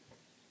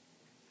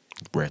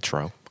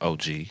 Retro.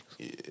 OG. Yeah.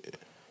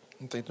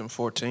 I think them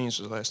 14s was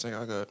the last thing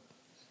I got.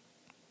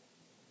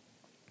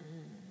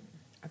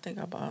 I think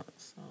I bought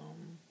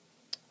some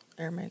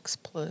Air Max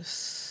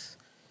Plus.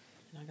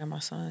 And I got my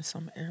son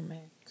some Air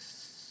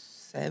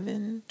Max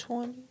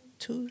 720.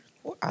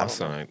 My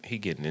son, he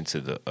getting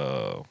into the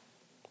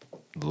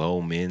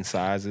low men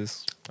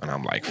sizes, and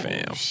I'm like,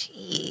 fam,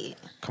 Shit.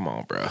 come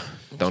on, bro.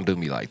 Don't do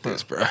me like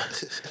this, bro.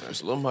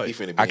 That's a little He Mike.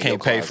 finna be I in your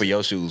can't pay closet. for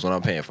your shoes when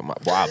I'm paying for my.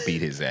 Boy, I'll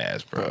beat his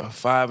ass, bro. Bro,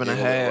 5 and a You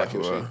don't half, like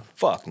your bro. shit?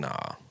 Fuck nah.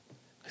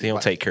 He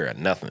don't take care of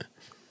nothing.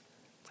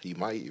 He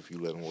might if you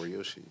let him wear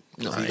your shit.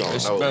 No, he he gonna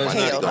ain't. know. Bro, Mike,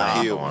 it's he not- gonna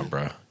Nah, kill come on, me.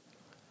 bro.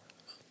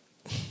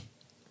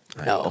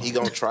 No. He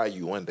gonna try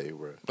you one day,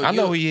 bro. But I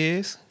know you- he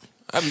is.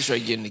 I be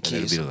straight getting the And it'll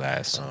kids be the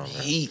last time,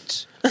 man.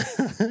 heat.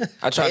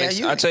 I try Yeah, to.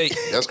 you- I take.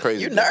 That's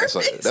crazy. You That's,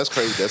 nervous? that's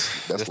crazy.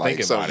 That's Just like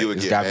thinking something about you it. would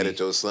It's get gotta mad be- at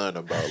your son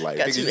about. Like,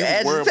 Got nigga, you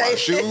you wearing my agitated.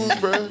 shoes,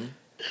 bro.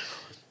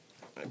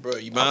 Bro,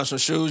 you buy him some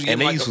shoes, you get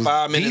And him like these a was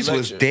 5-minute these lecture.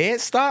 was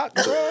dead stock,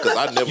 bro. Because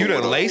I never You done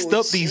would've- laced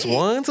up these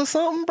ones or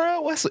something,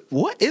 bro?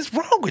 What is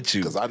wrong with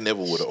you? Because I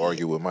never would have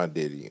argued with my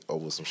daddy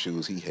over some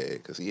shoes he had.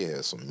 Because he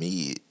had some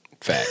mid.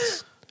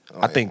 Facts. I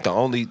Like, think the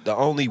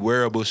only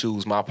wearable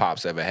shoes my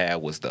pops ever had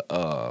was the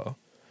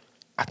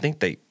I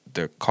think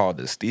they're called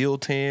the steel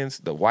tins,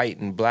 the white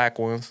and black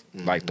ones,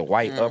 like the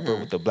white upper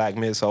with the black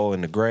midsole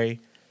and the gray.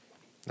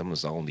 Them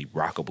was the only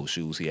rockable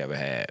shoes he ever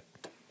had.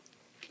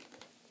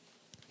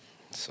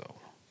 So,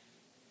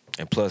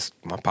 and plus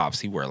my pops,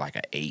 he wear like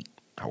an 8.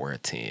 I wear a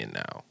 10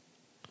 now,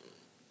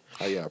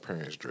 how y'all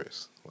parents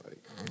dress?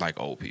 like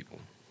old people.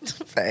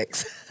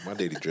 Facts. My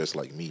daddy dressed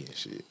like me and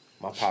shit.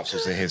 My pops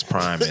was in his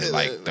prime in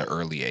like the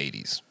early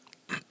 80s.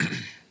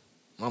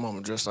 My mama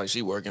dressed like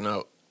she working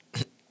out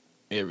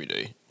every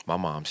day. My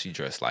mom, she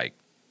dressed like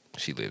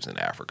she lives in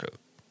Africa.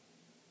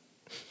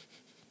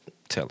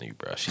 Telling you,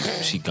 bro,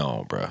 she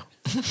gone, bro.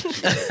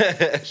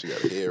 She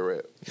got a head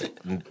wrap.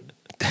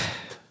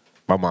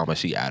 My mama,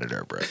 she out of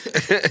there, bro.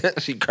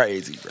 She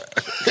crazy, bro.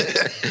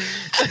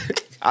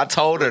 I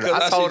told her.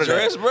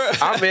 dressed, bro.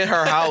 I'm in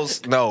her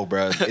house. No,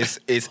 bro.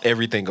 It's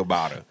everything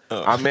about her.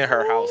 I'm in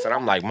her house, and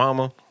I'm like,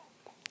 Mama,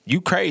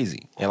 you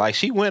crazy. And like,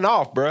 she went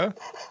off, bro.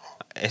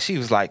 And she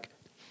was like,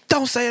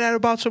 don't say that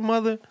about your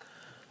mother.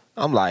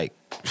 I'm like,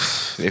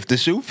 if the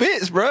shoe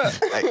fits, bro.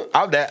 Like,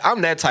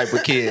 I'm that type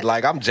of kid.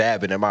 Like, I'm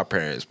jabbing at my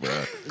parents, bro.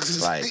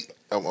 Like,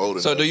 I'm older.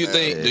 So do you now.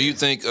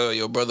 think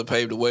your brother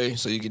paved the way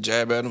so you could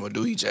jab at him, or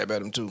do he jab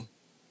at him too,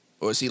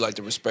 or is he like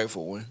the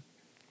respectful one?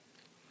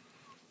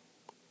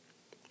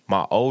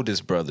 my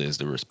oldest brother is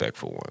the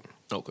respectful one.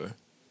 Okay.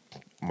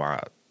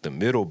 The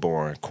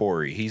middleborn,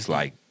 Corey, he was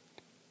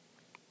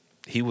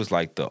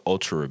like the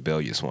ultra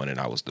rebellious one, and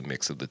I was the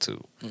mix of the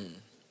two.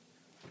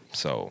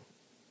 So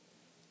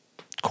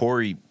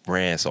Corey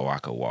ran so I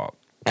could walk.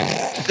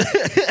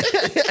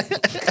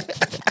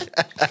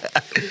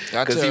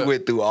 Because he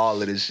went through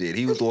all of this shit.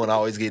 He was the one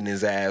always getting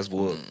his ass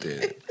whooped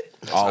and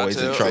always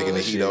in tell- trouble. Taking the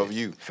and heat shit. off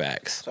you.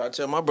 Facts. So I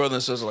tell my brother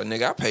and sister, like,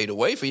 nigga, I paid the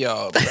way for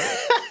y'all, bro.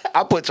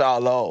 I put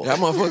y'all on. That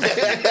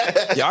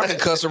motherfucker, y'all can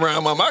cuss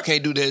around mama. I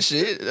can't do that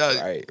shit.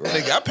 Right.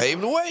 Nigga, I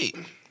paved the way.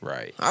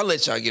 Right. I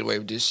let y'all get away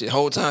with this shit.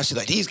 Whole time she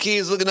like, these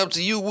kids looking up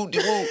to you, whoop de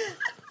whoop.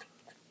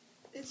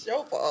 It's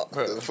your fault.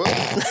 The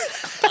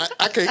fuck?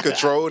 I can't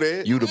control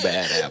that. You the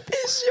bad apple.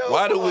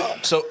 Why do we?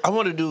 So I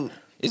want to do.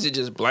 Is it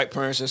just black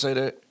parents that say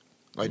that?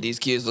 Like these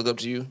kids look up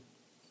to you,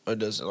 or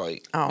does it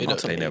like? I don't know.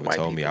 They never White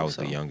told me I people, was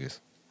the so. youngest.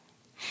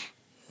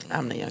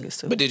 I'm the youngest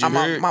too. But did you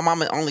hear? my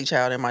mama the only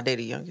child and my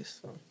daddy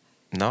youngest. So.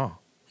 No.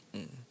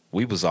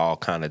 We was all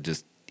kind of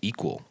just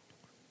equal.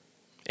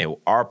 And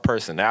our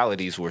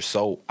personalities were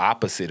so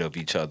opposite of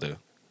each other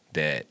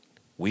that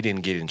we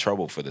didn't get in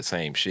trouble for the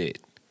same shit.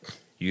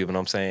 You get what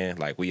I'm saying?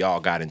 Like, we all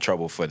got in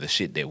trouble for the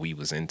shit that we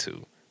was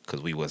into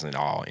because we wasn't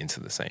all into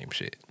the same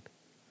shit.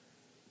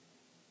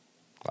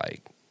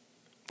 Like,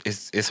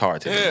 it's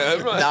hard to do. Yeah,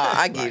 that's right. Nah,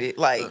 I get it.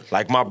 Like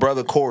Like my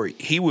brother Corey,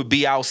 he would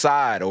be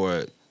outside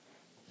or,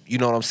 you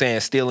know what I'm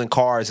saying, stealing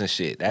cars and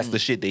shit. That's the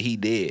shit that he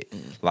did.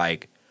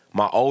 Like,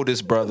 my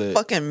oldest brother,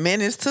 fucking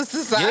menace to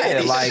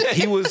society. yeah, like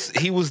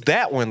he was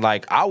that one.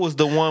 Like, I was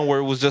the one where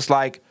it was just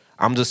like,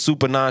 I'm just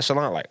super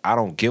nonchalant. Like, I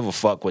don't give a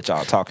fuck what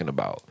y'all talking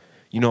about.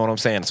 You know what I'm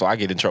saying? So I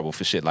get in trouble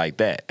for shit like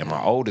that. And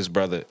my oldest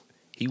brother,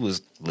 he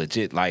was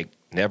legit like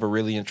never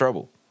really in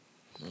trouble.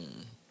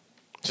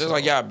 Just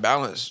like y'all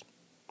balance.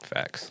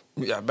 Facts.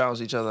 Y'all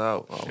balance each other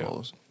out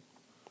almost.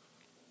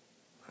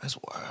 That's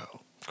wild.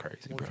 Crazy,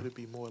 I bro. want you to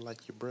be more like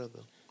your brother.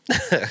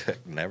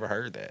 Never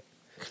heard that.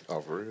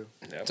 Oh, for real?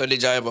 So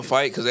did y'all ever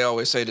fight? Because they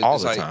always say that All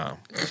it's the like time.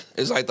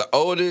 it's like the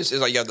oldest.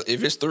 It's like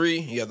if it's three,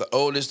 you got the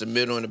oldest, the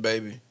middle, and the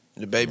baby.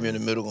 The baby in the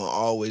middle gonna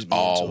always be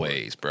into it.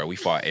 Always, bro. We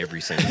fought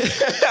every single day.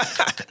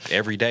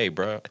 Every day,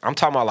 bro. I'm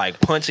talking about like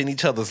punching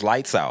each other's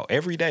lights out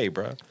every day,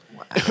 bro.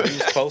 We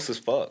was close as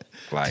fuck.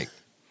 Like,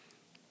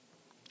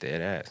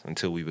 dead ass.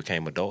 Until we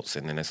became adults.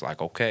 And then it's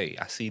like, okay,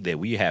 I see that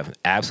we have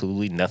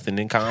absolutely nothing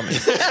in common.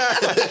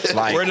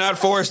 Like, We're not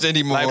forced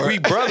anymore. like, we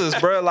brothers,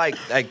 bro. Like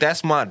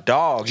that's my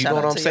dog. You Shout know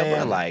what out I'm to your saying?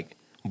 brother. Like,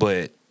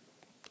 but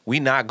we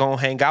not gonna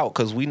hang out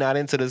because we not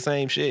into the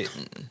same shit.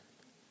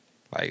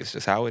 Like, it's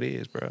just how it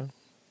is, bro.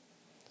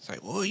 It's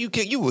like, well, you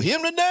with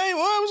him today?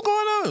 What's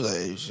going on?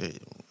 Like,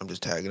 shit, I'm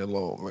just tagging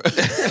along, bro.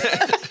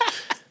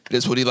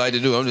 That's what he like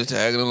to do. I'm just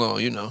tagging along,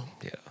 you know.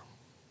 Yeah.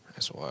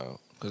 That's wild.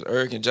 Because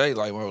Eric and Jay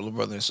like my little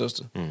brother and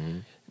sister.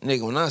 Mm-hmm.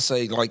 Nigga, when I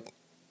say like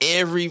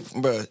every,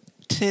 bro,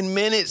 10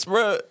 minutes,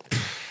 bro,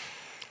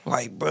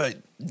 like, bro,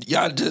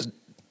 y'all just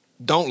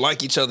don't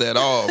like each other at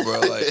all, bro.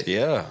 Like,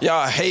 Yeah.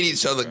 y'all hate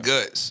each other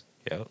guts.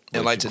 Yep. And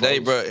But like you today,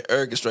 close. bro,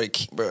 Eric is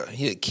straight, bro,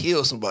 he'd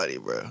kill somebody,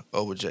 bro,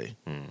 over Jay.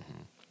 Mm-hmm.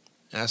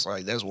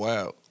 That's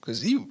wild.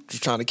 Because he was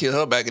trying to kill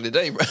her back in the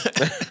day, bro.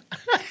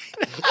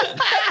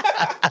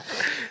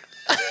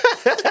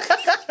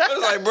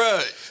 It's like, bro,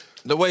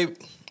 the way,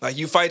 like,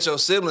 you fight your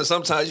sibling,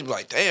 sometimes you be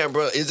like, damn,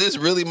 bro, is this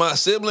really my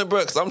sibling, bro?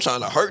 Because I'm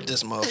trying to hurt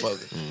this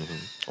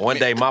motherfucker. One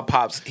day, my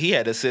pops, he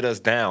had to sit us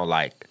down.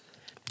 Like,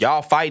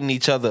 y'all fighting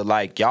each other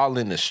like y'all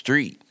in the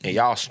street and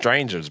y'all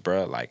strangers,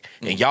 bro. Like,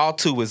 and y'all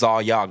two is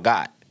all y'all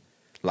got.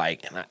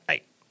 Like, and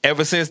like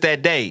ever since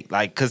that day,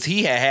 like, cause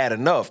he had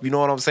enough. You know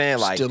what I'm saying?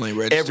 Like, Still ain't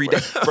registered, every day,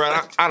 bro.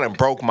 I done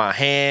broke my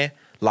hand.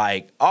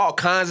 Like, all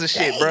kinds of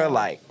shit, bro.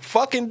 Like,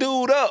 fucking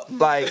dude up.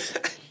 Like,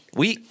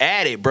 we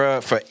at it, bro,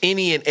 for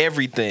any and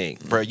everything,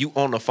 bro. You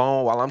on the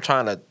phone while I'm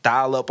trying to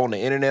dial up on the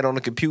internet on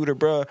the computer,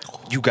 bro.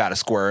 You gotta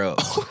square up,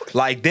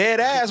 like dead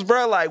ass,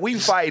 bro. Like, we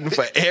fighting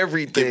for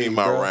everything. Give me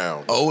my bro.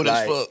 round. Old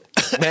Like, as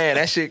fuck. Man,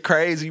 that shit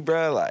crazy,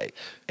 bro. Like,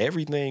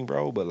 everything,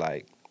 bro. But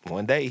like,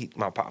 one day,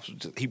 my pops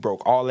was he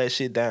broke all that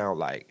shit down.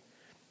 Like,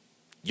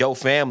 your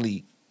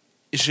family,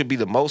 it should be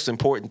the most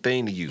important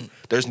thing to you.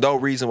 There's no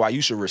reason why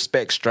you should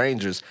respect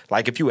strangers.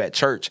 Like, if you at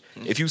church,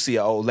 if you see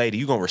an old lady,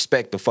 you gonna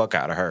respect the fuck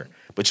out of her.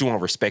 But you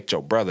won't respect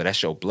your brother.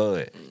 That's your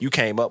blood. You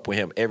came up with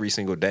him every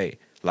single day.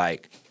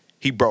 Like,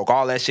 he broke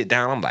all that shit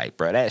down. I'm like,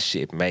 bro, that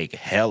shit make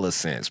hella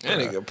sense, bro.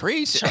 That nigga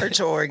preach. Church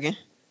organ.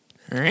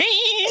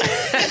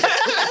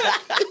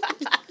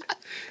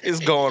 It's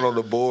going on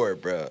the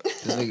board, bro.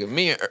 This nigga,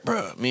 me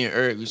and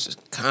Eric used to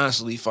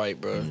constantly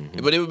fight, bro.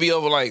 But it would be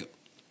over like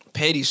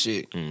petty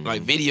shit,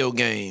 like video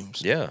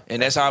games. Yeah.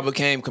 And that's how I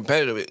became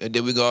competitive. And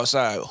then we go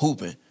outside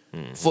hooping,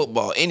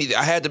 football, anything.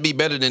 I had to be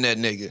better than that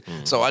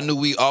nigga. So I knew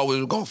we always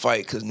were gonna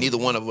fight because neither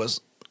one of us,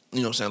 you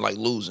know what I'm saying, like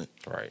losing.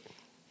 Right.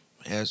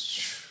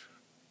 That's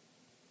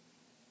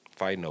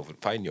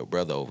Fighting your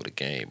brother over the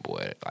game,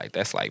 boy. Like,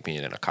 that's like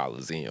being in a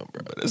coliseum,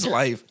 bro. it's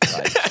life.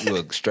 Like, you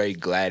a straight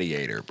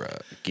gladiator, bro.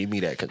 Give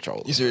me that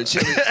controller. You see,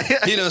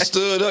 he done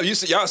stood up. You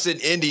see, y'all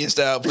sitting Indian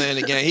style playing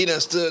the game. He done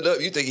stood up.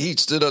 You think he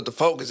stood up to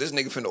focus? This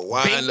nigga finna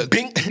wind the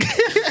Bink.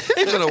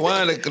 he finna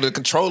wind the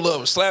controller up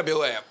and slap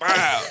your ass.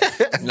 Wow.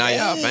 Now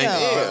y'all bang.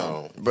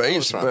 Damn. Bro, he They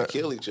was was trying to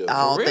kill each other.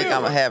 I don't For think real?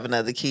 I'm gonna have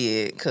another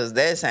kid because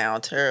that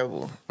sounds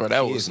terrible. Bro,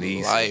 that Kids was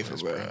need life,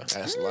 siblings, bro. bro.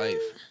 That's life.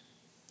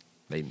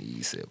 They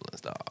need siblings,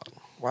 dog.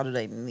 Why do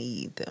they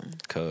need them?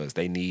 Cause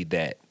they need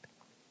that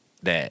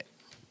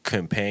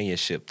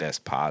companionship that's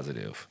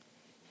positive.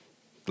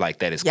 Like,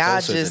 that is Y'all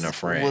closer just than a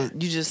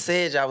friend. you just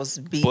said y'all was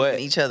beating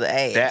But each other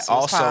ass. That What's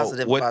also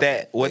positive what about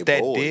that what They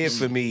that boys. did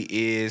for me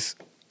is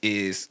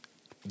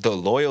the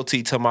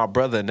loyalty to my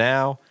brother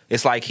now.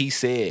 It's like he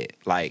said,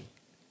 like,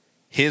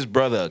 his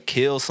brother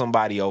killed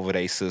somebody over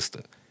their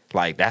sister.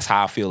 Like, that's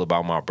how I feel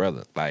about my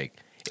brother. Like,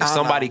 If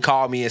somebody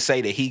called me and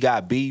say that he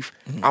got beef,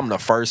 I'm the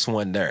first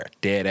one there,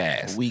 dead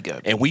ass. We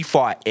got and we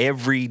fought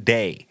every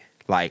day.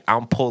 Like,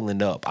 I'm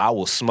pulling up. I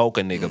will smoke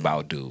a nigga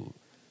about dude.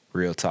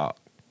 Real talk.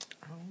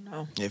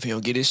 If he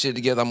don't get his shit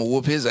together, I'm gonna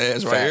whoop his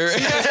ass right here. You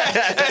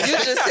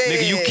just said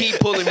Nigga, you keep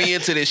pulling me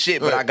into this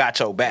shit, but I got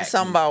your back.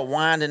 something about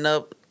winding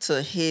up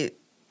to hit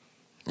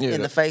Yeah.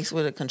 in the face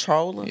with a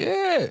controller.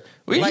 Yeah.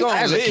 We Like, gonna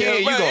as a live, kid,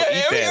 you bro. gonna Yeah,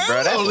 eat that,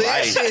 bro. That's That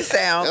life. shit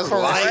sound That's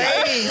crazy.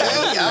 life.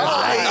 Oh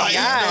my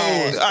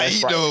God. I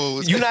eat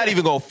those. You're not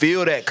even gonna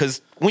feel that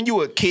because when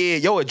you a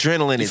kid, your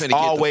adrenaline You is finna get the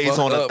always fuck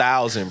on up.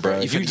 1,000, bro.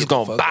 You You finna just get the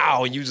gonna fuck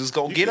bow and you just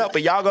gonna get up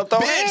and y'all gonna throw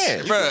Bitch,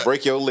 hands. bro.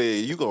 Break your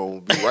leg, you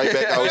gonna be right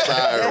back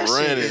outside That shit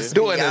running. is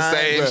Doing the beyond-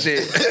 same Bruh.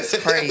 shit. That's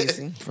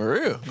crazy. For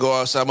real. Go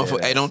outside,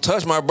 motherfucker. Hey, don't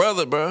touch my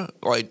brother, bro.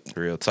 Like,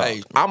 Real talk.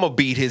 Hey, I'ma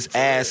beat his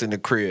ass in the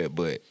crib,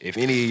 but if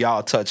any of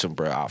y'all touch him,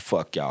 bro, I'll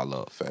fuck y'all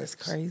up. Facts.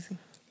 Crazy.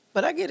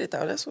 But I get it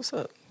though. That's what's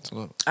up.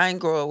 I ain't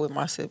grow up with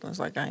my siblings.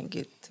 Like I ain't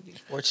get to be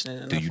fortunate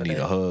enough. Do you for need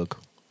that. a hug?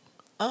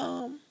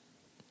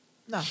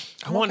 No.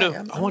 I wonder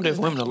I'm if good.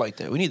 women are like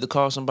that. We need to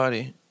call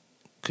somebody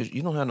because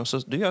you don't have no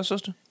sister. Do you have a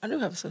sister? I do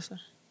have a sister.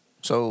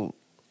 So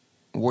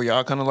were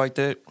y'all kind of like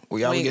that? Were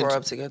y'all We ain't getting grow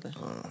up together.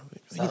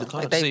 we So, need to call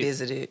like and they see.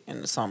 visited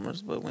in the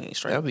summers, but we ain't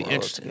straight That'd be grow up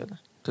interesting. together.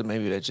 Because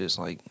maybe that's just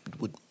like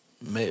with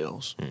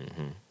males.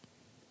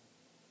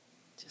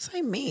 Just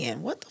say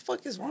men. What the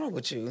fuck is wrong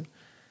with you?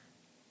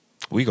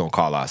 We gonna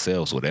call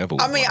ourselves whatever.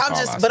 I mean,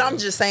 I'm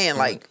just saying,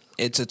 like,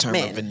 It's a term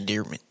Man. of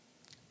endearment.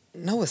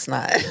 no, it's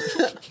not.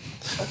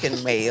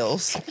 Fucking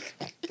males.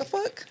 The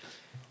fuck?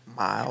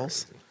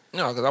 Miles.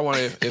 No, because I wonder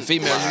if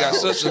females, you got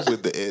sisters.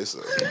 with the S.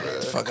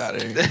 Bro. Fuck out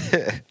of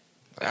here.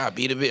 I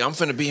beat a bitch. I'm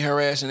finna beat her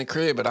ass in the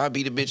crib, but I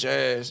beat a bitch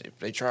ass if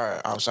they try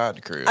outside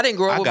the crib. I didn't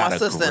grow up I with got my a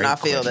sister, and great I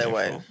feel that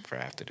question way. for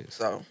after this.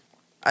 So,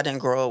 I didn't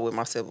grow up with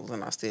my siblings,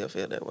 and I still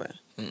feel that way.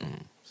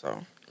 So,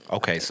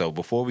 Okay, so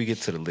before we get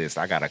to the list,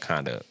 I got a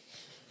kind of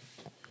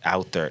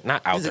out there,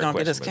 not out Is it there. gonna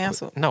get us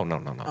question, but-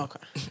 canceled? No. okay.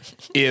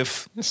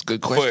 If That's a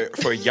good question.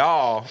 for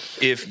y'all,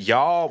 if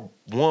y'all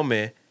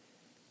woman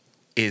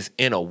is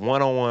in a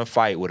one-on-one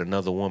fight with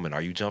another woman,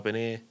 are you jumping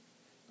in?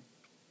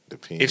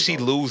 Depends If she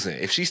on- losing,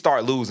 if she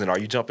start losing, are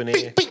you jumping in?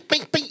 Beep, beep,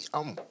 beep, beep.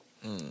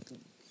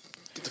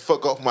 Get the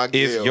fuck off my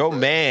If girl, your bro.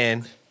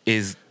 man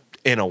is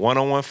in a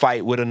one-on-one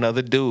fight with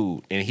another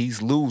dude and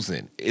he's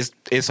losing,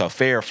 it's a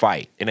fair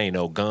fight. It ain't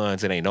no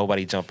guns. It ain't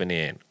nobody jumping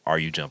in. Are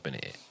you jumping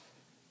in?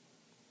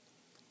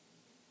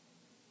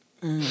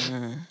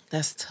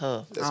 That's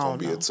tough. That's I gonna don't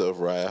be know. a tough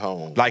ride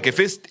home. Like if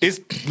it's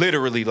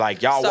literally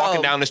like y'all So,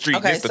 walking down the street,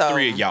 okay, and it's the so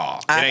three of y'all.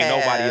 It I ain't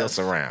nobody have- else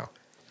around.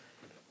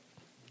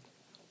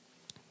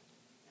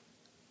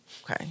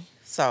 Okay.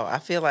 So, I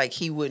feel like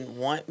he wouldn't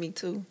want me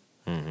to.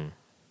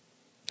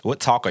 What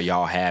talk are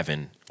y'all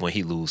having when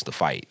he lose the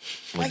fight?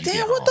 When Like, you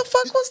damn, get what home? the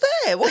fuck was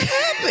that? What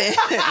happened?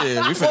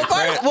 Yeah, we finna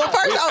crash.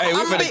 Hey, we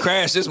finna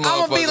crash this I'm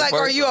gonna be motherfucker like,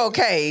 are first. you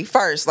okay?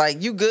 First,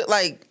 like, you good?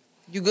 Like,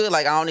 you good?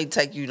 Like, I don't need to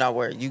take you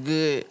nowhere. You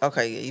good?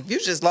 Okay. If you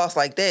just lost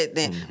like that,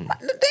 then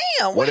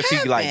damn. What if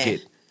he like happened?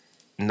 get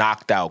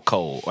knocked out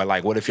cold, or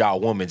like what if y'all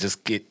woman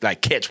just get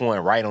like catch one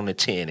right on the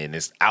chin and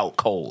it's out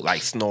cold,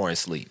 like snoring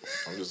sleep?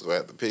 I'm just gonna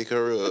have to pick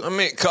her up. I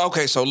mean,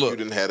 okay, so You look.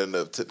 didn't had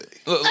enough today.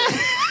 Look.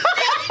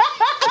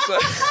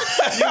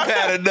 You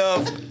had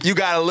enough. You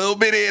got a little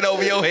bit in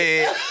over your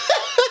head.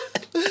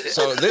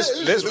 So this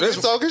This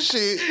talking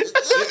shit.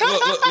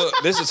 look.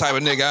 This is the type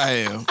of nigga I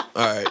am.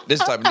 All right, this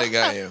is the type of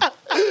nigga I am.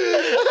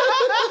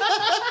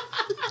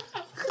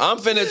 I'm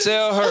finna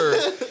tell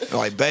her,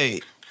 like,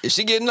 babe, if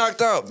she get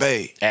knocked out,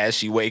 babe, As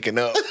she waking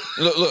up,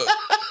 look.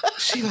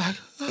 She like,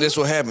 this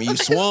what happened. You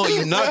swung,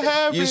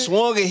 you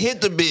swung and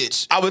hit the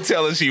bitch. I would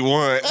tell her she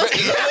won. That's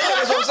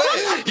what I'm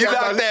saying. You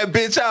knocked that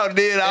bitch out,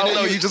 then I don't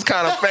know. You just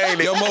kind of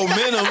fainted.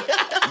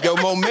 Your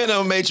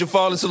momentum made you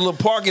fall into a little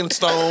parking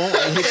stone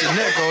and hit your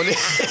neck on it.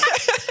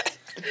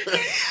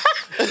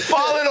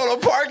 Falling on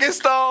a parking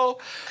stone.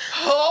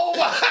 Oh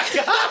my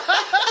god!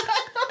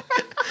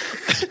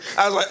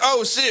 I was like,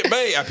 oh shit,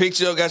 babe. I picked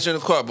you up, got you in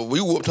the car, but we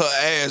whooped her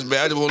ass, man.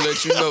 I just want to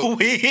let you know.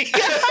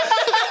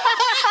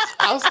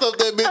 I'll stuff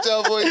that bitch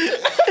out for you.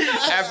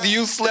 After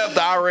you slept,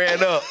 I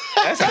ran up.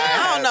 That's how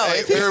I don't know.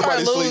 If he start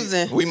everybody sleep.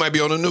 losing, We might be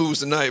on the news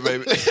tonight,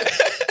 baby.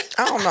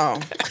 I don't know.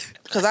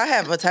 Because I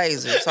have a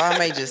taser, so I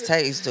may just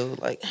tase dude.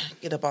 Like,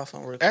 get up off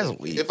him real quick. That's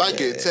weak. If I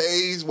get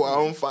tased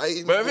while I'm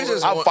fighting, But if it's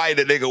just I'll fight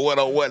a nigga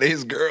one-on-one and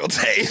his girl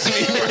tased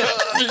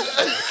me.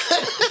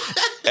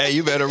 Hey,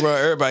 you better run.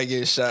 Everybody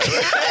getting shot.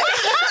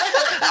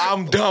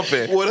 I'm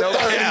dumping. what a No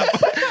 30. cap.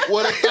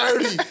 What a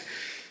 30.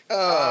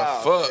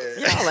 Fuck.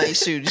 Y'all ain't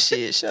shooting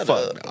shit. Shut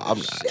up. Fuck no, I'm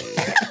not.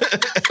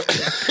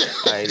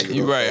 I ain't even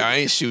You right. I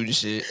ain't shooting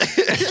shit.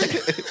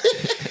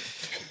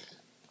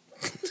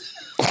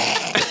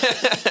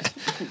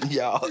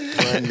 y'all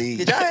funny.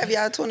 Did y'all have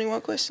y'all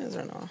 21 questions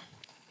or no?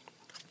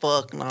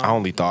 Fuck no. I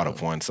only thought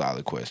of one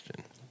solid question.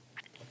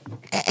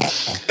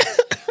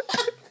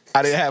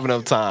 I didn't have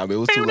enough time. It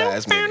was too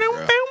last minute,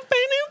 bro.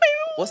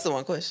 What's the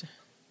one question?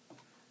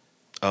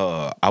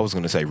 I was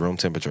gonna say room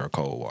temperature or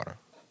cold water.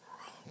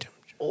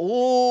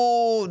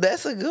 Ooh,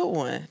 that's a good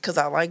one. Cause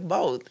I like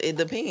both. It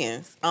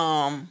depends.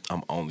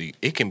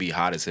 It can be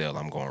hot as hell.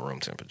 I'm going room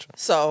temperature.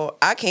 So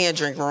I can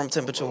drink room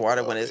temperature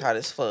water when it's hot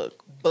as fuck,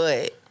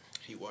 but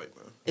He white,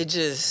 man. it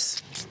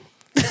just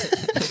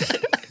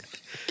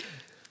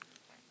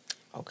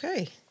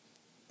okay.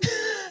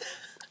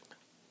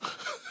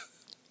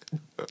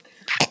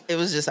 It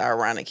was just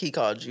ironic. He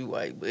called you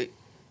white, but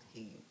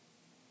he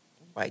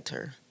white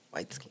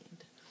skinned.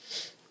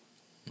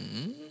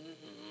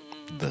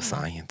 The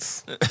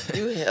science.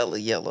 You hella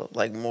yellow,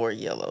 like more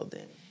yellow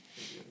than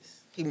he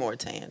is. He more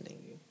tan than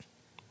you.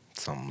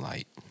 Something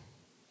light.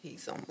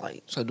 He's some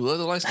light. So do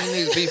other light skinned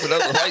niggas beef with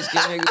other light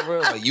skinned niggas, bro?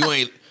 Like you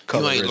ain't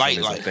Colorism light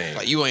is a like thing.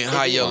 like you ain't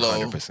high yellow.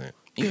 100%.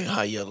 You ain't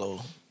high yellow.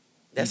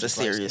 That's a just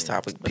serious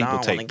light-skinned. topic. But I People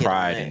don't wanna take get on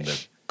pride that. in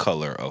the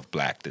color of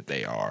black that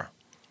they are.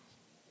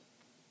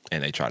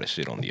 And they try to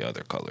shit on the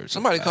other colors. of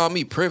Somebody black. called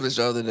me privileged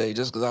the other day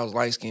just because I was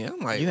light skinned. I'm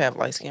like, You have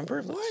light skin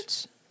privilege.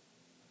 what?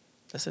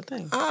 That's the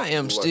thing. I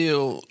am Look-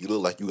 still You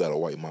look like you got a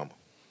white mama.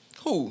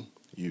 who?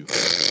 You.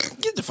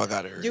 Get the fuck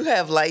out of here, You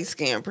have light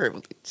skin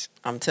privilege.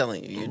 I'm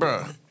telling you, you do.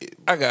 bruh.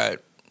 I got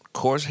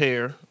coarse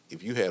hair.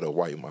 If you had a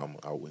white mama,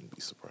 I wouldn't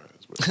be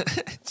surprised, bro.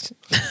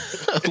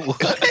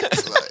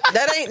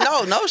 That ain't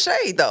no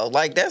shade though.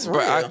 Like that's real.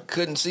 Bro, I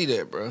couldn't see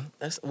that, bro.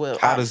 That's well.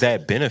 How does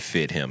that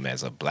benefit him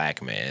as a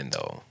black man,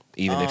 though?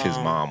 Even if his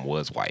mom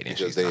was white and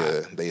Because she's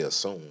not. they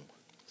assume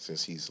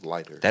since he's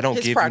lighter. That don't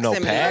His give you no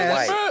proximity is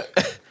pass. white.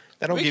 Bruh,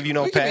 That don't We- give you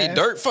no we could be pass.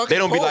 dirt fucking They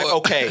don't be poor. like,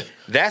 okay,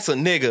 that's a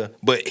nigga,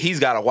 but he's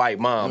got a white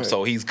mom,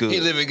 so he's good. he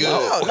living good.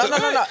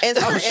 No. In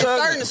certain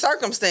struggling.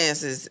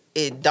 circumstances,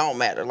 it don't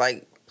matter.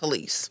 Like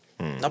police.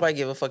 Nobody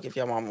give a fuck if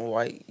your mama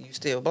white. You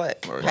still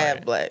black. Right.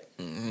 Half black.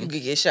 You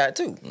could get shot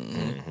too.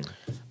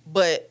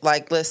 But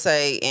like, let's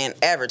say in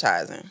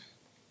advertising,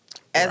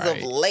 as Right.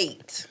 of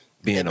late,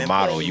 Being they've a been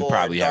model, putting you more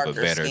probably have a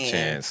darker better skin.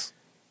 chance.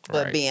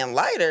 But Right. being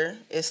lighter,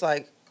 it's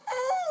like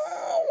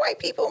white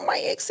people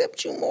might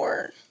accept you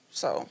more.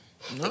 So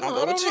No, they gonna I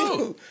go with don't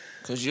know. you.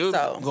 Cause you're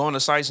So- going to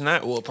sites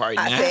now. Well, probably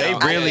I now.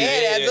 said- They really- I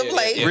said as of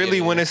late. Really,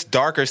 when it's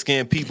darker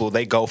skinned people,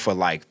 they go for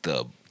like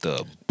the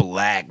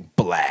black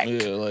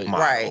Yeah, like- model.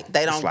 Right.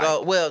 They It's don't like-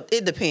 go. Well,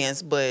 it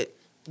depends, but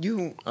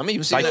you. I mean,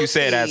 you see Like that you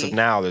said, as of see-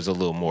 now, there's a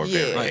little more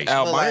Yeah. variation. like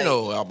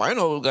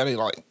albino got it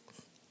like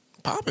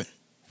popping.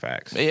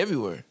 Facts. They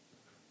everywhere.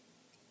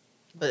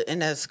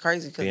 And that's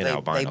crazy because Being they've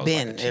albino is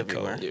been like a cheat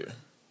everywhere. code. Yeah.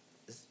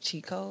 It's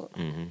cheat code.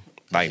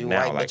 Like You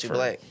now, white, like but you for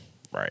black.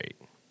 right.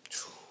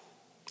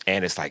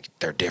 And it's like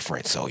they're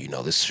different, so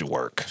this should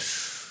work.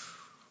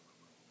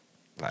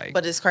 Like,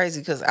 But it's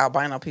crazy because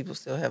albino people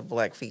still have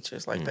black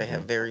features. Like they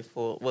have very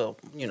full. Well,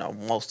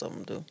 most of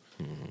them do.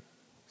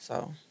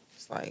 So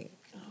it's like,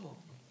 oh,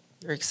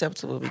 you're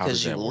acceptable how because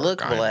does you that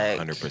look work? black.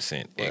 I'm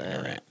 100% but-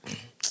 ignorant.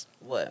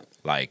 What?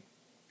 Like,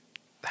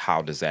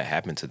 how does that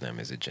happen to them?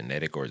 Is it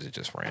genetic or is it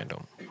just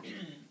random?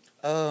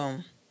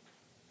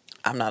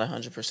 I'm not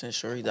 100%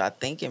 sure either. I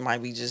think it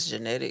might be just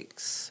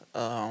genetics.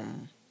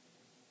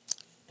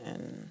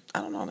 And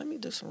I don't know. Let me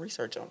do some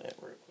research on that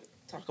real quick.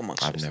 Talk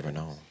amongst I've yourselves. never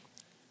known.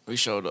 We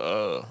showed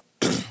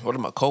one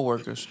of my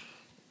coworkers.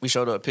 We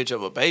showed her a picture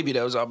of a baby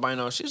that was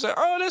albino. She was like,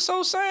 "Oh, that's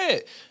so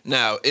sad."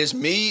 Now it's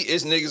me,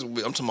 it's niggas.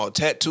 I'm talking about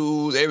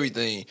tattoos,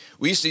 everything.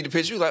 We see the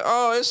picture. We like,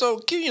 "Oh, it's so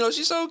cute."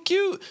 She's so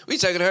cute. We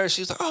take it to her.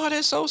 She's like, "Oh,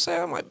 that's so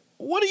sad." I'm like,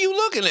 "What are you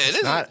looking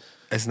at?"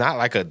 It's not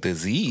like a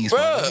disease,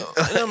 man.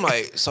 Bruh. And I'm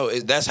like, so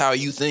that's how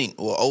you think?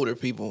 Well, older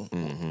people,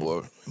 or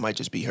it might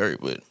just be hurt.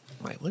 But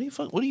I'm like, what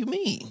do you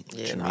mean?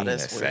 Yeah, What no, you mean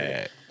that's that's weird.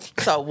 sad.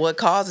 So what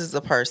causes a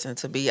person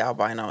to be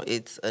albino?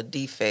 It's a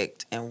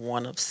defect in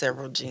one of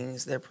several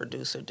genes that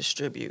produce or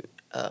distribute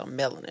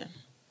melanin.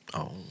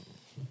 Oh,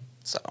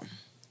 So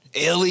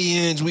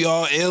Aliens. We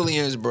all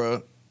aliens,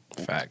 bro.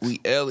 facts. We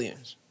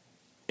aliens.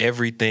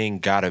 Everything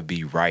gotta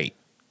be right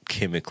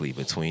chemically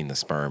between the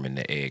sperm and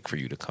the egg for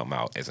you to come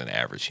out as an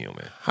average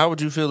human. How would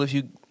you feel if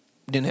you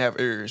didn't have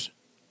ears?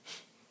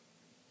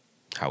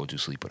 How would you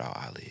sleep without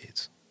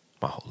eyelids?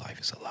 My whole life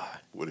is a lie.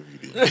 What if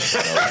you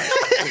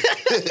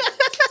did?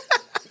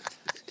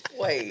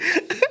 wait,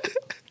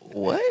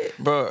 what?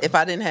 Bro. If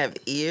I didn't have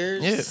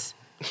ears,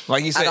 Yeah.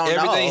 Like you said, don't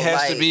everything know,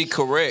 has to like- be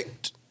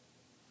correct.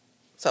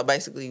 So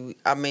basically,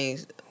 I mean,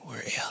 We're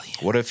aliens.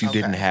 What if you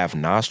didn't Okay. have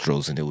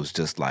nostrils and it was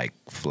just like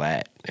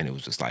flat and it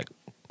was just like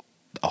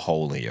a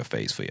hole in your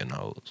face for your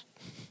nose?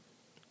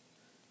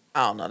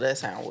 I don't know. That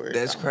sounds weird.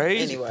 That's though.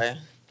 crazy. Anyway,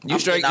 You I'm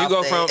straight. getting You go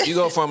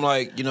off from that.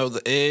 like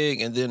the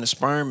egg and then the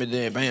sperm and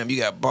then bam, you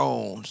got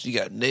bones, you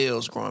got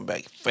nails growing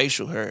back,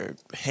 facial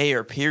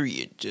hair,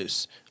 period,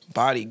 just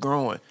body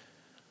growing.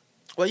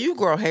 Well, you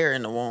grow hair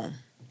in the womb.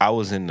 I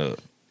was in the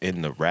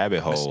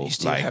rabbit hole. You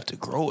still like, have to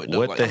grow it. Though.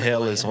 what like, the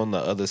hell is on the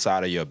other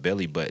side of your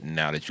belly button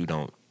now that you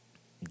don't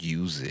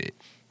use it?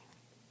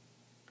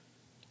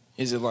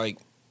 Is it like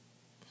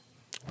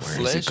Where is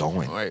flesh? it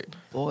going? Right.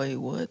 Boy,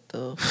 what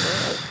the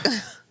fuck?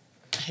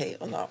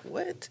 Hell no.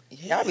 What?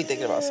 Y'all be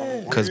thinking about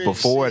something. Because weird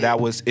before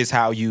shit. it's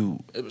how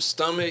you It was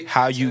stomach.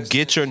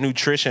 get your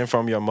nutrition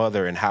from your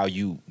mother and how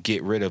you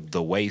get rid of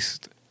the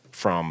waste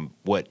from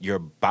what your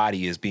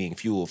body is being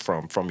fueled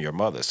from your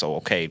mother. So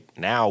okay,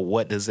 now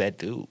what does that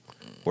do?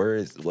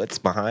 What's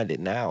behind it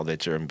now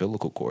that your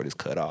umbilical cord is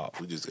cut off?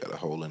 We just got a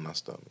hole in our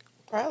stomach.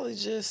 Probably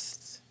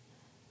just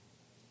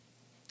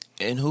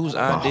And whose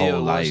My idea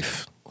whole was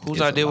life whose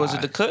is a idea was it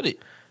lie. to cut it?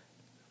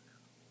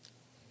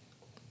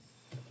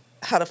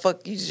 how the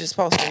fuck you just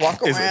supposed to walk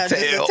It's a around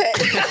tail.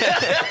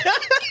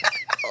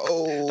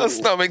 Oh, A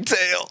stomach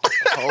tail.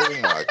 oh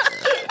my god.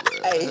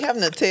 Hey,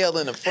 having a tail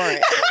in the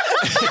front.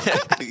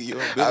 Nigga, your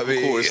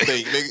umbilical cord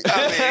stink, nigga.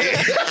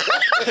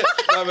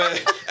 My man.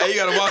 Hey, you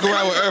gotta walk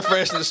around with air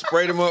freshener,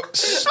 spray them up.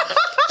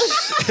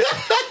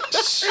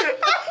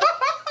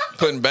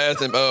 Putting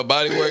bath and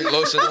body work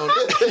lotion on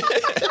it.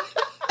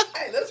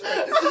 Hey, let's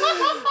write this.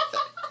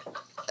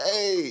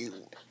 Hey,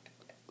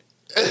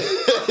 They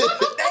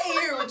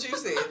didn't hear what you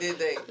said, did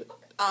they?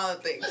 I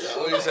don't think so.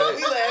 What you say?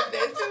 We laughed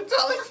at two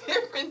totally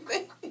different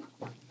things.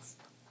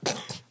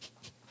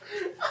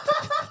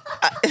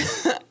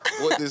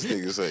 what this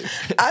nigga say?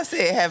 I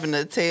said having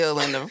a tail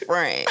in the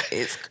front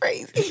is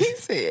crazy. He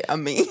said, I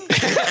mean.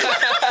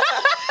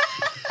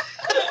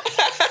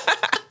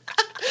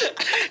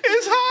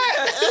 It's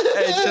hot.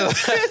 Hey, chill.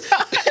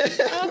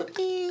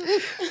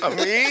 Let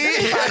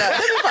me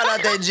find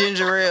out that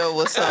ginger ale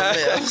was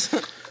something else.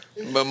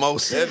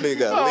 Mimosa. That nigga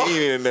got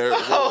lean in there. Boy.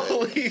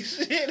 Holy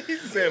shit. He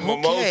said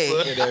mimosa.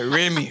 Okay. Yeah, that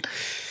Remy.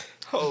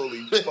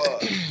 Holy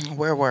fuck.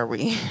 Where were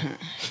we?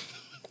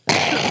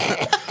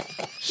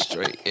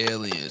 Straight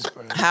aliens,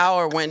 bro. How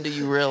or when do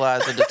you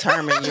realize or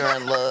determine you're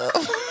in love?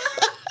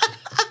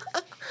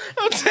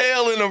 A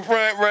tail in the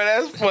front, bro.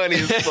 That's funny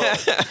as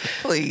fuck.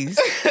 Please.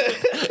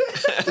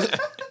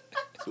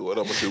 So what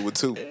I'm gonna do with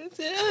two?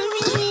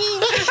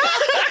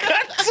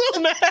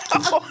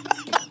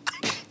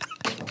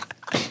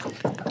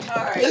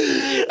 All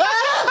right.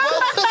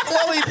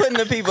 What we putting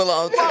the people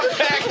on to?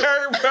 Back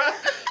hurt, bro.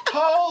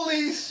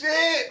 Holy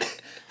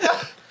shit.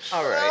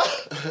 All right.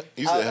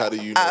 You said, how do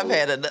you know? I've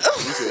had You enough.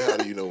 said, how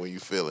do you know when you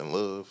feel in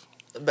love?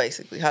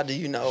 Basically, how do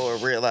you know or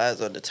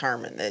realize or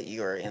determine that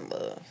you are in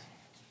love?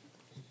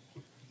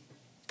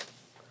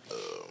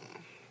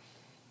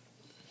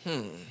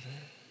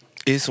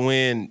 It's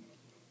when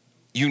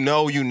you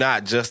know you're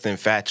not just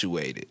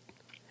infatuated.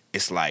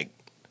 It's like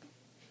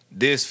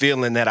this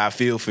feeling that I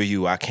feel for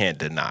you, I can't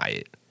deny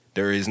it.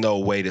 There is no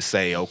way to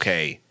say,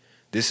 okay,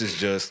 this is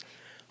just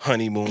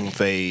honeymoon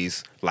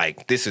phase.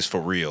 Like, this is for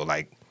real.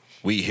 Like,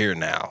 we here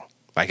now.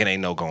 Like, it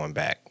ain't no going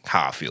back.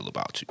 How I feel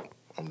about you.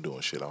 I'm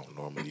doing shit I don't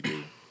normally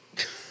do.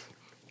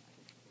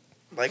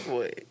 Like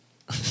what?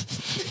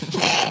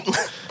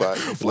 Buy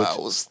you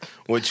flowers.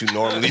 What you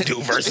normally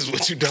do versus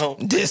what you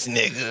don't. This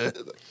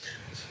nigga.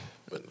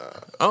 But nah.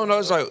 I don't know.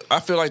 It's like I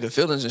feel like the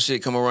feelings and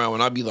shit come around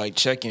when I be like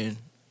checking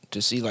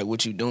to see like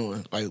what you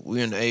doing. Like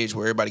we're in the age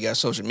where everybody got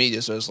social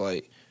media, so it's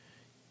like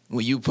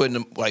when you putting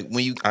them like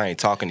when you I ain't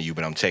talking to you,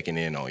 but I'm checking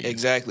in on you.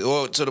 exactly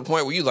or to the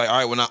point where you like, all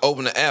right, when I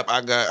open the app,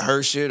 I got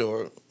her shit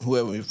or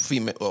whoever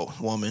female,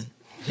 woman,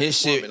 his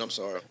shit. I'm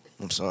sorry.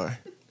 I'm sorry.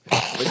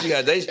 But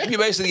you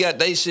basically got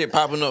they shit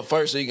popping up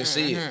first so you can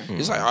see it.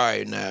 It's like, all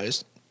right, now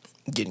it's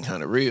getting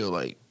kind of real.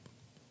 Like,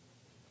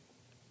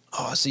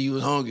 oh, I see you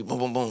was hungry. Boom,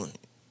 boom, boom.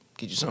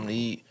 Get you something to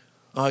eat.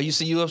 Oh, you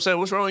see you upset.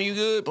 What's wrong? You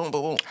good? Boom,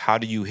 boom, boom. How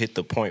do you hit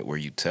the point where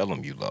you tell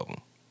them you love them?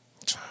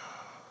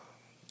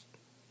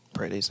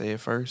 Pray they say it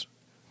first.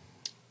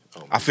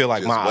 I feel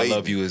like Just my waiting. I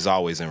love you is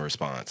always in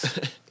response.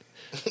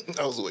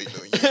 I was waiting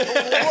on you.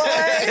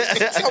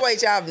 What? So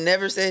wait, y'all have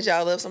never said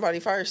y'all love somebody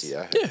first? Yeah,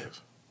 I have. Yeah.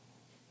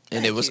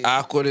 And it Thank was you.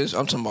 awkward as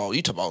I'm talking about.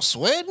 You talking about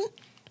sweating?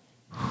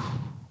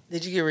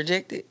 Did you get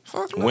rejected?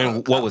 Fuck no.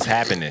 When what was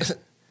happening? Fuck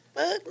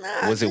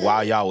nah. Was it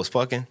while y'all was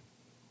fucking?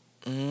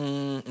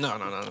 No.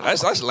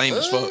 That's lame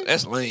as fuck.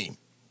 That's lame.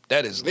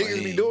 That is lame.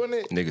 Niggas be doing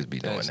it? Niggas be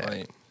doing That's that.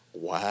 lame.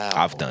 Wow.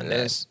 I've done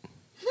that.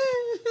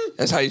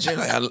 That's how you change.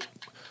 Like,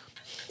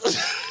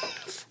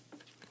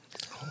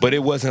 But it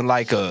wasn't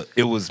like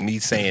it was me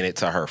saying it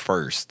to her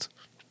first.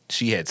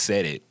 She had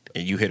said it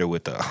and you hit her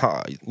with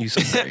the you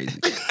so crazy.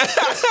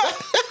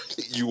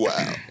 You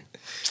wow.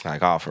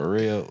 Like, oh, for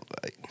real?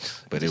 Like,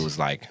 but it was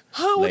like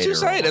How would you later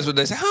say? on. That's what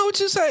they say. How would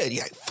you say it?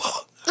 You like,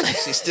 fuck.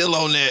 She's still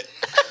on that.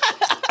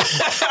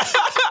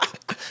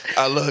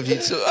 I love you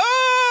too.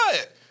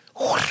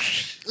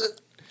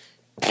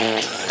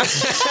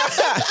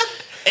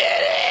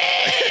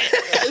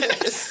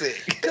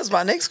 Because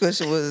my next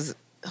question was,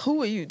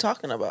 who are you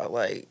talking about?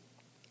 Like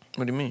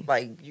What do you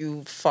mean?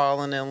 you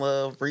fallen in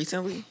love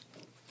recently?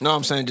 No,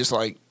 I'm saying just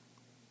like.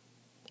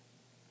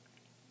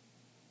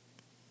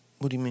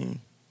 What do you mean?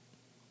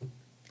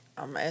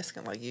 I'm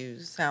asking, like, you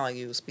sound like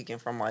you was speaking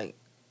from like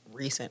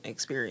recent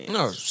experience.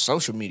 No,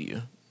 social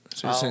media.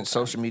 So Oh, since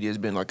okay. social media has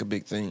been like a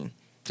big thing.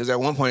 Because at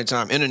one point in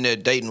time,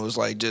 internet dating was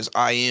like just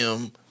I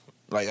am.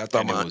 Like I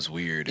thought And my it was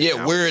weird. Yeah,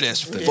 And I weird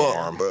was as the fuck,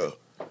 norm. bro.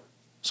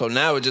 So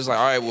now it's just like,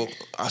 all right, well,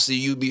 I see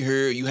you be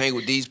here, you hang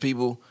with these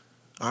people.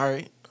 All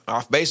right.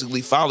 I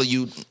basically follow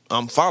you.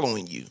 I'm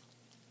following you.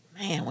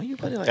 Man, when you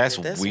put it like That's,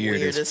 that,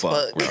 weird as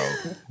fuck, bro.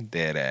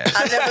 Dead ass.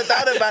 I never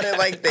thought about it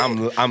like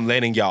that. I'm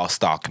letting y'all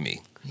stalk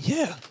me.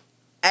 Yeah.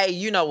 Hey,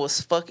 you know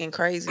what's fucking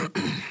crazy?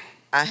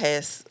 I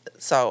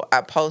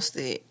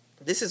posted.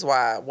 This is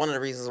why one of the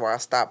reasons why I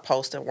stopped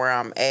posting where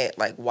I'm at,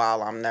 like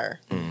while I'm there.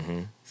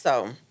 Mm-hmm.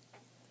 So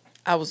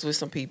I was with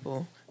some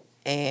people,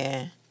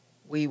 and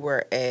we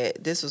were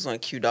at. This was when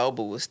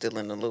Qdoba was still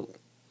in the loop,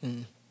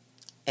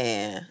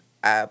 and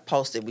I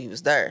posted we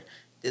was there.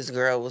 This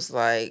girl was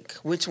like,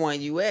 "Which one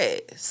you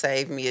at?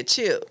 Save me a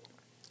chip."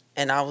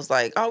 And I was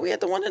like, "Oh, we at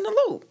the one in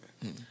the loop."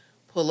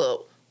 Pull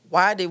up.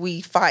 Why did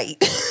we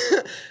fight?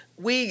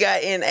 We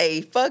got in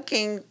a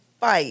fucking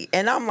fight,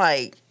 and I'm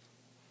like,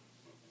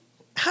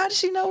 "How did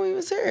she know we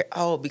was here?"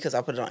 Oh, because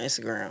I put it on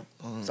Instagram.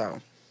 So,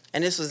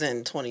 and this was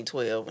in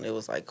 2012 when it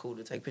was like cool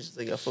to take pictures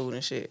of your food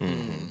and shit.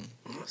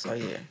 So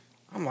yeah,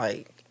 I'm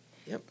like,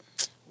 "Yep,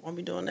 won't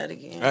be doing that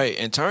again." Hey,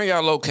 and turn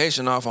y'all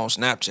location off on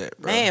Snapchat,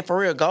 bro. Man, for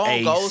real, go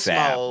on ghost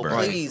ASAP, mode, bro.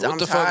 please. What I'm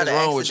the fuck tired is of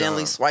wrong with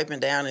accidentally y'all? swiping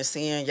down and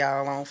seeing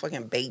y'all on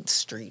fucking Bates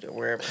Street or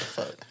wherever the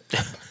fuck.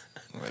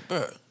 Like,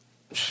 bro.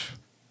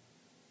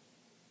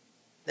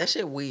 That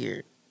shit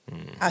weird.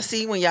 I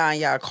see when y'all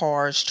in y'all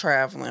cars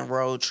traveling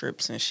road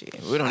trips and shit.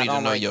 We don't I need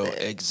to know like your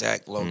that.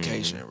 exact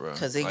location, bro.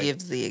 Because it Like,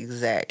 gives the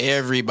exact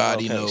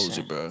everybody location. knows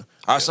it, bro.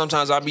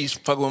 Sometimes I be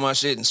fucking with my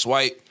shit and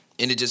swipe,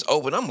 and it just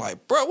open. I'm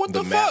like, bro, what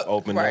the, The map fuck?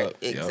 opened Right, up.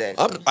 Yep.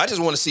 exactly. I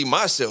just want to see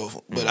myself,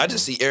 but I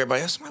just see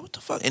everybody else. I'm like, what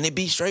the fuck? And it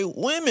be straight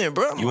women,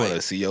 bro. I'm You like,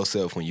 want to see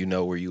yourself when you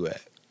know where you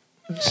at.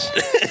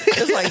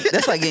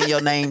 That's like getting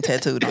your name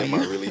tattooed on Am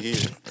I you. really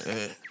here?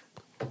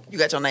 You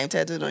got your name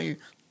tattooed on you?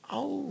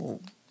 Oh.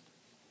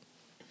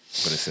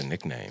 But it's a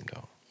nickname,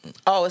 though.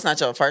 Oh, it's not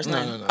your first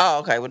name? no. Oh,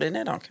 okay. Well, then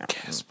that don't count.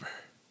 Casper.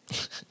 The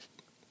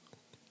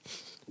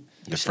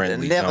Should have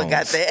friendly never Jones.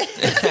 got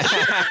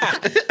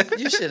that.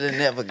 You should have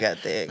never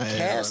got that. Hey,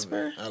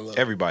 Casper. I love it.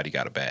 Everybody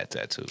got a bad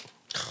tattoo.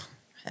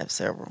 Have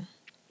several.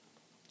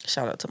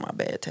 Shout out to my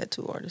bad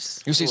tattoo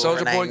artist. You see, Whoever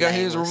Soldier her Boy name got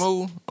his was.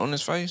 removed on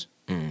his face.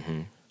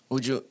 Mm-hmm.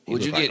 Would you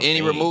look get like a any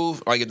fiend.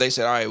 removed? Like if they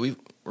said, all right, we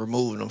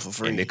removed them for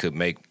free. And it could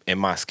make, and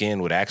my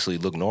skin would actually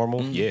look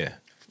normal. Yeah,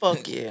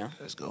 Fuck yeah.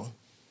 Let's go.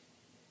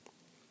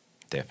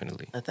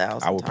 definitely.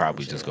 1,000 I would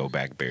probably times, just yeah. go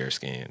back bare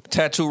skinned.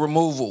 Tattoo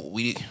removal.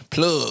 We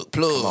plug.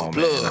 Come on,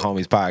 man. The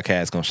homies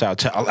podcast gonna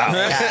shout y'all out.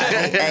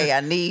 Hey, I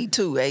need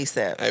two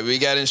ASAP. Hey, we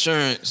got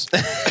insurance.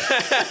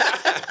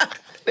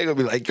 They gonna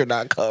be like, you're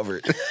not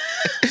covered.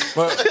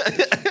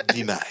 But,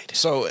 Denied.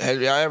 so,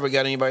 have y'all ever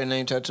got anybody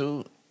name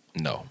tattooed?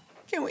 No.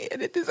 Can we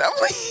edit this out,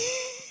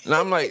 please?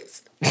 No, I'm like,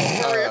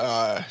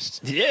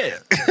 Yeah.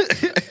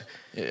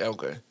 yeah,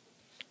 okay.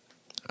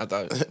 I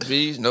thought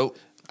V's, nope.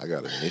 I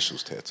got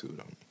initials tattooed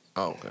on me.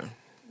 Oh, okay.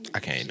 I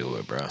can't do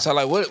it, bro. So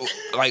like, what,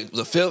 like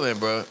the feeling,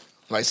 bro?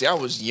 Like, see, I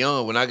was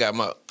young when I got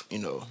my,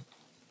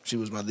 she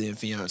was my then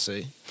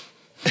fiance.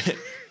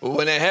 But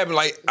when that happened,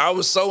 like, I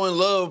was so in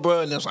love,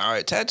 bro, and I was like, all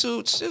right,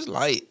 tattoos, just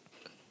light.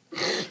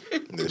 This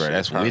Bro, shit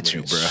that's with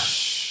you, permanent. bro.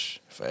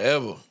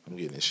 Forever. I'm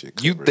getting this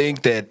shit. You covered.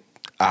 think that,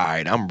 all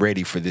right, I'm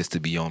ready for this to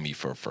be on me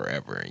for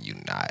forever, and you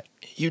not.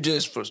 You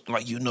just,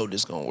 like,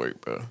 this gonna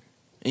work, bro.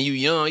 And you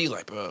young, you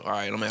like, bro, all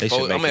right, I'm They at should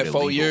four, make I'm it at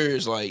 4 illegal.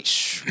 years, like,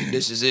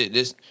 this is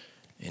it.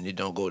 And it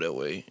don't go that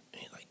way.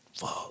 And you're like,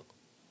 fuck.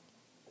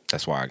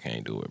 That's why I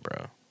can't do it,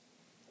 bro.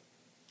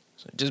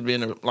 So just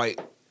being like,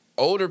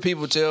 older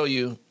people tell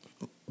you,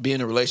 be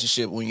in a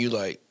relationship when you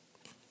like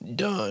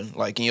done,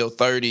 like in your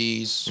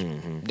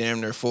 30s,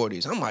 damn near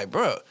 40s. I'm like,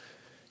 bro,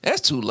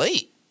 that's too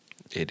late.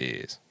 It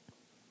is.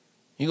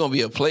 You're gonna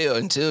be a player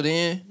until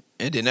then,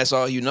 and then that's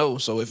all you know.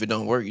 So if it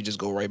don't work, you just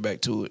go right back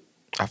to it.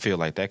 I feel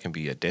like that can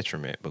be a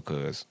detriment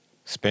because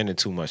spending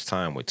too much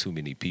time with too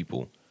many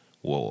people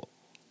will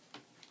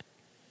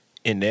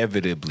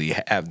inevitably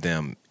have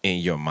them in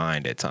your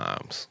mind at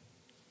times.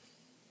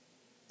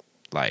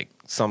 Like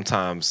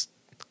sometimes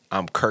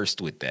I'm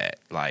cursed with that.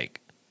 Like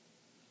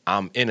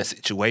I'm in a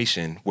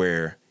situation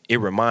where it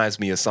reminds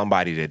me of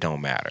somebody that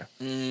don't matter.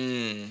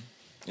 And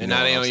know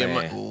now they what on I'm your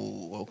mind. saying?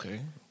 Ooh, okay.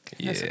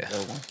 Yeah. That's a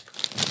good one.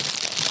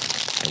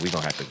 And we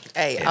gonna have to.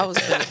 Hey, I was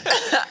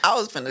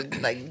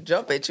finna like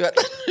jump at you. I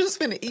thought you was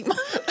finna eat my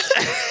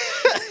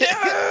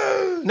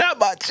not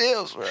my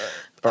chips, bro.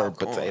 Or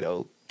come on.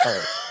 potato.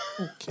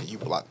 Can you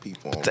block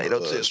people on Potato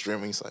the chip.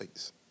 streaming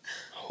sites?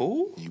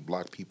 Who? You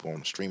block people on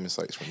the streaming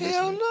sites from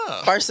Hell listening?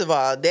 no. First of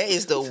all, that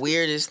is the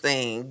weirdest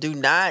thing. Do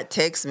not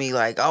text me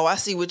like, "Oh, I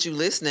see what you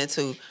listening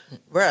to,"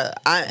 bruh.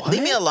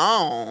 Leave me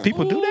alone.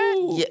 People do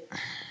that? Yeah.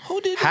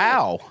 Who did that?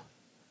 How?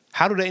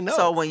 How do they know?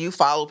 So when you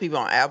follow people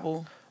on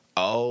Apple,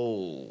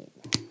 oh,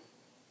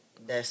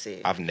 that's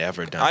it. I've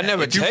never done. I that.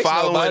 never If you text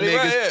following nobody, niggas,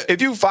 right, yeah.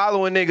 if you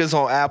following niggas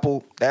on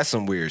Apple, that's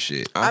some weird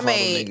shit. I follow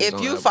mean, niggas if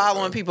on you Apple,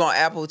 following bro. people on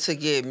Apple to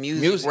get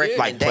music Music, yeah.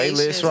 Like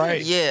recommendations, playlists,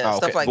 right? Yeah, Oh,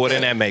 stuff like well, that.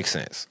 then that makes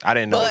sense. I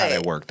didn't know how But-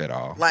 that worked at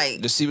all.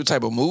 Like, To see what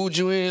type of mood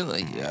you in,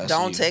 like, yeah, I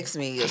don't see text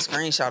me a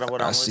screenshot of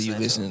what you. I'm I see you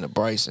listening listening to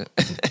Bryson.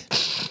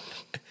 to.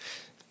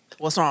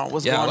 What's wrong?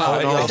 What's Yeah, going I on?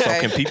 like You Oh, so okay?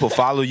 can people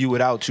follow you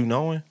without you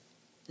knowing?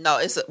 No,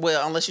 it's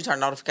well, unless you turn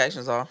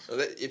notifications off.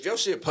 If your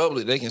shit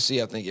public, they can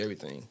see, I think,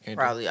 everything. Can't they?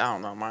 Probably, I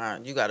don't know.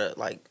 Mine, you gotta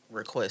like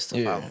request to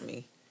Yeah. follow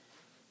me.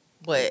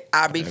 But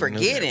I be never knew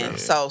that, forgetting. bro.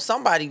 So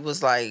somebody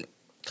was like,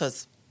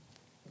 because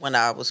when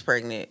I was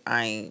pregnant,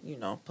 I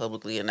ain't,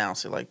 publicly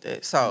announced it like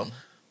that. So,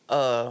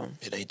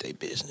 It ain't their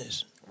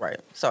business. right.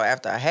 So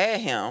after I had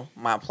him,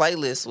 my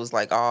playlist was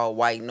like all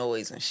white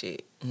noise and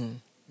shit.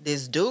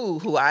 This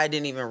dude who I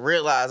didn't even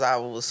realize I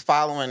was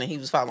following and he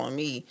was following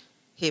me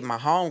hit my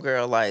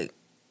homegirl like,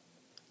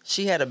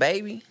 she had a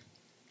baby?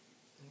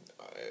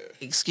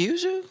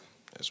 Excuse you?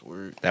 That's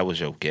weird. That was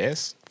your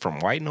guess from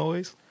White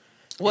Noise?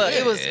 Well,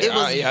 it was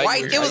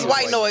white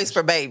white noise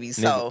for babies.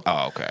 So,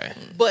 Oh, okay.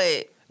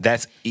 but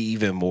That's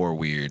even more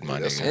weird, my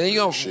that's nigga. And you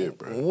go, Shit,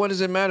 bro. what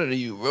does it matter to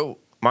you, bro?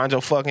 Mind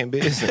your fucking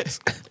business.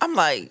 I'm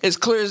like, It's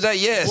clear as that.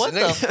 Yes. what the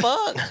nigga.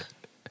 fuck?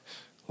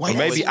 Or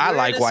maybe I weird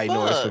like as White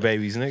fuck. Noise for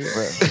babies,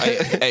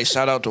 nigga. hey,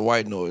 shout out to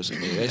White Noise.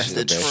 Nigga. That That's shit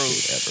the the best truth.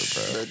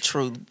 shit ever, bro. The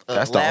truth.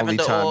 That's the only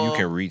lavender time oil. you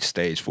can reach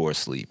stage 4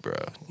 sleep, bro.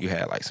 You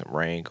had like some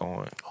rain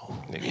going.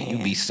 Nigga, you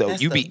man, be so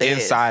that's you the be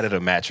best. inside of the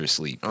mattress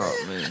sleep, bro.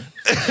 Oh man.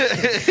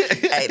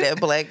 Hey, that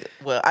black.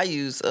 Well, I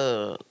use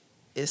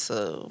it's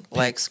a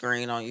black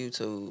screen on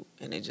YouTube,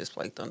 and it just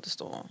played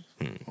Thunderstorm.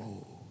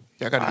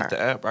 I gotta get the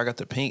app. I got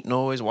the pink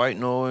noise, white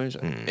noise,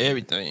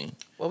 everything.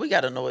 Well, we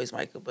got a noise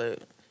maker,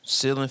 but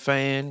Ceiling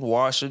fan,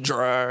 washer,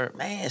 dryer.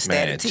 man,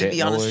 static jet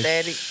TV on the noise,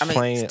 static. I mean,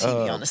 plain,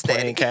 TV on the plain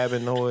static.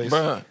 cabin noise.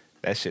 Bruh.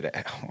 That shit,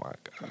 oh my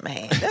God.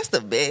 Man, that's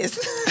the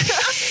best.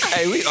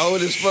 Hey, we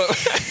old as fuck.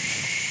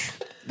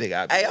 Nigga,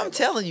 I be Hey, I'm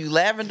telling you,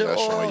 lavender Y'all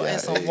showing oil y'all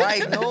and some age.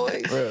 white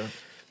noise. Bruh.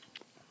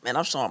 Man,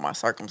 I'm showing my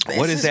circumstances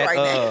what is that?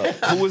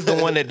 right now. Who is the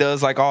one that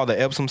does like all the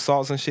Epsom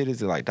salts and shit?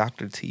 Is it like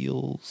Dr.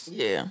 Teal's?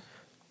 Yeah.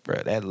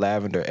 Bro, that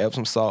lavender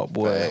Epsom salt,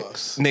 boy.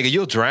 Facts. Nigga,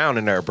 you'll drown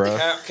in there, bro.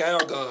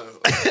 Calgon.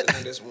 I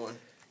think this one.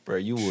 Bro,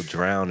 you will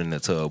drown in the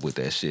tub with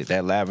that shit.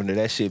 That lavender,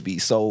 that shit be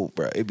so,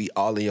 bro. It be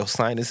all in your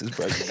sinuses,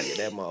 bro. You get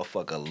that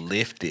motherfucker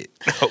lifted.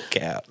 No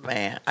cap.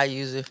 Man, I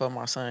use it for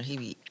my son. He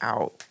be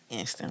out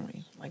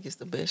instantly. Like, it's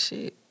the best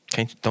shit.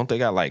 Don't they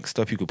got like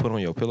stuff you could put on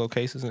your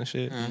pillowcases and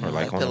shit? Or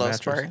like on the pillow mattress?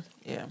 spray.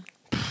 Yeah.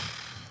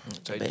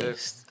 Take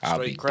Best. that. I'll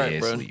Straight be crack, dead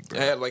bro. sleep, bro.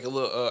 They had like a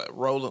little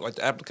roller, like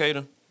the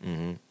applicator.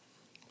 Mm-hmm.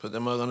 Put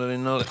them up under their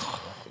nose.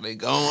 They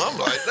gone. I'm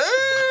like,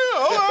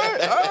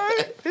 damn, all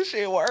right. This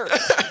shit work.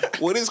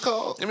 What is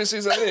called? Let me see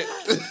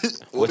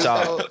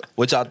that.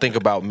 What y'all think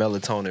about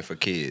melatonin for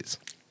kids?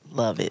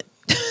 Love it.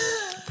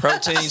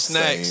 Protein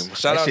snacks. Same.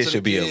 Shout that out shit to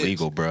should the be kids.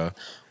 illegal, bro.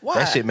 Why?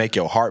 That shit make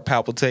your heart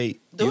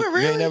palpitate. Do you, it You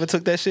really? ain't never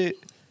took that shit?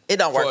 It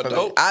don't work For for me.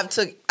 adults?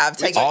 I've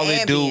taken All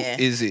it do Ambien.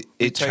 is it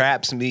take-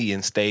 traps me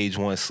in stage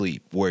 1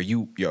 sleep where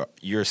your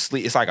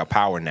sleep, it's like a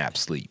power nap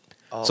sleep.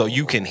 So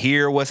you can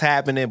hear what's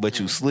happening, but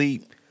you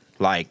sleep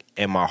like,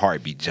 and my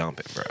heart be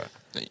jumping, bro.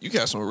 You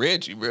got some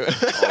Reggie, bro.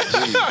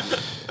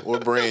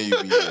 What brand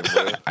you be in,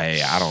 bro?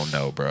 Hey, I don't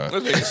know, bro.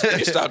 You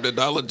stopped at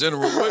Dollar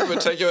General. Wait a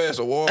minute, take your ass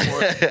to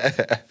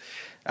Walmart.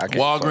 I can't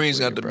fuck Walgreens with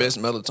got it, the bro. best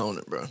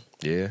melatonin, bro.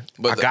 Yeah,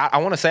 But I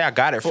want to say I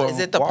got it from. Is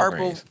it the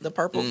purple? Walgreens. The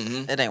purple?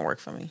 It ain't work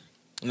for me.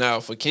 Now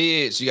for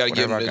kids, you got to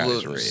give them Whatever I the got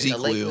little is The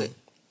Z-Quil. liquid.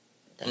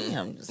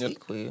 Damn,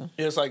 ZQL.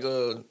 Yeah, it's like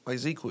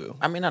Z-Quil.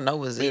 I mean, I know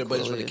what ZQL Yeah, but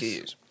it's for the is.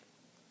 kids.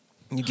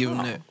 You give them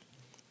that.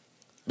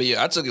 But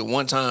yeah, I took it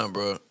one time,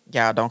 bro.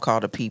 Y'all don't call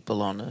the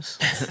people on us.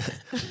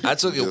 I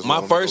took it Just my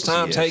wanna first go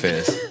time taking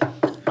it.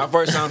 CFS. My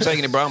first time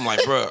taking it, bro. I'm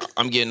like, bro,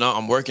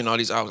 I'm working all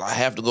these hours. I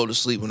have to go to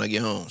sleep when I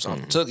get home. So I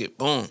took it.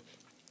 Boom.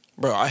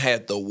 Bro, I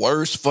had the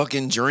worst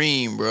fucking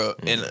dream, bro.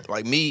 And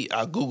like me,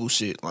 I Google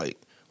shit. Like,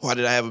 why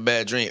did I have a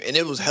bad dream? And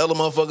it was hella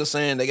motherfuckers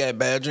saying they got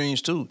bad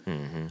dreams too.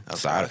 I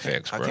was Side like,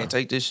 effects, I bro. can't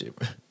take this shit,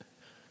 bro.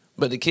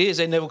 But the kids,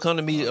 they never come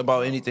to me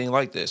about anything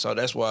like that. So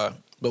that's why.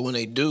 But when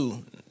they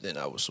do, then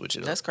I would switch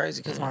it up. That's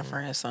crazy because my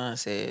friend's son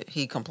said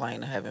he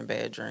complained of having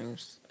bad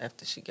dreams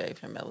after she gave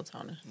him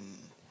melatonin.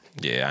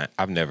 Yeah,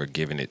 I've never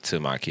given it to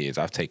my kids.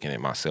 I've taken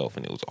it myself,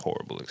 and it was a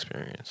horrible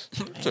experience.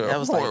 And that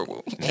was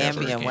horrible. like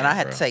Never Ambien. again, When I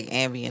had bro. to take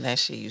Ambien, that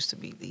shit used to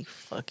be the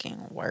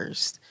fucking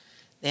worst.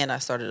 Then I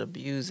started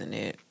abusing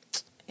it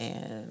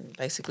and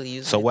basically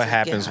using So it what to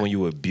happens get when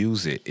you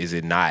abuse it? Is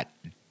it not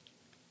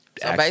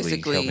So actually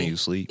basically, helping you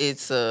sleep?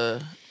 It's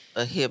a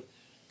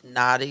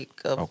hypnotic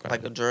of Okay.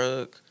 like a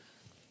drug,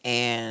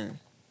 and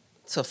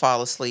to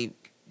fall asleep,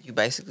 you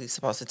basically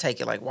supposed to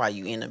take it like while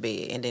you in the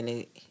bed, and then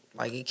it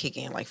kick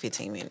in like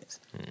 15 minutes,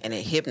 and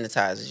it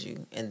hypnotizes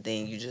you, and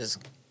then you just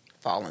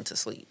fall into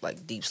sleep,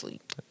 like deep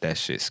sleep. That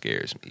shit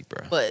scares me,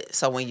 bro. But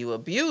so when you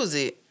abuse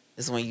it,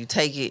 is when you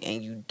take it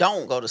and you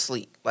don't go to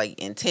sleep, like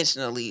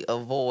intentionally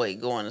avoid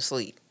going to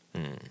sleep.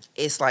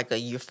 It's like a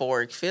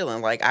euphoric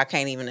feeling. Like I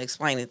can't even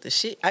explain it. The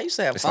shit I used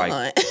to have It's fun,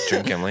 like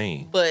drinking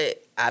lean.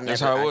 but That's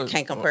how it I was.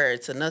 can't compare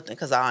it to nothing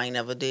because I ain't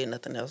never did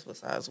nothing else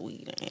besides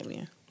weed and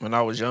Ambien. When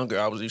I was younger,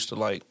 I was used to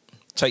like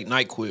take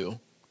NyQuil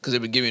because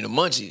it would give me the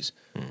munchies.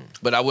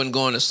 But I wouldn't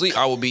go into sleep.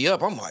 I would be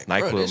up. I'm like,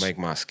 bro, NyQuil this- make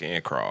my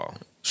skin crawl.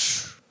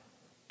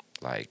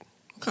 Like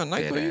what kind of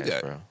NyQuil you dead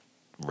ass, got? bro.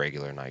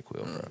 Regular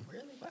NyQuil, bro.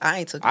 I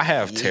ain't took. I it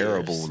have in years.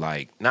 terrible,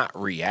 like, not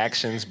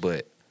reactions,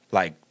 but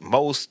like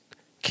most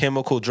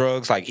chemical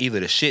drugs, like either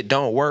the shit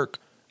don't work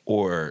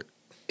or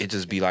it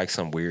just be like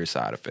some weird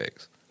side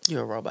effects.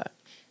 You're a robot.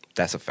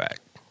 That's a fact.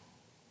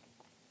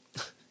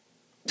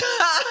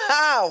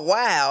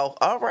 Wow.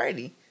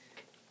 Alrighty.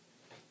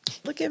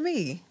 Look at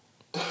me.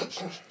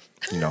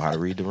 You know how to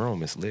read the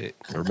room. It's lit.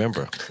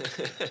 Remember.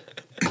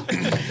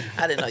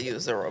 I didn't know you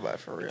was a robot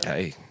for real.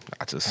 Hey,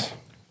 I just.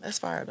 That's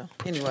fire though.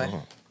 Anyway,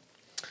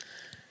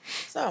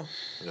 so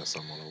We got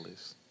something on the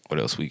list. What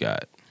else we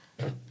got?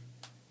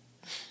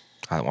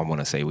 I want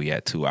to say we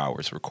had 2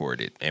 hours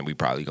recorded, and we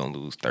probably gonna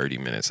lose 30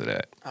 minutes of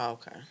that.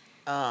 okay.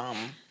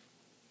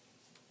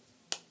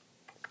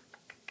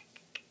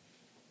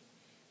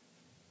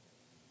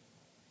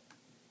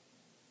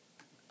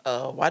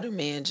 Why do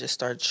men just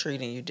start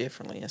treating you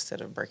differently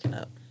instead of breaking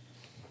up?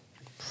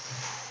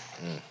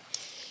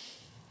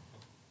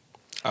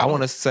 I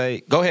want to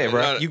say, go ahead,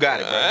 bro. You got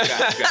it, bro.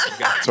 You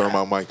got it. Turn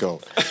my mic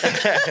off.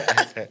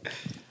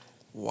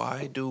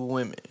 Why do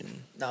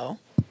women? No.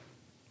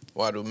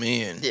 Why do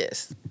men?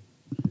 Yes.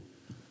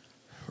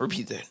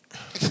 Repeat that.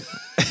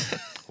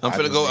 Why I'm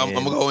do finna go. I'm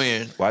men- gonna go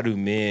in. Why do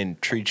men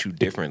treat you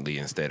differently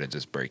instead of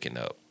just breaking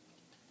up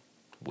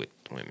with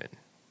women?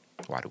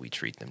 Why do we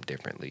treat them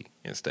differently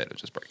instead of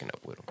just breaking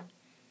up with them?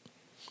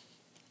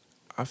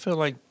 I feel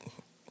like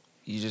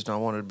you just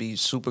don't want to be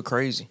super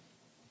crazy.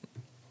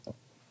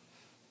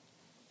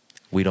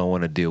 We don't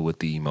want to deal with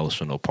the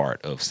emotional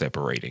part of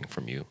separating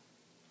from you.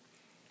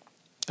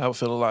 I would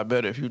feel a lot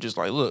better if you just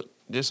like, look,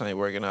 this ain't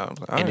working out.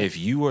 Like, And if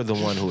you are the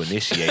one who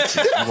initiates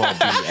it, you won't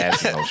be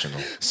as emotional.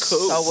 So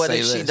what Say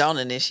if she less. don't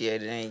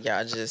initiate it and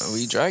y'all just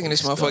we dragging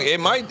this motherfucker,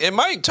 it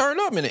might turn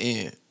up in the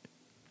end.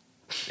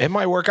 It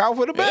might work out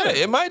for the Yeah, better.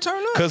 it might turn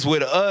up. Because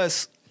with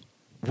us,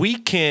 we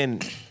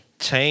can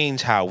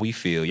change how we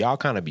feel. Y'all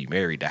kind of be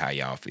married to how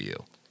y'all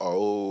feel.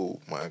 Oh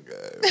my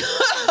god.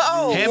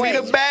 Oh, Hand me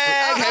wait. the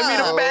bag. Hand me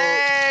the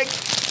bag.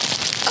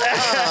 Wait a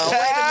minute.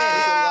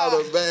 There's a lot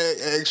of bag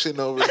action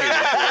over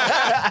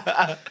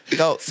here.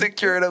 Go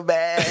Secure the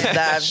bag.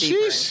 dive deeper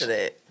Sheesh. into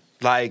that.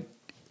 Like,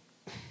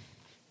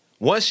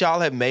 once y'all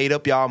have made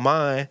up y'all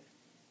mind,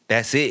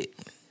 that's it.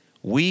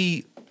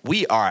 We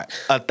are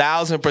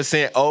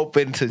 1,000%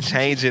 open to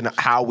changing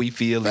how we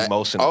feel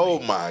emotionally. Oh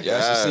my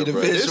Y'all should god, see the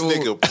bro. This visual.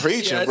 nigga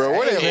preaching, bro.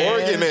 Where that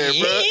organ at,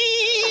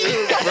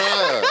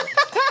 bro?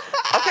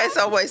 Okay,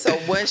 so wait. So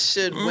what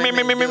should women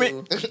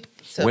do?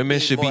 to Women be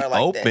should be more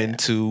like open that?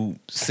 to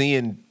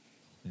seeing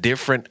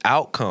different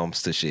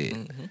outcomes to shit.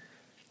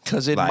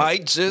 Because it Like,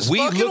 might just we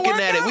fucking looking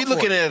work at it. out We for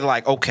looking you. at it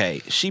like,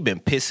 okay, she been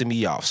pissing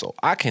me off, so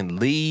I can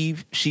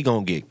leave. She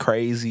gonna get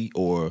crazy,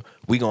 or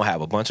we gonna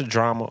have a bunch of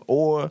drama,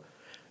 or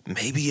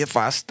maybe if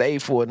I stay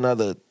for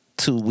another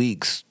 2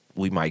 weeks,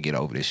 we might get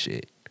over this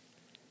shit.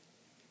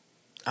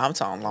 I'm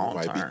talking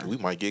long term. We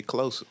might get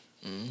closer.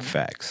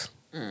 Facts.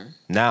 Mm.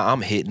 Now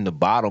I'm hitting the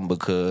bottom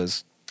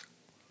because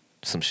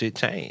some shit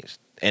changed,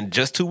 and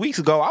just 2 weeks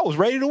ago I was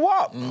ready to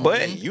walk, but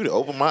Hey, you to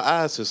open my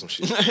eyes to some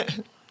shit.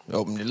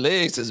 Open your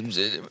legs to some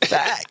shit.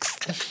 facts.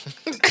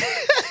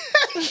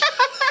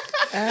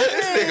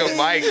 This nigga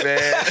Mike,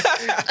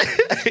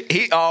 man,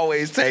 he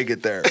always take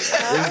it there. It's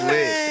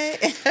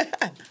lit.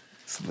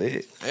 It's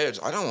lit. Hey,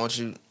 I don't want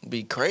you to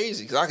be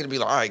crazy because I could be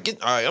like, all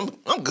right,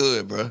 I'm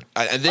good, bro.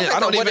 And then Okay,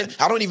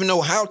 I don't even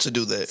know how to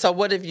do that. So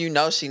what if you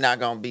know she not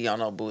gonna be on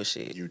no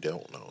bullshit? You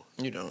don't know.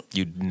 You don't.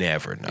 You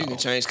never know. You can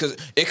change because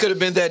it could have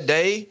been that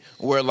day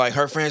where like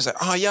her friends like,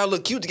 oh y'all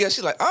look cute together.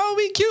 She's like, oh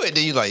we cute, and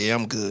then you like, yeah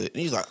I'm good. And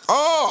he's like,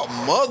 oh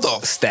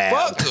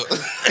Stabbed.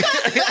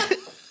 motherfucker.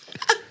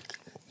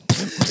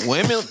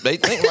 Women, they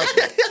think like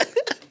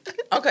that.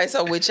 Okay,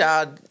 so with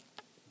y'all,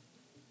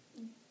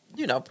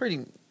 you know,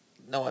 pretty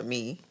knowing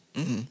me,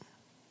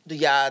 do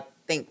y'all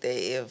think that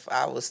if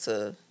I was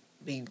to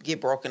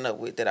get broken up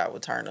with, that I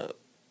would turn up?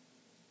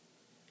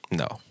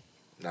 No,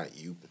 Not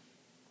you.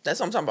 That's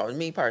what I'm talking about.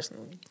 Me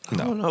personally. I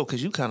don't know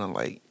because you kind of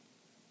like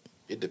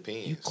It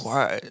depends. you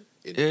quiet.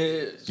 It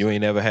Yeah. you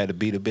ain't never had to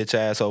beat a bitch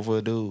ass over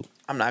a dude.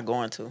 I'm not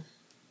going to.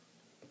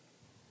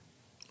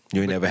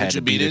 You ain't never had you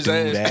to beat beat a his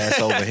dude ass?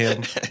 ass over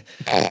him.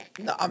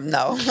 No, I'm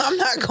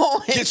not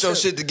going. Get your to.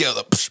 shit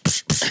together.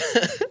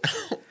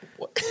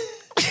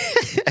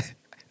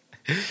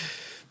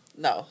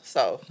 No,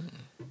 so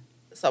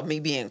me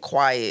being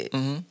quiet.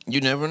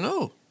 You never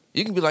know.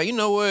 You can be like, you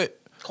know what?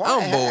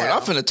 Quiet I'm bored. how?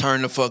 I'm finna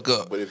turn the fuck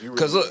up. But if you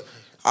Because really- look,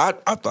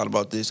 I thought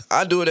about this.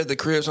 I do it at the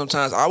crib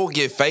sometimes. I will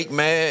get fake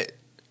mad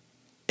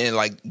and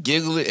like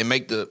giggle it and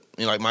make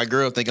like my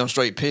girl think I'm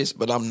straight pissed,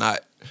 but I'm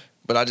not.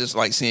 But I just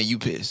like seeing you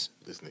pissed.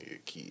 This nigga a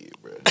kid,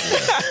 bro.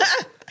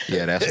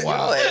 Yeah, that's Your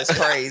wild. ass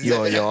crazy. You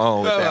on your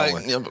own with that Like,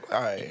 one. yeah, but,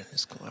 all right,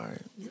 it's cool. All right.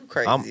 You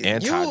crazy. I'm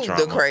anti-drama.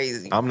 You the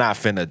crazy. I'm not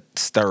finna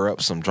stir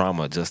up some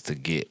drama just to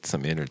get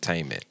some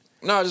entertainment.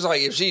 No, just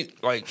like if she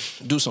like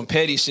do some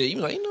petty shit, you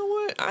be like, you know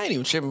what? I ain't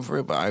even tripping for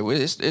it, but all right,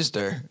 it's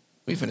there.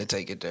 We finna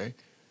take it there.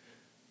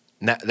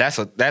 Now, that's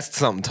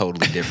something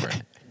totally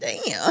different.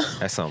 Damn.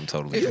 That's something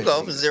totally If you different.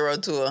 go from 0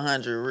 to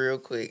 100 real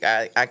quick,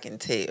 I can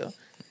tell.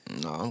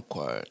 No, I'm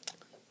quiet.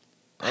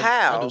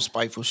 How? I do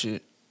spiteful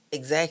shit.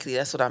 Exactly.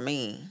 That's what I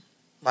mean.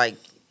 Like,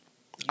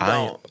 you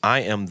don't. I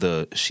am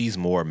the she's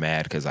more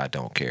mad because I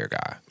don't care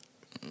guy.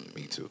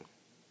 Me too.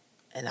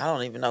 And I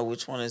don't even know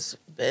which one is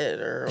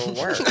better or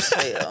worse.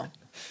 Hell.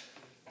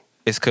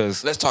 It's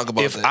because Let's talk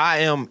about if that.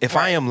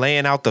 I am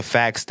laying out the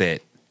facts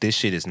that this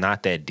shit is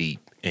not that deep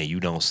and you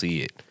don't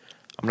see it,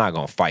 I'm not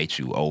gonna fight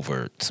you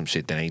over some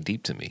shit that ain't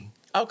deep to me.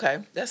 Okay,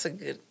 that's a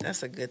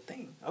good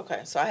thing.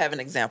 Okay, so I have an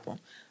example.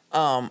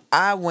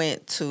 I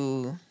went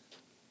to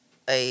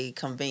a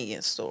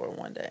convenience store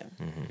one day.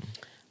 Mm-hmm.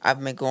 I've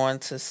been going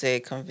to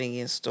said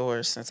convenience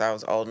store since I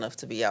was old enough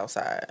to be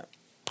outside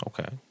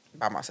Okay.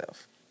 by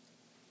myself.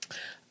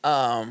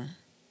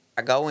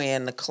 I go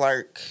in, the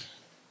clerk.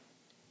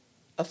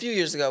 A few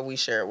years ago, we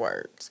shared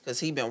words because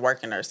he been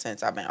working there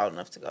since I've been old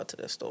enough to go to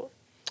the store.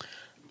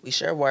 We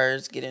share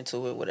words, get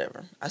into it,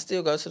 whatever. I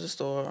still go to the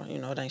store,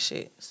 it ain't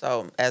shit.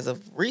 So as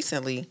of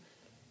recently,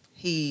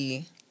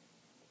 he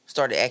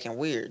started acting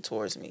weird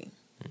towards me.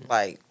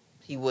 Like,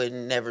 he would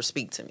never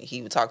speak to me.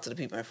 He would talk to the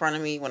people in front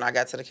of me. When I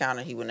got to the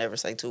counter, he would never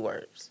say 2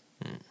 words.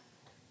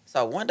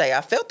 So one day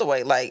I felt the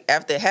way, like,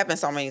 after it happened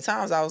so many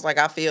times, I was like,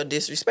 I feel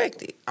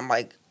disrespected. I'm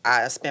like,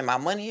 I spend my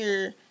money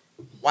here.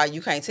 Why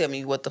you can't tell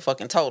me what the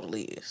fucking total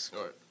is?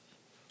 Right.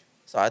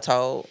 So I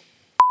told,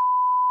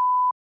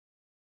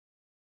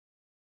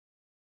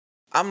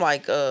 I'm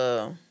like,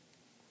 I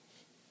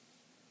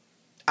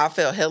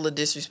felt hella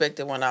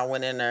disrespected when I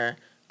went in there.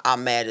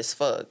 I'm mad as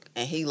fuck.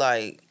 And he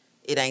like,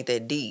 it ain't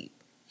that deep.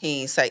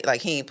 He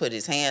ain't put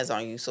his hands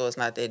on you, so it's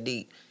not that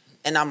deep.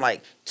 And I'm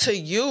like, to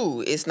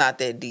you, it's not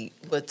that deep.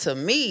 But to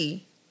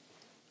me,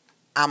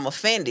 I'm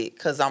offended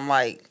because I'm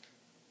like,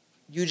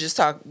 you just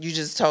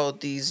told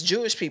these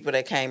Jewish people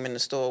that came in the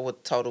store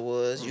what the total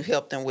was. You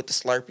helped them with the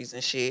Slurpees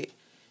and shit.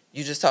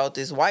 You just told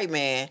this white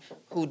man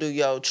who do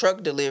your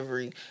truck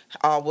delivery,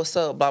 oh, what's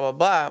up, blah, blah,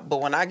 blah. But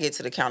when I get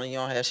to the counter, you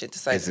don't have shit to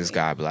say Is to this me.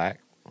 guy black?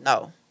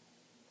 No.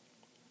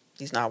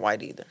 He's not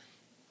white either.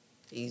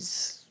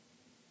 He's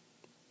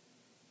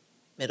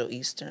Middle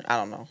Eastern. I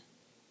don't know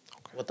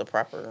what the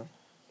proper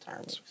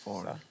term is.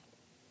 Foreign.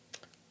 So,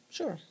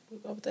 sure, we'll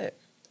go with that.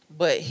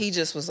 But he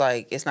just was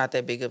like, it's not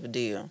that big of a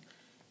deal.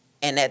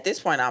 And at this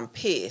point, I'm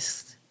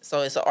pissed.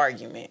 So it's an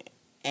argument.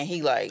 And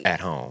he like, At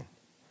home.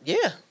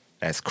 yeah,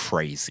 That's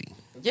crazy.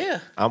 yeah.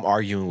 I'm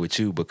arguing with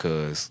you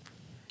because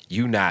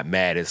you not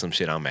mad at some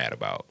shit I'm mad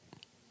about.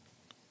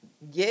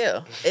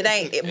 Yeah, it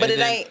ain't. But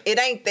it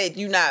ain't that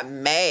you not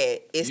mad.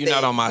 It's You're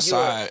that not on my you're-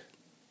 side.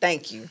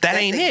 Thank you. That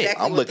ain't it.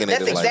 I'm looking at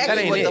that's it like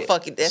exactly that what ain't the it.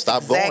 fuck. That's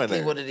Stop going exactly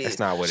there. what it is. That's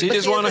not what She it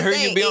is. just want to hear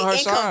Here's the you be on her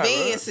thing, side. It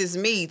inconveniences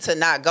me to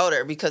not go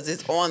there because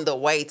it's on the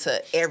way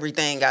to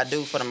everything I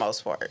do for the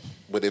most part.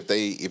 But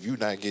if you're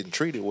not getting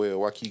treated well,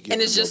 why keep getting?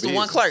 And it's just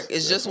one clerk.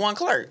 It's just one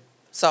clerk.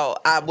 So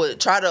I would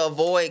try to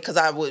avoid because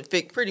I would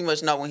pretty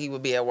much know when he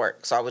would be at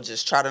work. So I would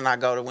just try to not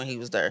go to when he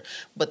was there.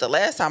 But the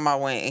last time I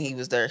went and he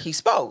was there, he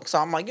spoke. So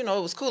I'm like, it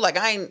was cool. Like,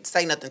 I ain't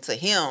say nothing to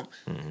him.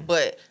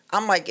 But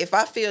I'm like, if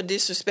I feel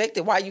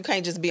disrespected, why you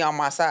can't just be on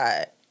my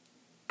side?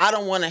 I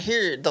don't want to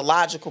hear the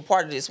logical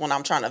part of this when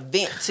I'm trying to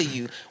vent to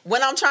you.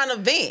 When I'm trying to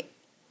vent.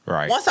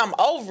 Right. Once I'm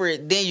over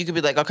it, then you could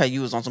be like, okay,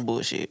 you was on some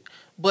bullshit.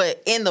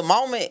 But in the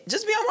moment,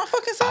 just be on my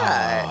fucking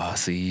side. Oh,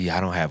 see, I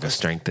don't have a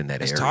strength in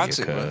that It's area.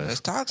 toxic, bro. Cause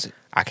It's toxic.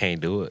 I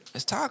can't do it.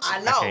 It's toxic.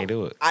 I know. can't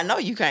do it. I know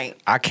you can't.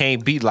 I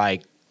can't be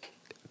like,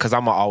 because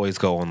I'm going to always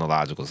go on the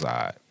logical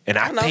side. And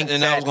I know. think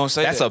And I was gonna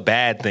say that's that. a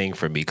bad thing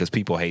for me because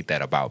people hate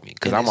that about me.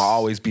 Because And I'm going to it's-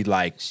 always be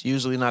like, It's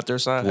usually not their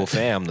side. well,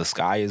 fam, the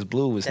sky is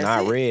blue. It's That's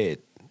not it. red.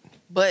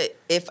 But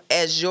if,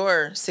 as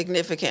your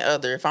significant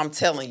other, if I'm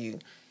telling you,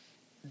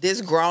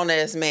 this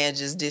grown-ass man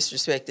just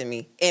disrespected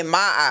me, in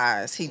my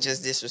eyes, he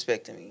just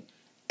disrespected me.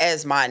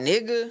 As my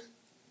nigga,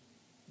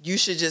 you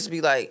should just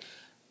be like,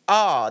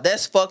 oh,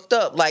 that's fucked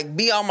up. Like,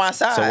 be on my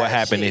side. So what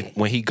happened Shit. if,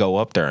 when he go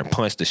up there and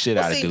punch the shit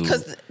out of dude?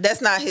 Because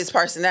that's not his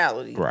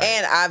personality. Right.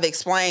 And I've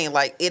explained,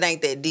 like, it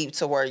ain't that deep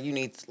to where you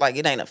need, like,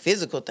 it ain't a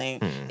physical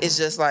thing. It's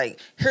just like,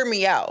 hear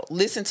me out.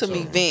 Listen to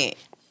me vent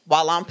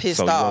while I'm pissed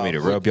So you off. want me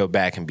to rub your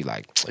back and be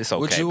like, it's okay,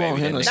 What you want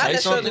baby. him that to nigga- Not say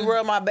necessarily something?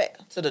 rub my back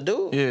to the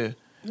dude. Yeah.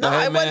 No,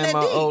 hey, it wasn't man, that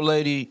my deep. old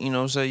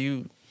lady, say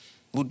you.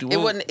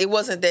 It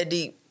wasn't that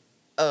deep.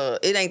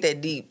 It ain't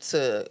that deep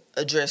to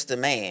address the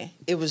man.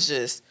 It was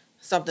just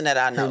something that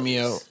I know. Hear me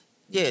out.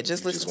 Yeah,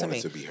 just You listen just to want me.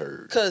 it to be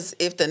heard. Because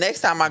if the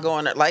next time I go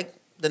in there, like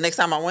the next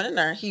time I went in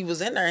there, he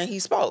was in there and he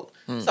spoke.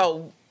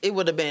 So it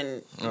would have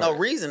been no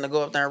reason to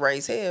go up there and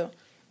raise hell.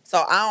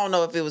 So I don't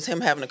know if it was him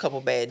having a couple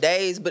bad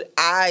days, but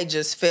I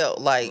just felt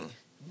like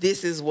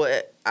this is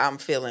what I'm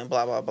feeling,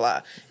 blah, blah,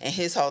 blah. And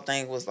his whole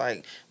thing was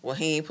like, well,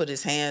 he ain't put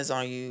his hands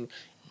on you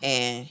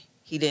and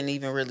he didn't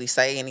even really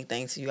say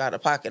anything to you out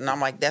of pocket. And I'm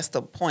like, that's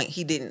the point.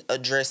 He didn't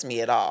address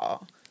me at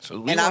all. So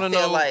we And I want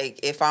feel to know. like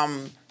if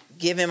I'm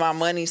giving my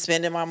money,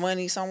 spending my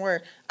money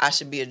somewhere, I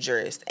should be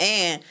addressed.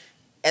 And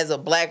as a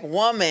black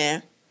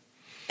woman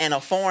and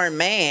a foreign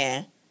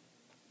man,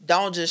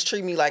 don't just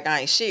treat me like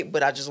I ain't shit,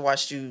 but I just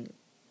watched you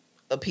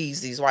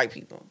appease these white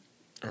people.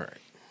 All right.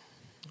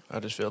 I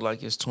just feel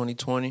like it's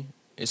 2020.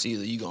 It's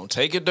either you gonna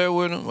take it there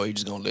with him or you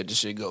just gonna let this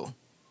shit go.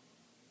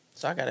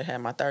 So I gotta have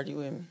my 30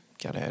 with me.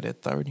 Gotta have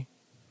that 30.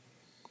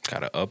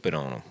 Gotta up it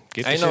on him.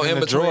 Get Ain't the no shit in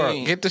the in between.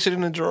 drawer. Get the shit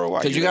in the drawer.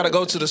 while Cause you gotta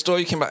go to the store.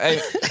 You can be like,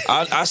 hey,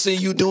 I see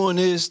you doing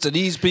this to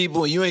these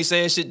people and you ain't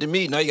saying shit to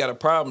me. Now you got a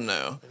problem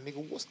now.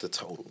 Nigga, what's the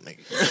total,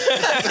 nigga?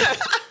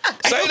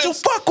 Don't you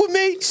fuck with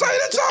me? Say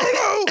the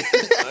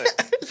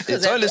total.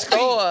 Because at the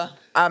store,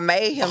 I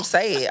made him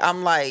say it.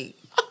 I'm like,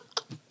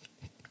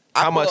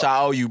 How much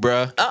I owe you,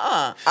 bruh?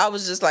 I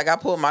was just like, I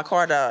pulled my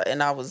card out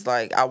and I was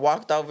like, I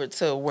walked over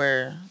to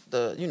where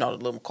the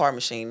little card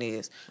machine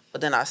is.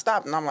 But then I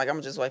stopped and I'm like, I'm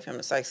gonna just wait for him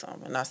to say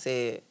something. And I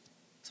said,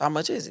 so how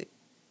much is it?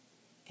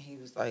 And he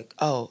was like,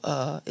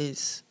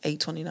 it's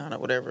 $8.29 or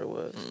whatever it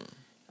was.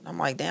 And I'm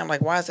like, damn,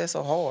 like, why is that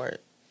so hard?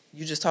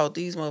 You just told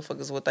these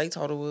motherfuckers what they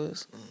told it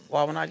was.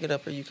 Why when I get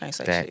up here you can't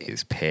say That shit?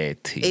 is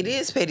petty. It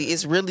is petty.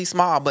 It's really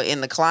small, but in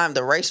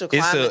the racial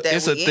climate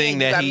It's a we thing in,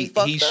 that you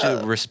got me he fucked should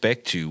up.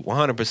 respect you.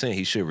 100%,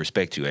 he should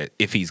respect you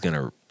if he's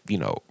gonna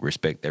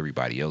respect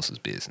everybody else's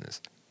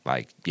business.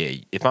 Like, yeah,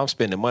 if I'm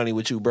spending money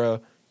with you,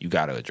 bro, you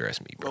gotta address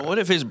me, bro. But what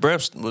if his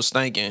breath was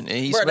stinking and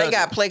he Bro, smelled they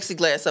got it?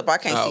 plexiglass up. I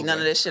can't see okay. none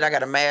of that shit. I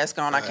got a mask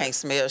on. I can't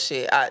smell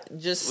shit. I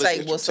just Look say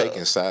at what's you up.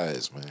 taking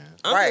sides, man.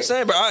 I'm Right. just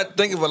saying, but I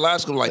think of a lot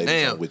of school like,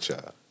 Ladies, I'm damn, with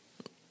y'all.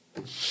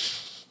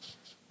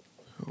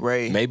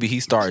 Ray. Maybe he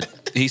start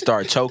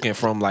choking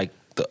from like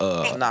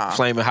the Nah.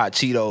 flaming hot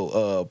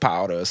Cheeto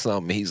powder or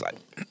something. He's like,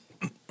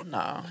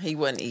 No, he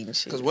wasn't eating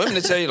shit. Because women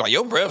to tell you like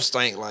your breath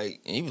stink, like,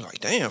 and you be like,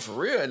 damn, for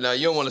real. Now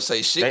you don't want to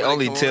say shit. they when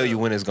only come tell around. you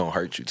when it's gonna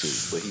hurt you too.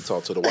 But he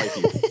talked to the white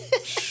people.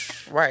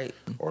 Right.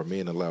 Are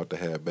men allowed to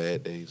have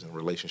bad days in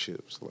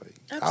relationships? Like,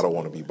 I don't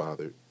want to be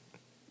bothered.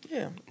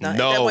 Yeah. Now,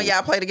 No. Is that when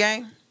y'all play the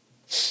game?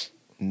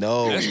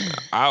 No, That's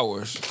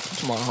hours.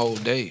 That's my whole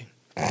day.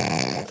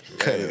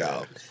 cut it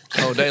out.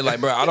 Whole day, like,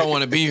 bro, I don't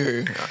want to be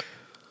here.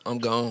 I'm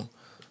gone.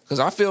 Because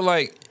I feel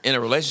like in a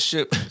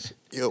relationship,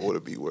 You don't want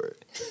to be worried.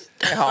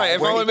 At home, like,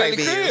 if where I he want to pay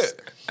be in the bills.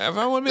 crib, if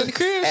I want to be in the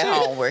crib, At shit.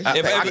 home where he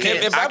If pay I bills.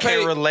 can't- I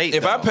can't relate,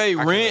 If I though. pay I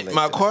can't rent, relate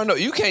my to car note,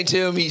 you can't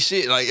tell me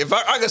shit. Like if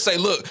I can say,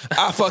 look,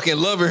 I fucking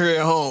love it here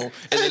at home,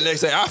 and then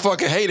next day I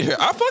fucking hate it here.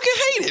 I fucking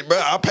hate it, bro.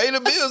 I pay the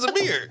bills of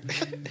beer.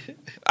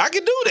 I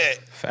can do that.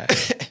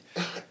 Fact.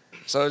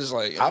 So it's just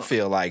like I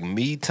feel like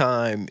me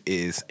time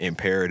is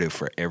imperative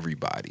for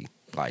everybody.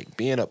 Like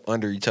being up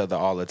under each other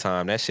all the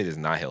time, that shit is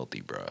not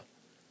healthy, bro.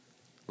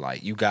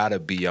 Like you gotta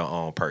be your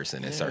own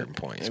person at certain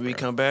points. and we bruh.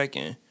 come back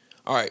and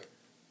all right.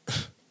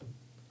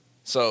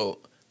 So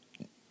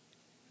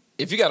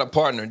if you got a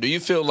partner, do you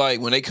feel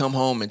like when they come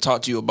home and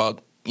talk to you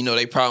about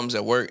they problems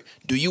at work,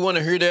 do you want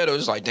to hear that or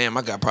it's like, damn,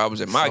 I got problems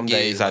at my Some gig?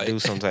 days I do,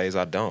 some days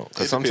I don't.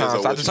 Because It depends sometimes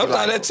on I what just you be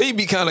Sometimes like, that tea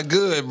be kind of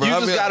good, bro. you I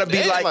just gotta be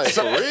damn, like,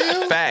 for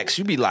real? facts.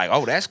 You be like,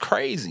 oh, that's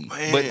crazy.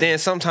 Man. But then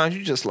sometimes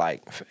you just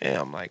like,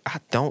 fam, like I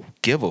don't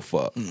give a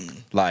fuck.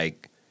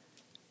 Like,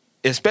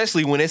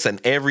 especially when it's an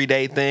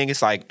everyday thing.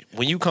 It's like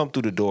when you come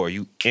through the door,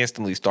 you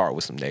instantly start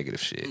with some negative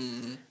shit.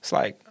 It's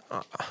like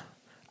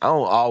I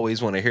don't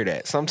always want to hear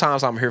that.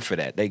 Sometimes I'm here for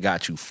that. They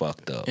got you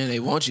fucked up. and they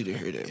want you to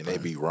hear that. And bro. they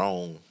be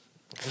wrong.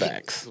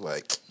 Facts.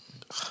 Like,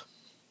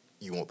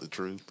 you want the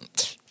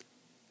truth?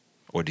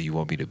 Or do you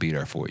want me to be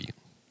there for you?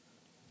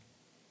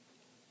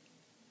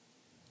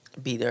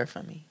 Be there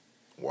for me.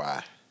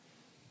 Why?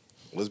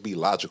 Let's be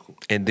logical.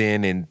 And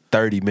then in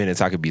 30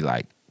 minutes, I could be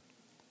like,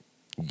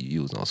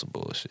 you was on some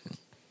bullshit.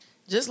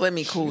 Just let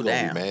me cool You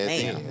gonna be down. mad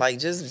Damn. then. Like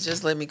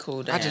just let me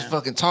cool down. I just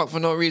fucking talk for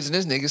no reason.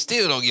 This nigga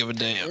still don't give a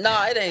damn.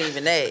 No, it ain't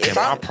even that. And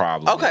my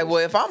problem Okay, is- well,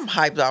 if I'm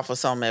hyped off of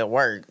something at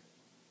work,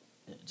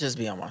 just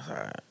be on my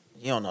side.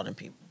 You don't know them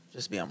people.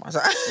 Just be on my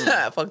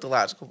side. Fuck the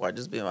logical part.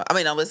 Just be on I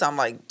mean, unless I'm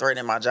like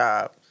threatening my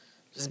job,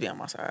 just be on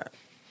my side.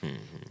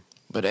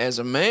 But as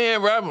a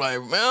man, bro, I'm like,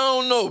 man, I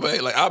don't know,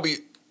 babe. Like, I'll be,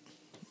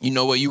 you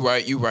know what, you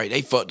right.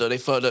 They fucked up.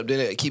 Then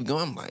they keep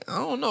going. I'm like, I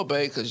don't know,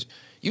 babe, because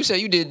you said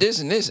you did this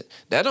and this.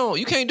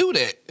 You can't do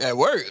that at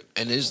work.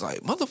 And it's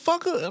like,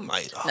 motherfucker. I'm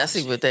like, oh, Now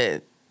see shit. with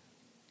that,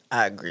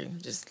 I agree.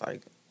 Just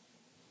like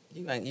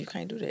you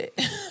can't do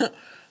that.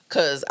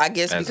 Cause I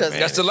guess As a because man,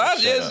 That's the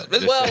logic. shut Yes. up.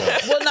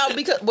 That's- well no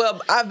because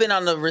I've been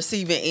on the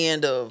receiving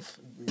end of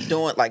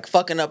doing like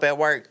fucking up at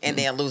work and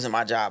then losing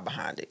my job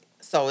behind it.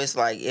 So it's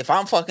like if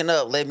I'm fucking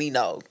up, let me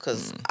know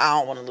because I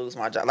don't want to lose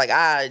my job. Like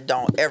I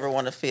don't ever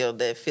want to feel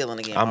that feeling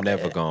again. I'm My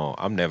never bad.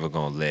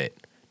 gonna let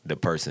the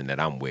person that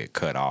I'm with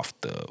cut off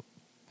the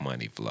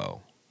money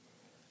flow.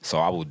 So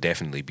I will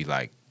definitely be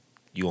like,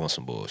 you on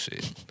some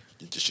bullshit.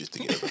 Get your shit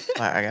together.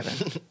 I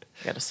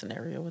got a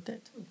scenario with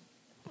that too.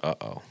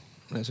 Uh-oh.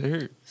 Let's hear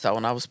it. So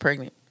when I was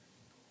pregnant,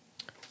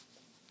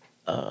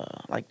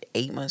 like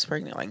 8 months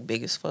pregnant, like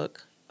big as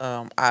fuck.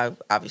 I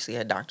obviously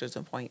had doctor's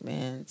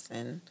appointments,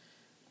 and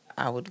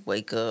I would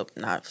wake up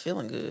not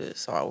feeling good,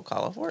 so I would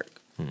call off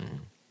work.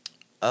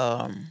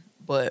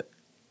 But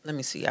let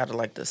me see, out of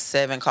like the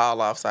 7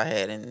 call offs I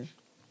had in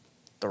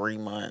 3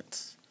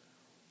 months,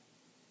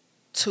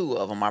 2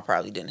 of them I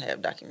probably didn't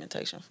have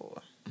documentation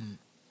for.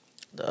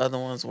 The other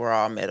ones were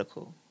all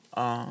medical,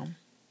 and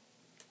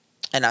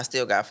I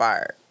still got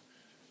fired.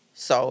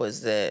 So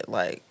is that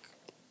like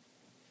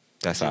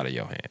That's out of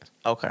your hands.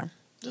 okay?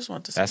 Just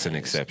want to. That's an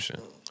exception.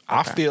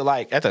 I Okay. feel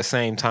like at the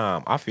same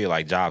time, I feel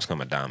like jobs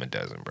come a dime a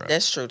dozen, bro.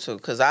 That's true too.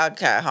 Cause I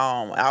got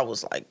home, I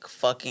was like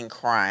fucking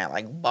crying,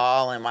 like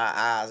bawling my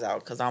eyes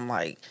out. Cause I'm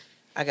like,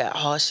 I got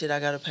all shit I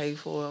gotta pay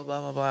for, blah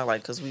blah blah.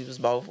 Like, cause we was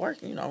both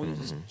working, we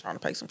was trying to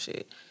pay some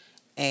shit,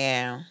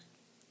 and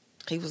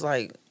He was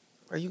like,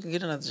 or you can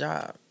get another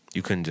job.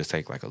 You couldn't just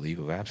take like a leave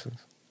of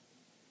absence?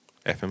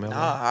 FMLA?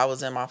 Nah, I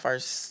was in my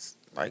first,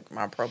 like,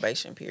 my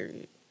probation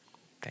period.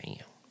 Damn.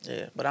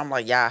 Yeah, but I'm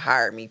like, y'all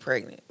hired me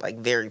pregnant, like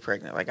very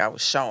pregnant. Like I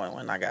was showing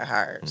when I got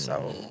hired,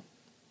 so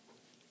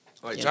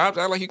Like You jobs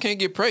act like you can't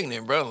get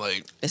pregnant, bro.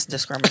 Like it's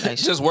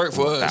discrimination. just work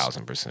for us.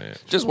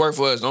 1,000%. Just work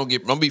for us.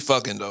 Don't be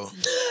fucking though.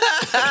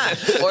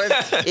 Or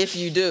if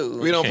you do,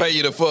 We don't pay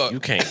you to fuck. You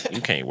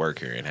can't work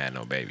here and have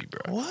no baby,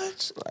 bro.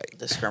 What? Like,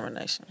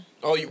 discrimination.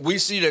 oh, we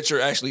see that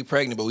you're actually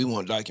pregnant, but we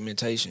want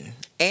documentation.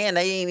 And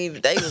they ain't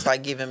even. They was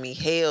like giving me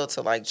hell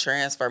to like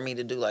transfer me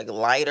to do like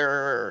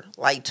lighter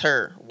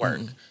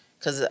work,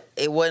 because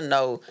it wasn't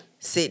no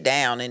sit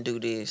down and do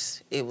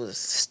this. It was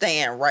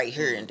stand right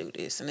here and do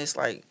this, and it's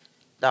like,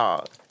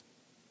 dog,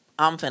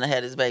 I'm finna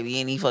have this baby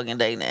any fucking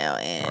day now,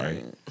 and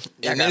Right.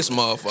 I And got- this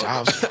motherfucker.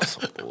 Jobs are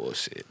some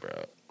bullshit,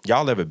 bro.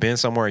 Y'all ever been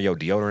somewhere and your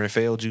deodorant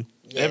failed you?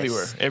 Yes.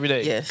 Everywhere, every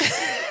day. Yes,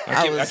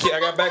 I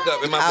got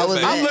backup in my I book was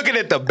bag. at- I'm looking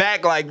at the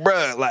back like,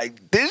 bro,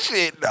 like this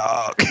shit,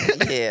 dog.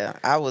 yeah.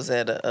 I was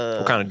at a.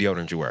 What kind of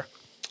deodorant you wear?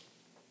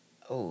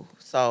 Oh,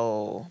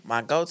 so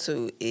my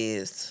go-to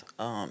is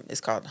it's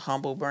called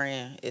Humble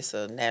Brand. It's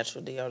a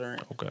natural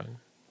deodorant. Okay.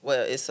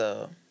 Well, it's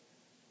a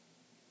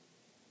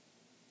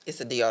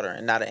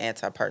deodorant, not an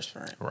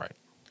antiperspirant. Right.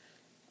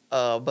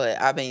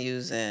 But I've been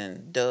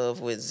using Dove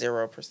with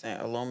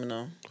 0%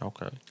 aluminum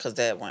Okay. because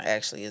that one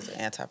actually is an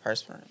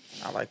antiperspirant.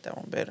 I like that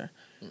one better.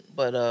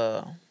 But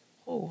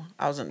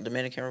I was in the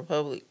Dominican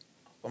Republic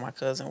for my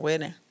cousin's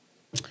wedding.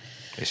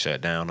 It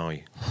shut down on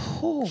you.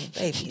 Ooh,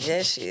 baby,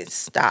 that shit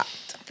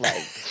stopped.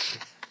 Like,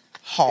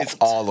 halt. It's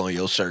all on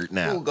your shirt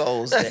now. Who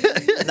goes there?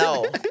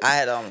 No, I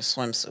had on a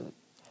swimsuit.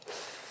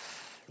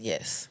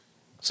 Yes.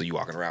 So you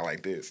walking around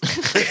like this?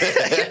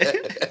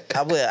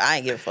 I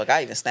ain't give a fuck.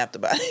 I even snapped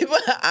about it,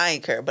 but I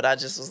ain't care. But I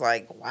just was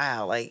like,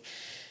 wow, like,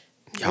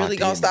 Y'all really did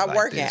gonna me stop like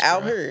working this,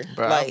 out bro. here?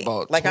 Bro, I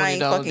bought like I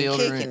ain't $20 fucking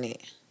deodorant. kicking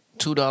it.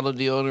 $2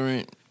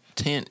 deodorant,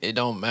 10. It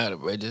don't matter,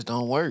 bro. It just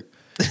don't work.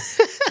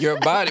 Your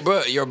body,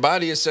 bro. Your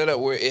body is set up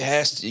where it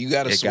has to. You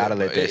gotta. It sweat, gotta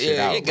let bro. that shit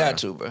out, It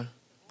got bro. to,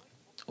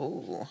 bro.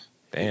 Ooh,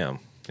 Damn.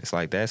 It's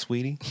like that,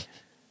 sweetie.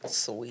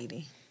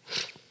 sweetie.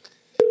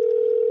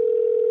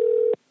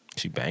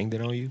 She banged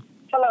it on you?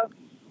 Hello.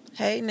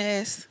 Hey,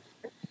 Ness.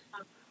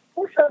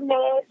 What's up,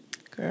 man?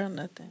 Girl,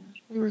 nothing.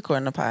 We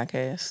recording a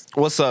podcast.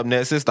 What's up,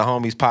 Ness? It's the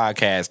Homies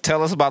Podcast.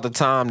 Tell us about the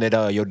time that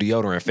your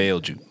deodorant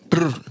failed you.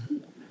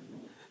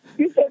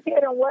 You said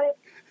that and what?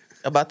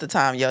 About the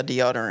time your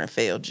deodorant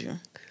failed you.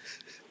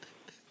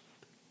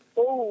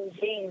 Oh,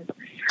 jeez.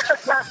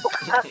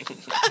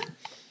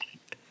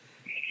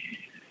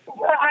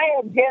 Well, I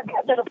had just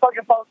got to the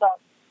fucking post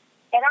office.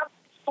 And I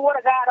swear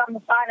to God, I'm the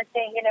finest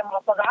thing in that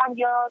motherfucker. I'm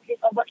young, get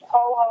a bunch of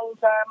old hoes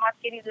there, my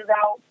titties is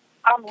out.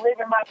 I'm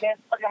living my best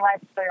fucking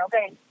life there,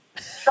 okay?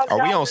 So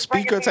Are we y'all on just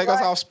bringing speaker? me Take us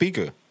right- off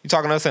speaker. You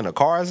talking to us in the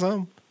car or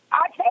something?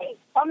 I can't.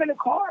 I'm in the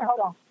car. Hold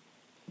on.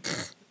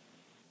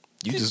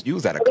 You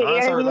was at a Okay, yeah,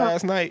 concert yeah.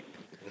 last night?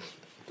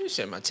 You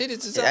said my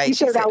titties is Hey, You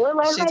said I will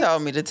last she night?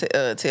 told me to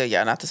tell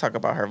y'all not to talk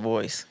about her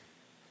voice.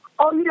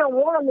 Oh, you don't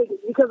want niggas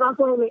because I'm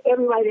telling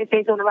everybody that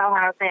say something about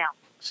how I sound.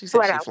 She said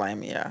Flat she out.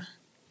 flaming y'all.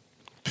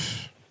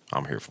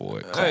 I'm here for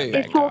it. Hey. Clap It's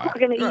back, 2 o'clock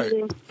God. in the Right.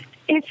 evening.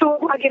 It's 2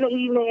 o'clock in the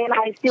evening, and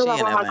I still She have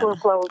in on my Atlanta. club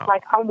clothes.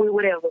 Like, I'm with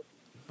whatever.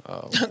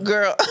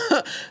 Girl,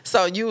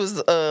 so you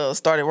was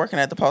started working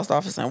at the post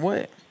office and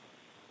what?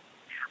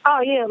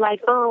 Oh, yeah,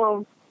 like, I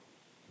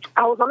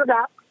was on the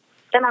dock,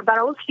 and I thought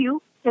I was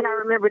cute, and I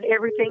remembered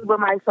everything but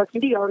my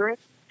fucking deodorant.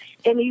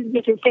 And these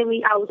bitches sent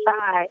me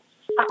outside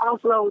to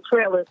offload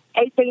trailers,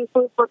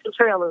 18-foot fucking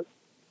trailers,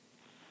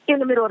 in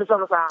the middle of the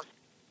summertime.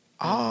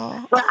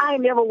 Oh, But I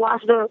ain't never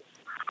washed up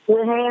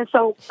with hand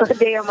soap a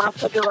day in my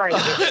fucking life.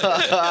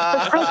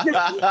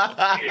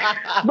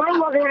 My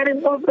mother had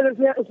this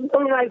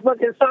something like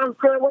fucking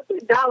sunscreen with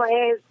the dollar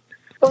ass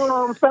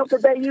stuff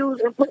that they use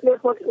and put their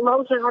fucking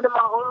lotion under my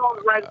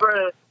arms. Like,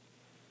 bruh.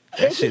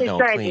 That shit don't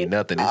clean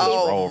nothing. It just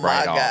roll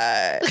right off.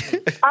 God.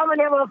 I'm gonna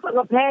never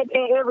fucking pack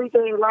and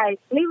everything. Like,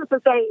 needless to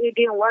say, it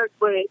didn't work,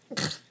 but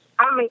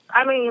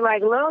I mean,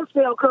 like, Love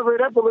Spell covered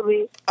it up a little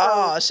bit.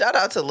 Oh, shout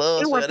out to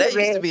Love It Spell. wasn't That too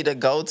used to bad. be the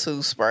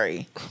go-to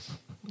spray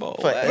for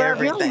But I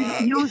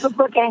everything. use the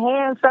fucking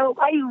hand soap.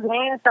 I use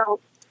hand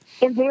soap.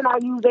 And then I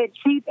use that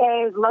cheap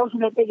ass lotion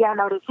that they got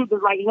now. The cheap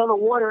is like hella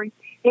watery.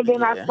 And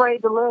then I Yeah.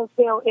 sprayed the Love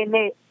Spell in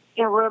that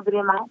and rubbed it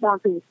in my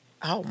armpit.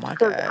 Oh my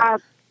Because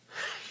God.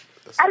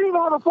 I didn't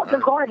even have a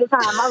fucking car at the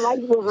time. My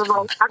license was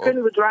revoked. I couldn't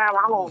even drive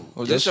home.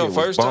 Was This this your shit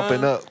was first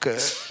bumping time? up,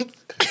 cuz.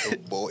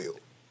 Boiled.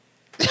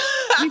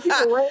 You see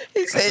what?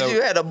 He said So-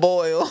 you had a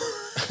boil.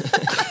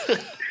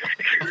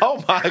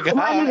 Oh my My nigga, God.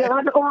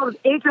 my arm was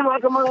itching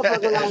like a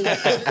motherfucker. Like,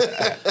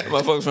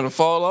 Motherfuckers finna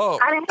fall off.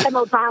 I didn't have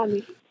no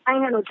time. I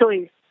ain't had no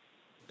choice.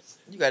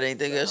 You got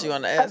anything else you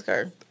want to ask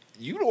her?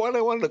 You the one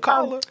that wanted to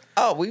call her?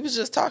 Oh, we was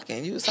just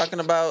talking. You was talking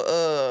about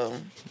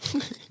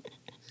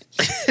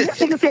That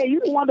nigga said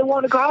you the one that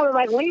wanted to call her.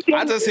 Like, when you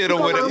I just hit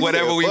her with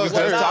whatever we was just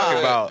Well,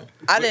 talking nah. about.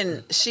 I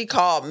didn't. She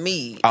called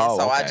me, and Oh,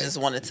 so I okay. just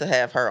wanted to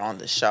have her on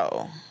the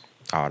show.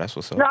 Oh, that's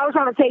what's up. No, I was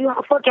trying to tell you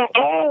how fucking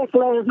ass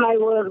last night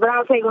was, but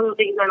I'll take those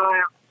things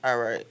around. All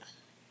right.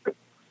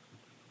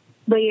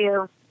 But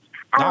yeah.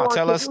 I don't No, want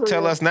tell to us do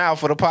tell it. us now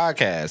for the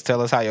podcast.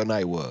 Tell us how your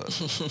night was.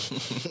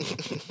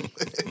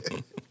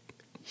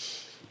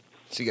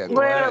 She got Well,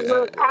 quiet.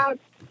 look, I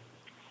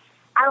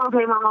don't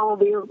pay my own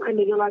bills, my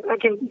nigga. Like, I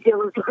can't be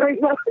telling stories.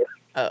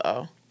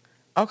 Uh-oh.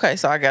 Okay,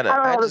 so I got I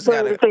don't have a just got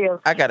story to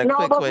tell. I got a No,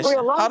 quick but for question.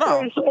 real, long Hold on.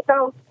 story short,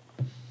 though,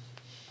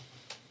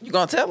 You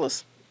gonna tell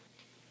us?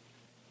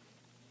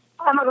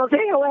 I'm not going to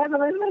tell you what happened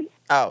last night.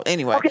 Oh,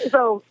 anyway. Okay,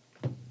 so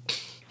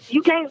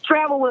you can't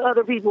travel with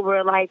other people,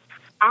 bro. Like,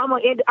 I'm a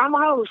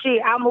whole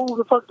shit. I move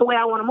the fuck the way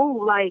I want to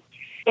move. Like,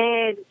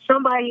 and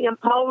somebody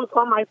imposed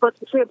on my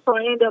fucking trip, so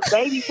I end up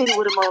babysitting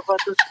with a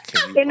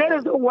motherfucker. And that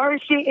is the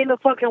worst shit in the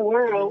fucking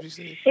world.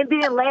 And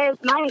then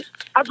last night,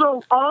 I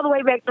drove all the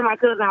way back to my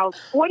cousin's house,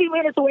 40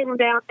 minutes away from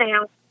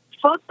downtown,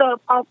 fucked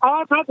up off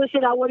all types of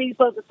shit I wasn't even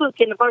supposed to cook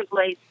in the first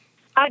place.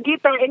 I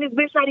get there, and this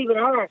bitch not even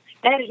her.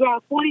 I had to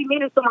drive 40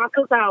 minutes to my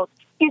cook's house.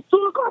 It's 2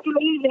 o'clock in the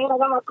evening, and I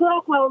got my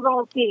club clothes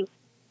on still.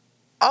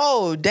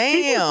 Oh,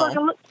 damn.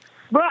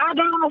 Bro, I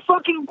got on a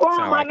fucking ground,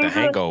 Sound my like the nigga.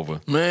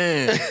 Hangover.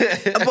 Man.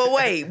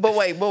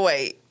 but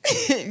wait.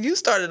 You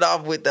started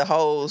off with the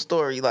whole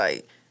story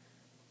like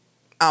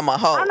I'm a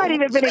hoe. I'm not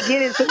even gonna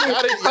get into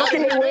it.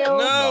 Okay, well,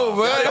 No,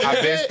 bro. I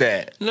missed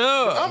that.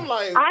 No. I'm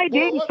like, I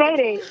didn't say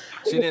that.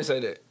 She didn't say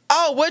that.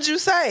 Oh, what'd you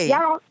say?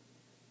 Y'all,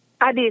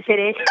 I did say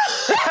that.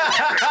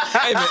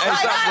 Hey, man, hey,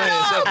 stop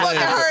playing. Stop I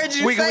playing. heard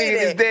you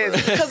say that.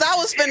 Because I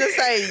was finna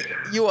say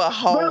you a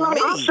hoe. But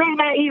like, I'm me. saying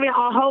not even a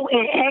hoe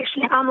in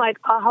action. I'm like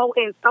a hoe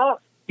in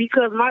thought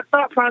because my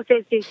thought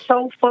process is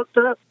so fucked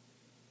up.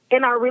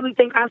 And I really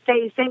think I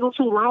stayed single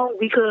too long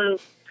because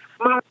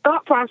my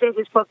thought process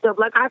is fucked up.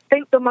 Like, I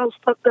think the most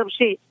fucked up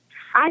shit.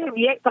 I have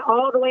yet to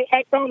all the way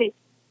act on it,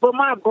 but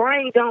my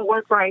brain don't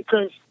work right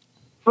because,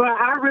 bro,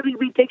 I really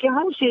be thinking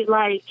whole shit.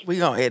 Like, We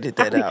gonna edit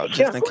that out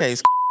just in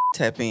case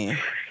tap in.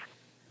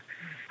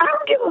 I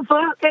don't give a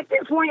fuck. At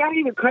this point, I don't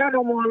even care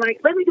no more. Like,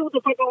 let me do what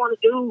the fuck I want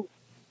to do.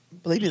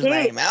 Bleep his Shit.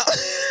 name out.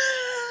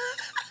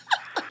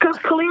 Because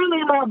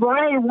clearly my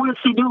brain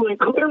wants to do it.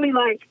 Clearly,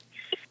 like,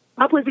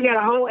 my pussy got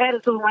a whole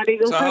attitude, my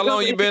nigga. So how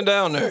long you been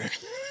down there?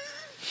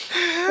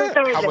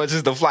 How much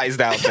is the flights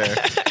down there?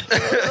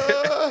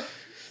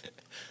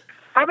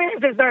 I've been here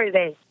since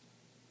Thursday.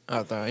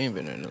 I thought I ain't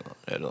been there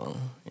that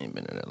long. Ain't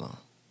been there that long.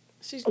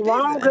 She's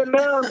Long busy.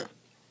 enough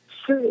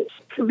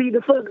to be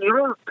the fuck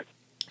drunk.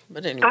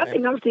 But I anyway,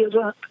 think I'm still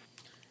drunk.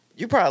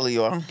 you probably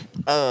are.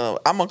 I'm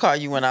gonna call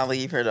you when I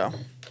leave here though.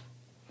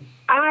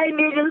 I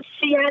niggas,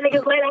 see y'all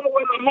niggas later. I'm gonna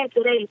wear my hat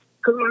today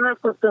because my hair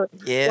fucked up.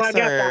 Yes, So I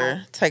got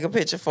sir. Take a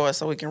picture for us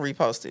so we can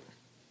repost it.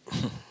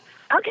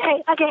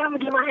 Okay, I'm gonna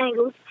get my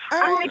angles. All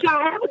All right. right, y'all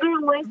have a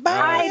good one. Bye.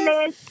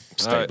 Bye, miss.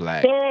 Stay All right.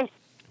 black. Yeah.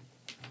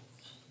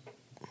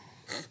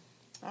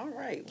 All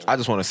right. I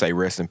just want to say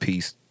rest in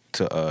peace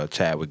to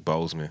Chadwick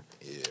Boseman,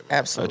 a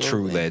Absolutely.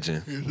 true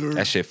legend.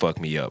 That shit fucked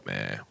me up,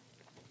 man.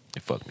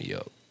 It fucked me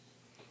up.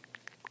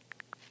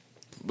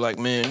 Black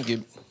man,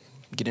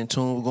 get in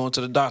tune. We're going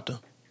to the doctor.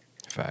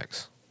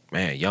 Facts.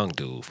 Man, young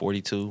dude,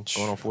 42,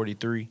 going on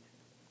 43.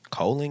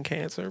 Colon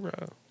cancer, bro.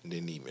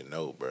 Didn't even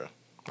know, bro.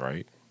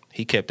 Right?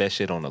 He kept that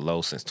shit on the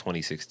low since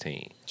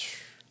 2016.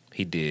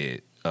 He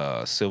did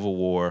Civil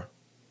War,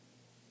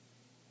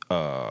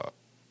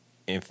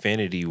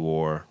 Infinity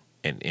War,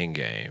 and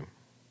Endgame.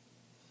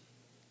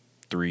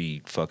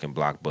 3 fucking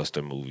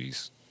blockbuster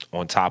movies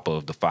on top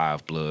of the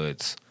 5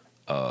 Bloods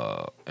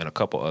and a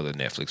couple other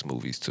Netflix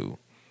movies too.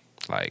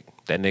 Like,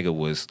 that nigga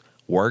was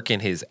working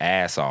his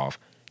ass off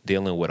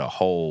dealing with a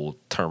whole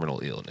terminal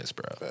illness,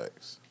 bro.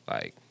 Facts.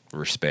 Like,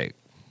 respect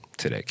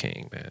to that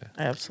king, man.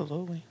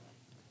 Absolutely.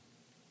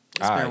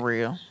 It's All been right.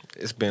 real.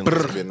 It's been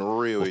It's been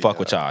real. We'll fuck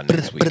with y'all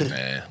next week,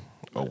 man.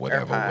 Or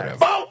whatever, Everybody.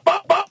 whatever.